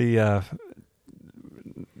the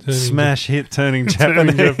smash hit turning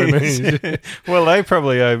Japanese. Well, they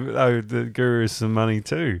probably owe the Gurus some money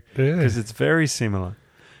too, because it's very similar.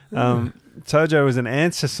 Tojo was an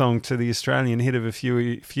answer song to the Australian hit of a few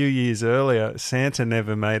years earlier, Santa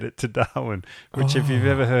Never Made It to Darwin, which if you've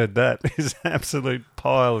ever heard that, is an absolute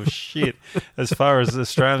pile of shit as far as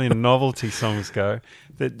Australian novelty songs go.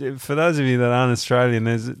 That, for those of you that aren't Australian,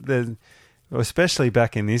 there's especially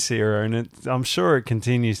back in this era, and I'm sure it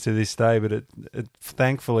continues to this day, but it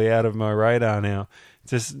thankfully out of my radar now.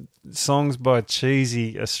 Just songs by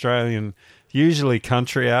cheesy Australian, usually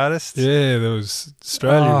country artists. Yeah, there was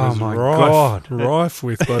Australia was rife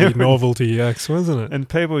with bloody novelty acts, wasn't it? And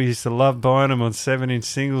people used to love buying them on 7-inch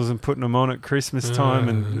singles and putting them on at Christmas time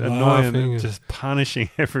and annoying and just punishing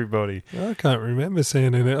everybody. I can't remember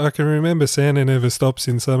Santa. I can remember Santa Never Stops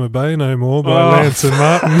in Summer Bay No More by Lance and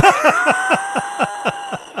Martin.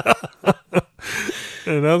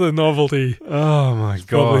 Another novelty. Oh my God.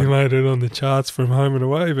 Probably made it on the charts from home and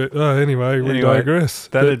away, but anyway, we digress.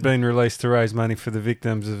 That had been released to raise money for the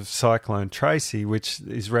victims of Cyclone Tracy, which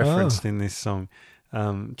is referenced in this song.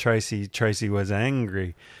 Tracy was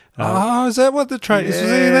angry. Is that what the Tracy? Yes. See,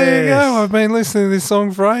 there you go. I've been listening to this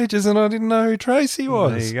song for ages and I didn't know who Tracy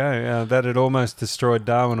was. There you go. That had almost destroyed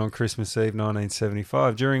Darwin on Christmas Eve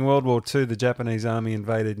 1975. During World War II, the Japanese army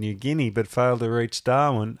invaded New Guinea but failed to reach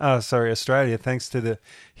Australia, thanks to the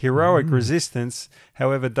heroic resistance.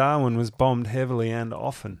 However, Darwin was bombed heavily and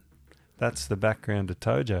often. That's the background to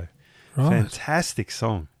Tojo. Right. Fantastic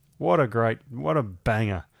song. What a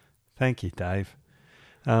banger. Thank you, Dave.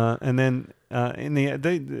 And then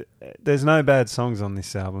there's no bad songs on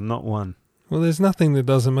this album, not one. Well, there's nothing that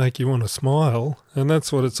doesn't make you want to smile, and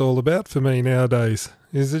that's what it's all about for me nowadays.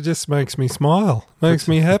 Is it just makes me smile, makes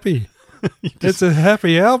me happy. It's a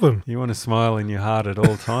happy album. You want to smile in your heart at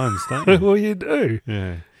all times, don't you? Well, you do.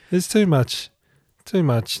 Yeah. There's too much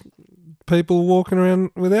people walking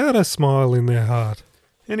around without a smile in their heart.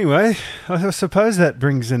 Anyway, I suppose that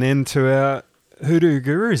brings an end to our Hoodoo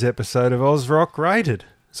Gurus episode of Oz Rock Rated.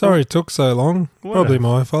 Sorry it took so long. Probably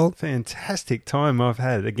my fault. Fantastic time I've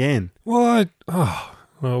had again. Well, I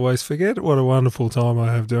always forget what a wonderful time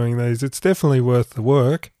I have doing these. It's definitely worth the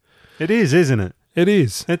work. It is, isn't it? It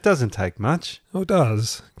is. It doesn't take much. Well, it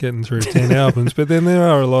does, getting through 10 albums. But then there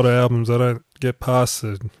are a lot of albums I don't get past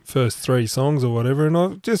the first 3 songs or whatever, and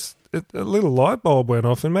a little light bulb went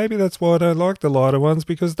off, and maybe that's why I don't like the lighter ones,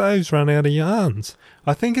 because Dave's run out of yarns.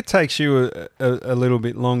 I think it takes you a little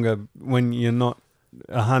bit longer when you're not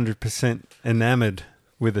 100% enamoured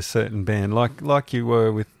with a certain band, like you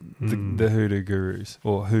were with the Hoodoo Gurus,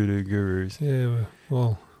 or Hoodoo Gurus. Yeah,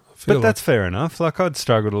 well, but that's fair enough. Like, I'd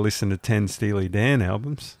struggle to listen to 10 Steely Dan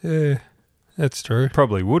albums. Yeah, that's true.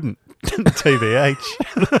 Probably wouldn't.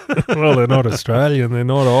 TBH. Well, they're not Australian, they're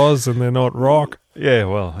not Oz, and they're not rock. Yeah,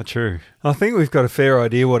 well, true. I think we've got a fair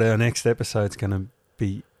idea what our next episode's going to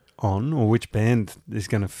be on, or which band is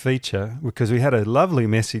going to feature, because we had a lovely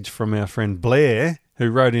message from our friend Blair, who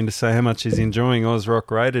wrote in to say how much he's enjoying Oz Rock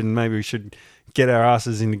Rated, and maybe we should get our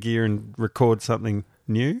asses into gear and record something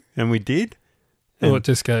new, and we did. Well, it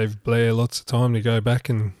just gave Blair lots of time to go back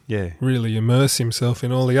and yeah, really immerse himself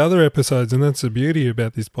in all the other episodes, and that's the beauty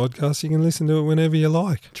about this podcast. You can listen to it whenever you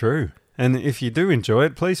like. True. And if you do enjoy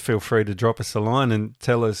it, please feel free to drop us a line and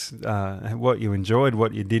tell us what you enjoyed,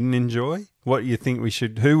 what you didn't enjoy, what you think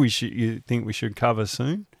you think we should cover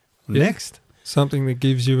soon. Yeah. Next. Something that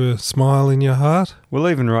gives you a smile in your heart. We'll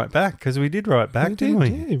even write back, because we did write back, didn't we?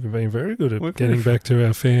 Yeah, we've been very good at getting back to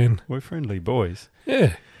our fan. We're friendly boys.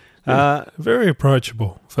 Yeah. Very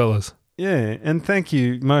approachable, fellas. Yeah, and thank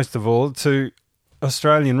you most of all to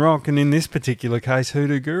Australian Rock, and in this particular case,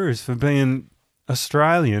 Hoodoo Gurus, for being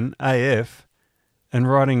Australian AF and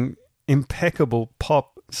writing impeccable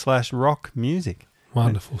pop/rock music.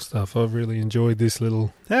 Wonderful stuff. I've really enjoyed this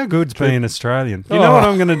little... How good's being Australian? You know what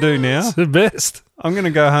I'm going to do now? It's the best. I'm going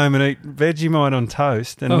to go home and eat Vegemite on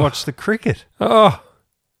toast and watch the cricket. Oh,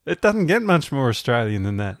 it doesn't get much more Australian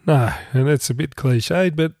than that. No, and it's a bit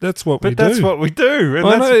cliched, but that's what we do. But that's what we do. And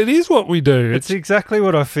no, it is what we do. It's exactly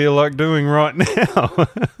what I feel like doing right now.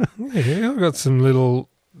 Yeah, I've got some little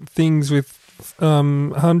things with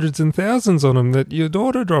hundreds and thousands on them that your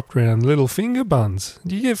daughter dropped around, little finger buns.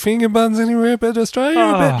 Do you get finger buns anywhere but Australia?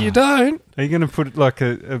 I bet you don't. Are you going to put like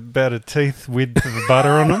about a teeth width of butter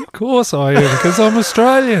on them? Of course I am, because I'm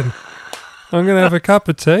Australian. I'm going to have a cup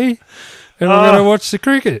of tea. And I'm going to watch the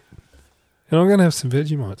cricket. And I'm going to have some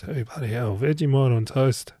Vegemite too. Bloody hell, Vegemite on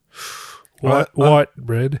toast. White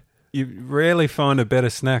bread. You rarely find a better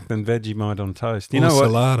snack than Vegemite on toast. You or know what?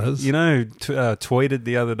 Saladas. You know who tweeted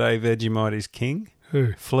the other day Vegemite is king?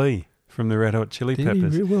 Who? Flea from the Red Hot Chili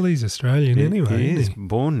Peppers. Well, he's Australian anyway. He is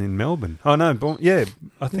born in Melbourne. Oh, no,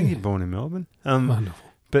 I think he's born in Melbourne. Wonderful.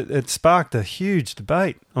 But it sparked a huge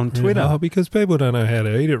debate on Twitter. Oh, because people don't know how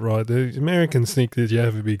to eat it right. The Americans think that you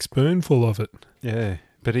have a big spoonful of it. Yeah,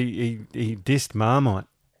 but he dissed Marmite,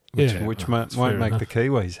 which won't make the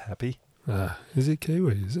Kiwis happy. Is it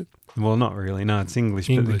Kiwi, is it? Well, not really. No, it's English.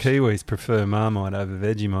 But the Kiwis prefer Marmite over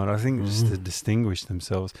Vegemite. I think just to distinguish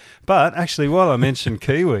themselves. But actually, while I mentioned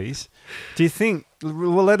Kiwis, do you think...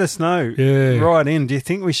 Well, let us know right in. Do you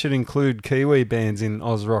think we should include Kiwi bands in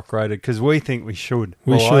Oz Rock Rated? Because we think we should.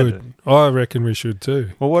 We should. I reckon we should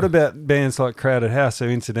too. Well, what about bands like Crowded House, who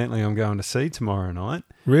incidentally I'm going to see tomorrow night?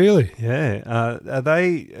 Really? Yeah.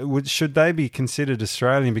 Should they be considered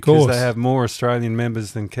Australian because they have more Australian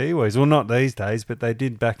members than Kiwis? Well, not these days, but they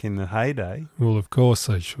did back in the heyday. Well, of course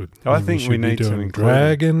they should. I think we need to include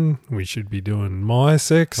Dragon. We should be doing My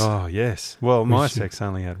Sex. Oh, yes. Well, My Sex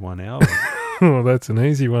only had one album. Well, that's an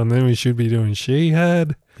easy one. Then we should be doing She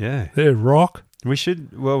Had. Yeah. They're rock. We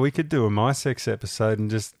could do a My Sex episode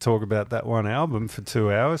and just talk about that one album for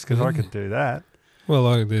 2 hours, because I could do that. Well,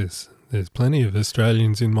 like this. There's plenty of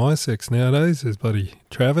Australians in my sex nowadays. There's buddy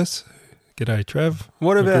Travis. G'day, Trav.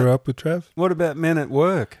 What I about grew up with Trav. What about Men at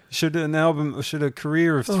Work? Should a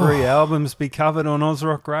career of 3 albums be covered on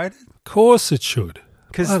Ozrock Rated? Of course it should.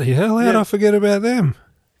 Bloody hell, how did I forget about them?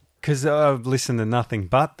 Because I've listened to nothing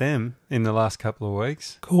but them in the last couple of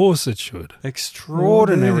weeks. Of course it should.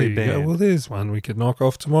 Extraordinary band. Well, there's one we could knock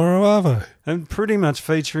off tomorrow, Arvo. And pretty much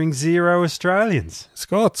featuring 0 Australians.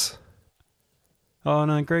 Scots. Oh,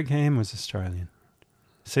 no, Greg Ham was Australian.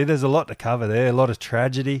 See, there's a lot to cover there, a lot of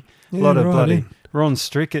tragedy, a lot of bloody... Ron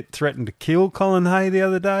Strickett threatened to kill Colin Hay the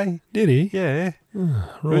other day. Did he? Yeah. Ron.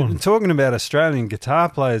 We're talking about Australian guitar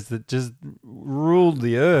players that just ruled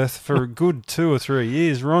the earth for a good 2 or 3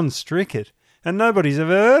 years. Ron Strickett. And nobody's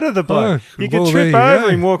ever heard of the bloke. You could trip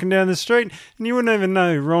over him walking down the street and you wouldn't even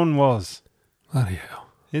know who Ron was. Bloody hell.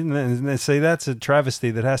 Isn't that? See, that's a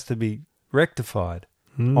travesty that has to be rectified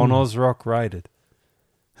on Ozrock Rated.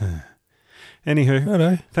 Anywho,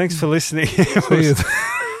 righto. Thanks for listening.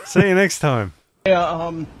 See you next time.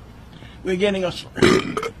 We're getting a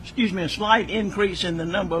slight increase in the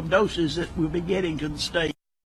number of doses that we'll be getting to the state.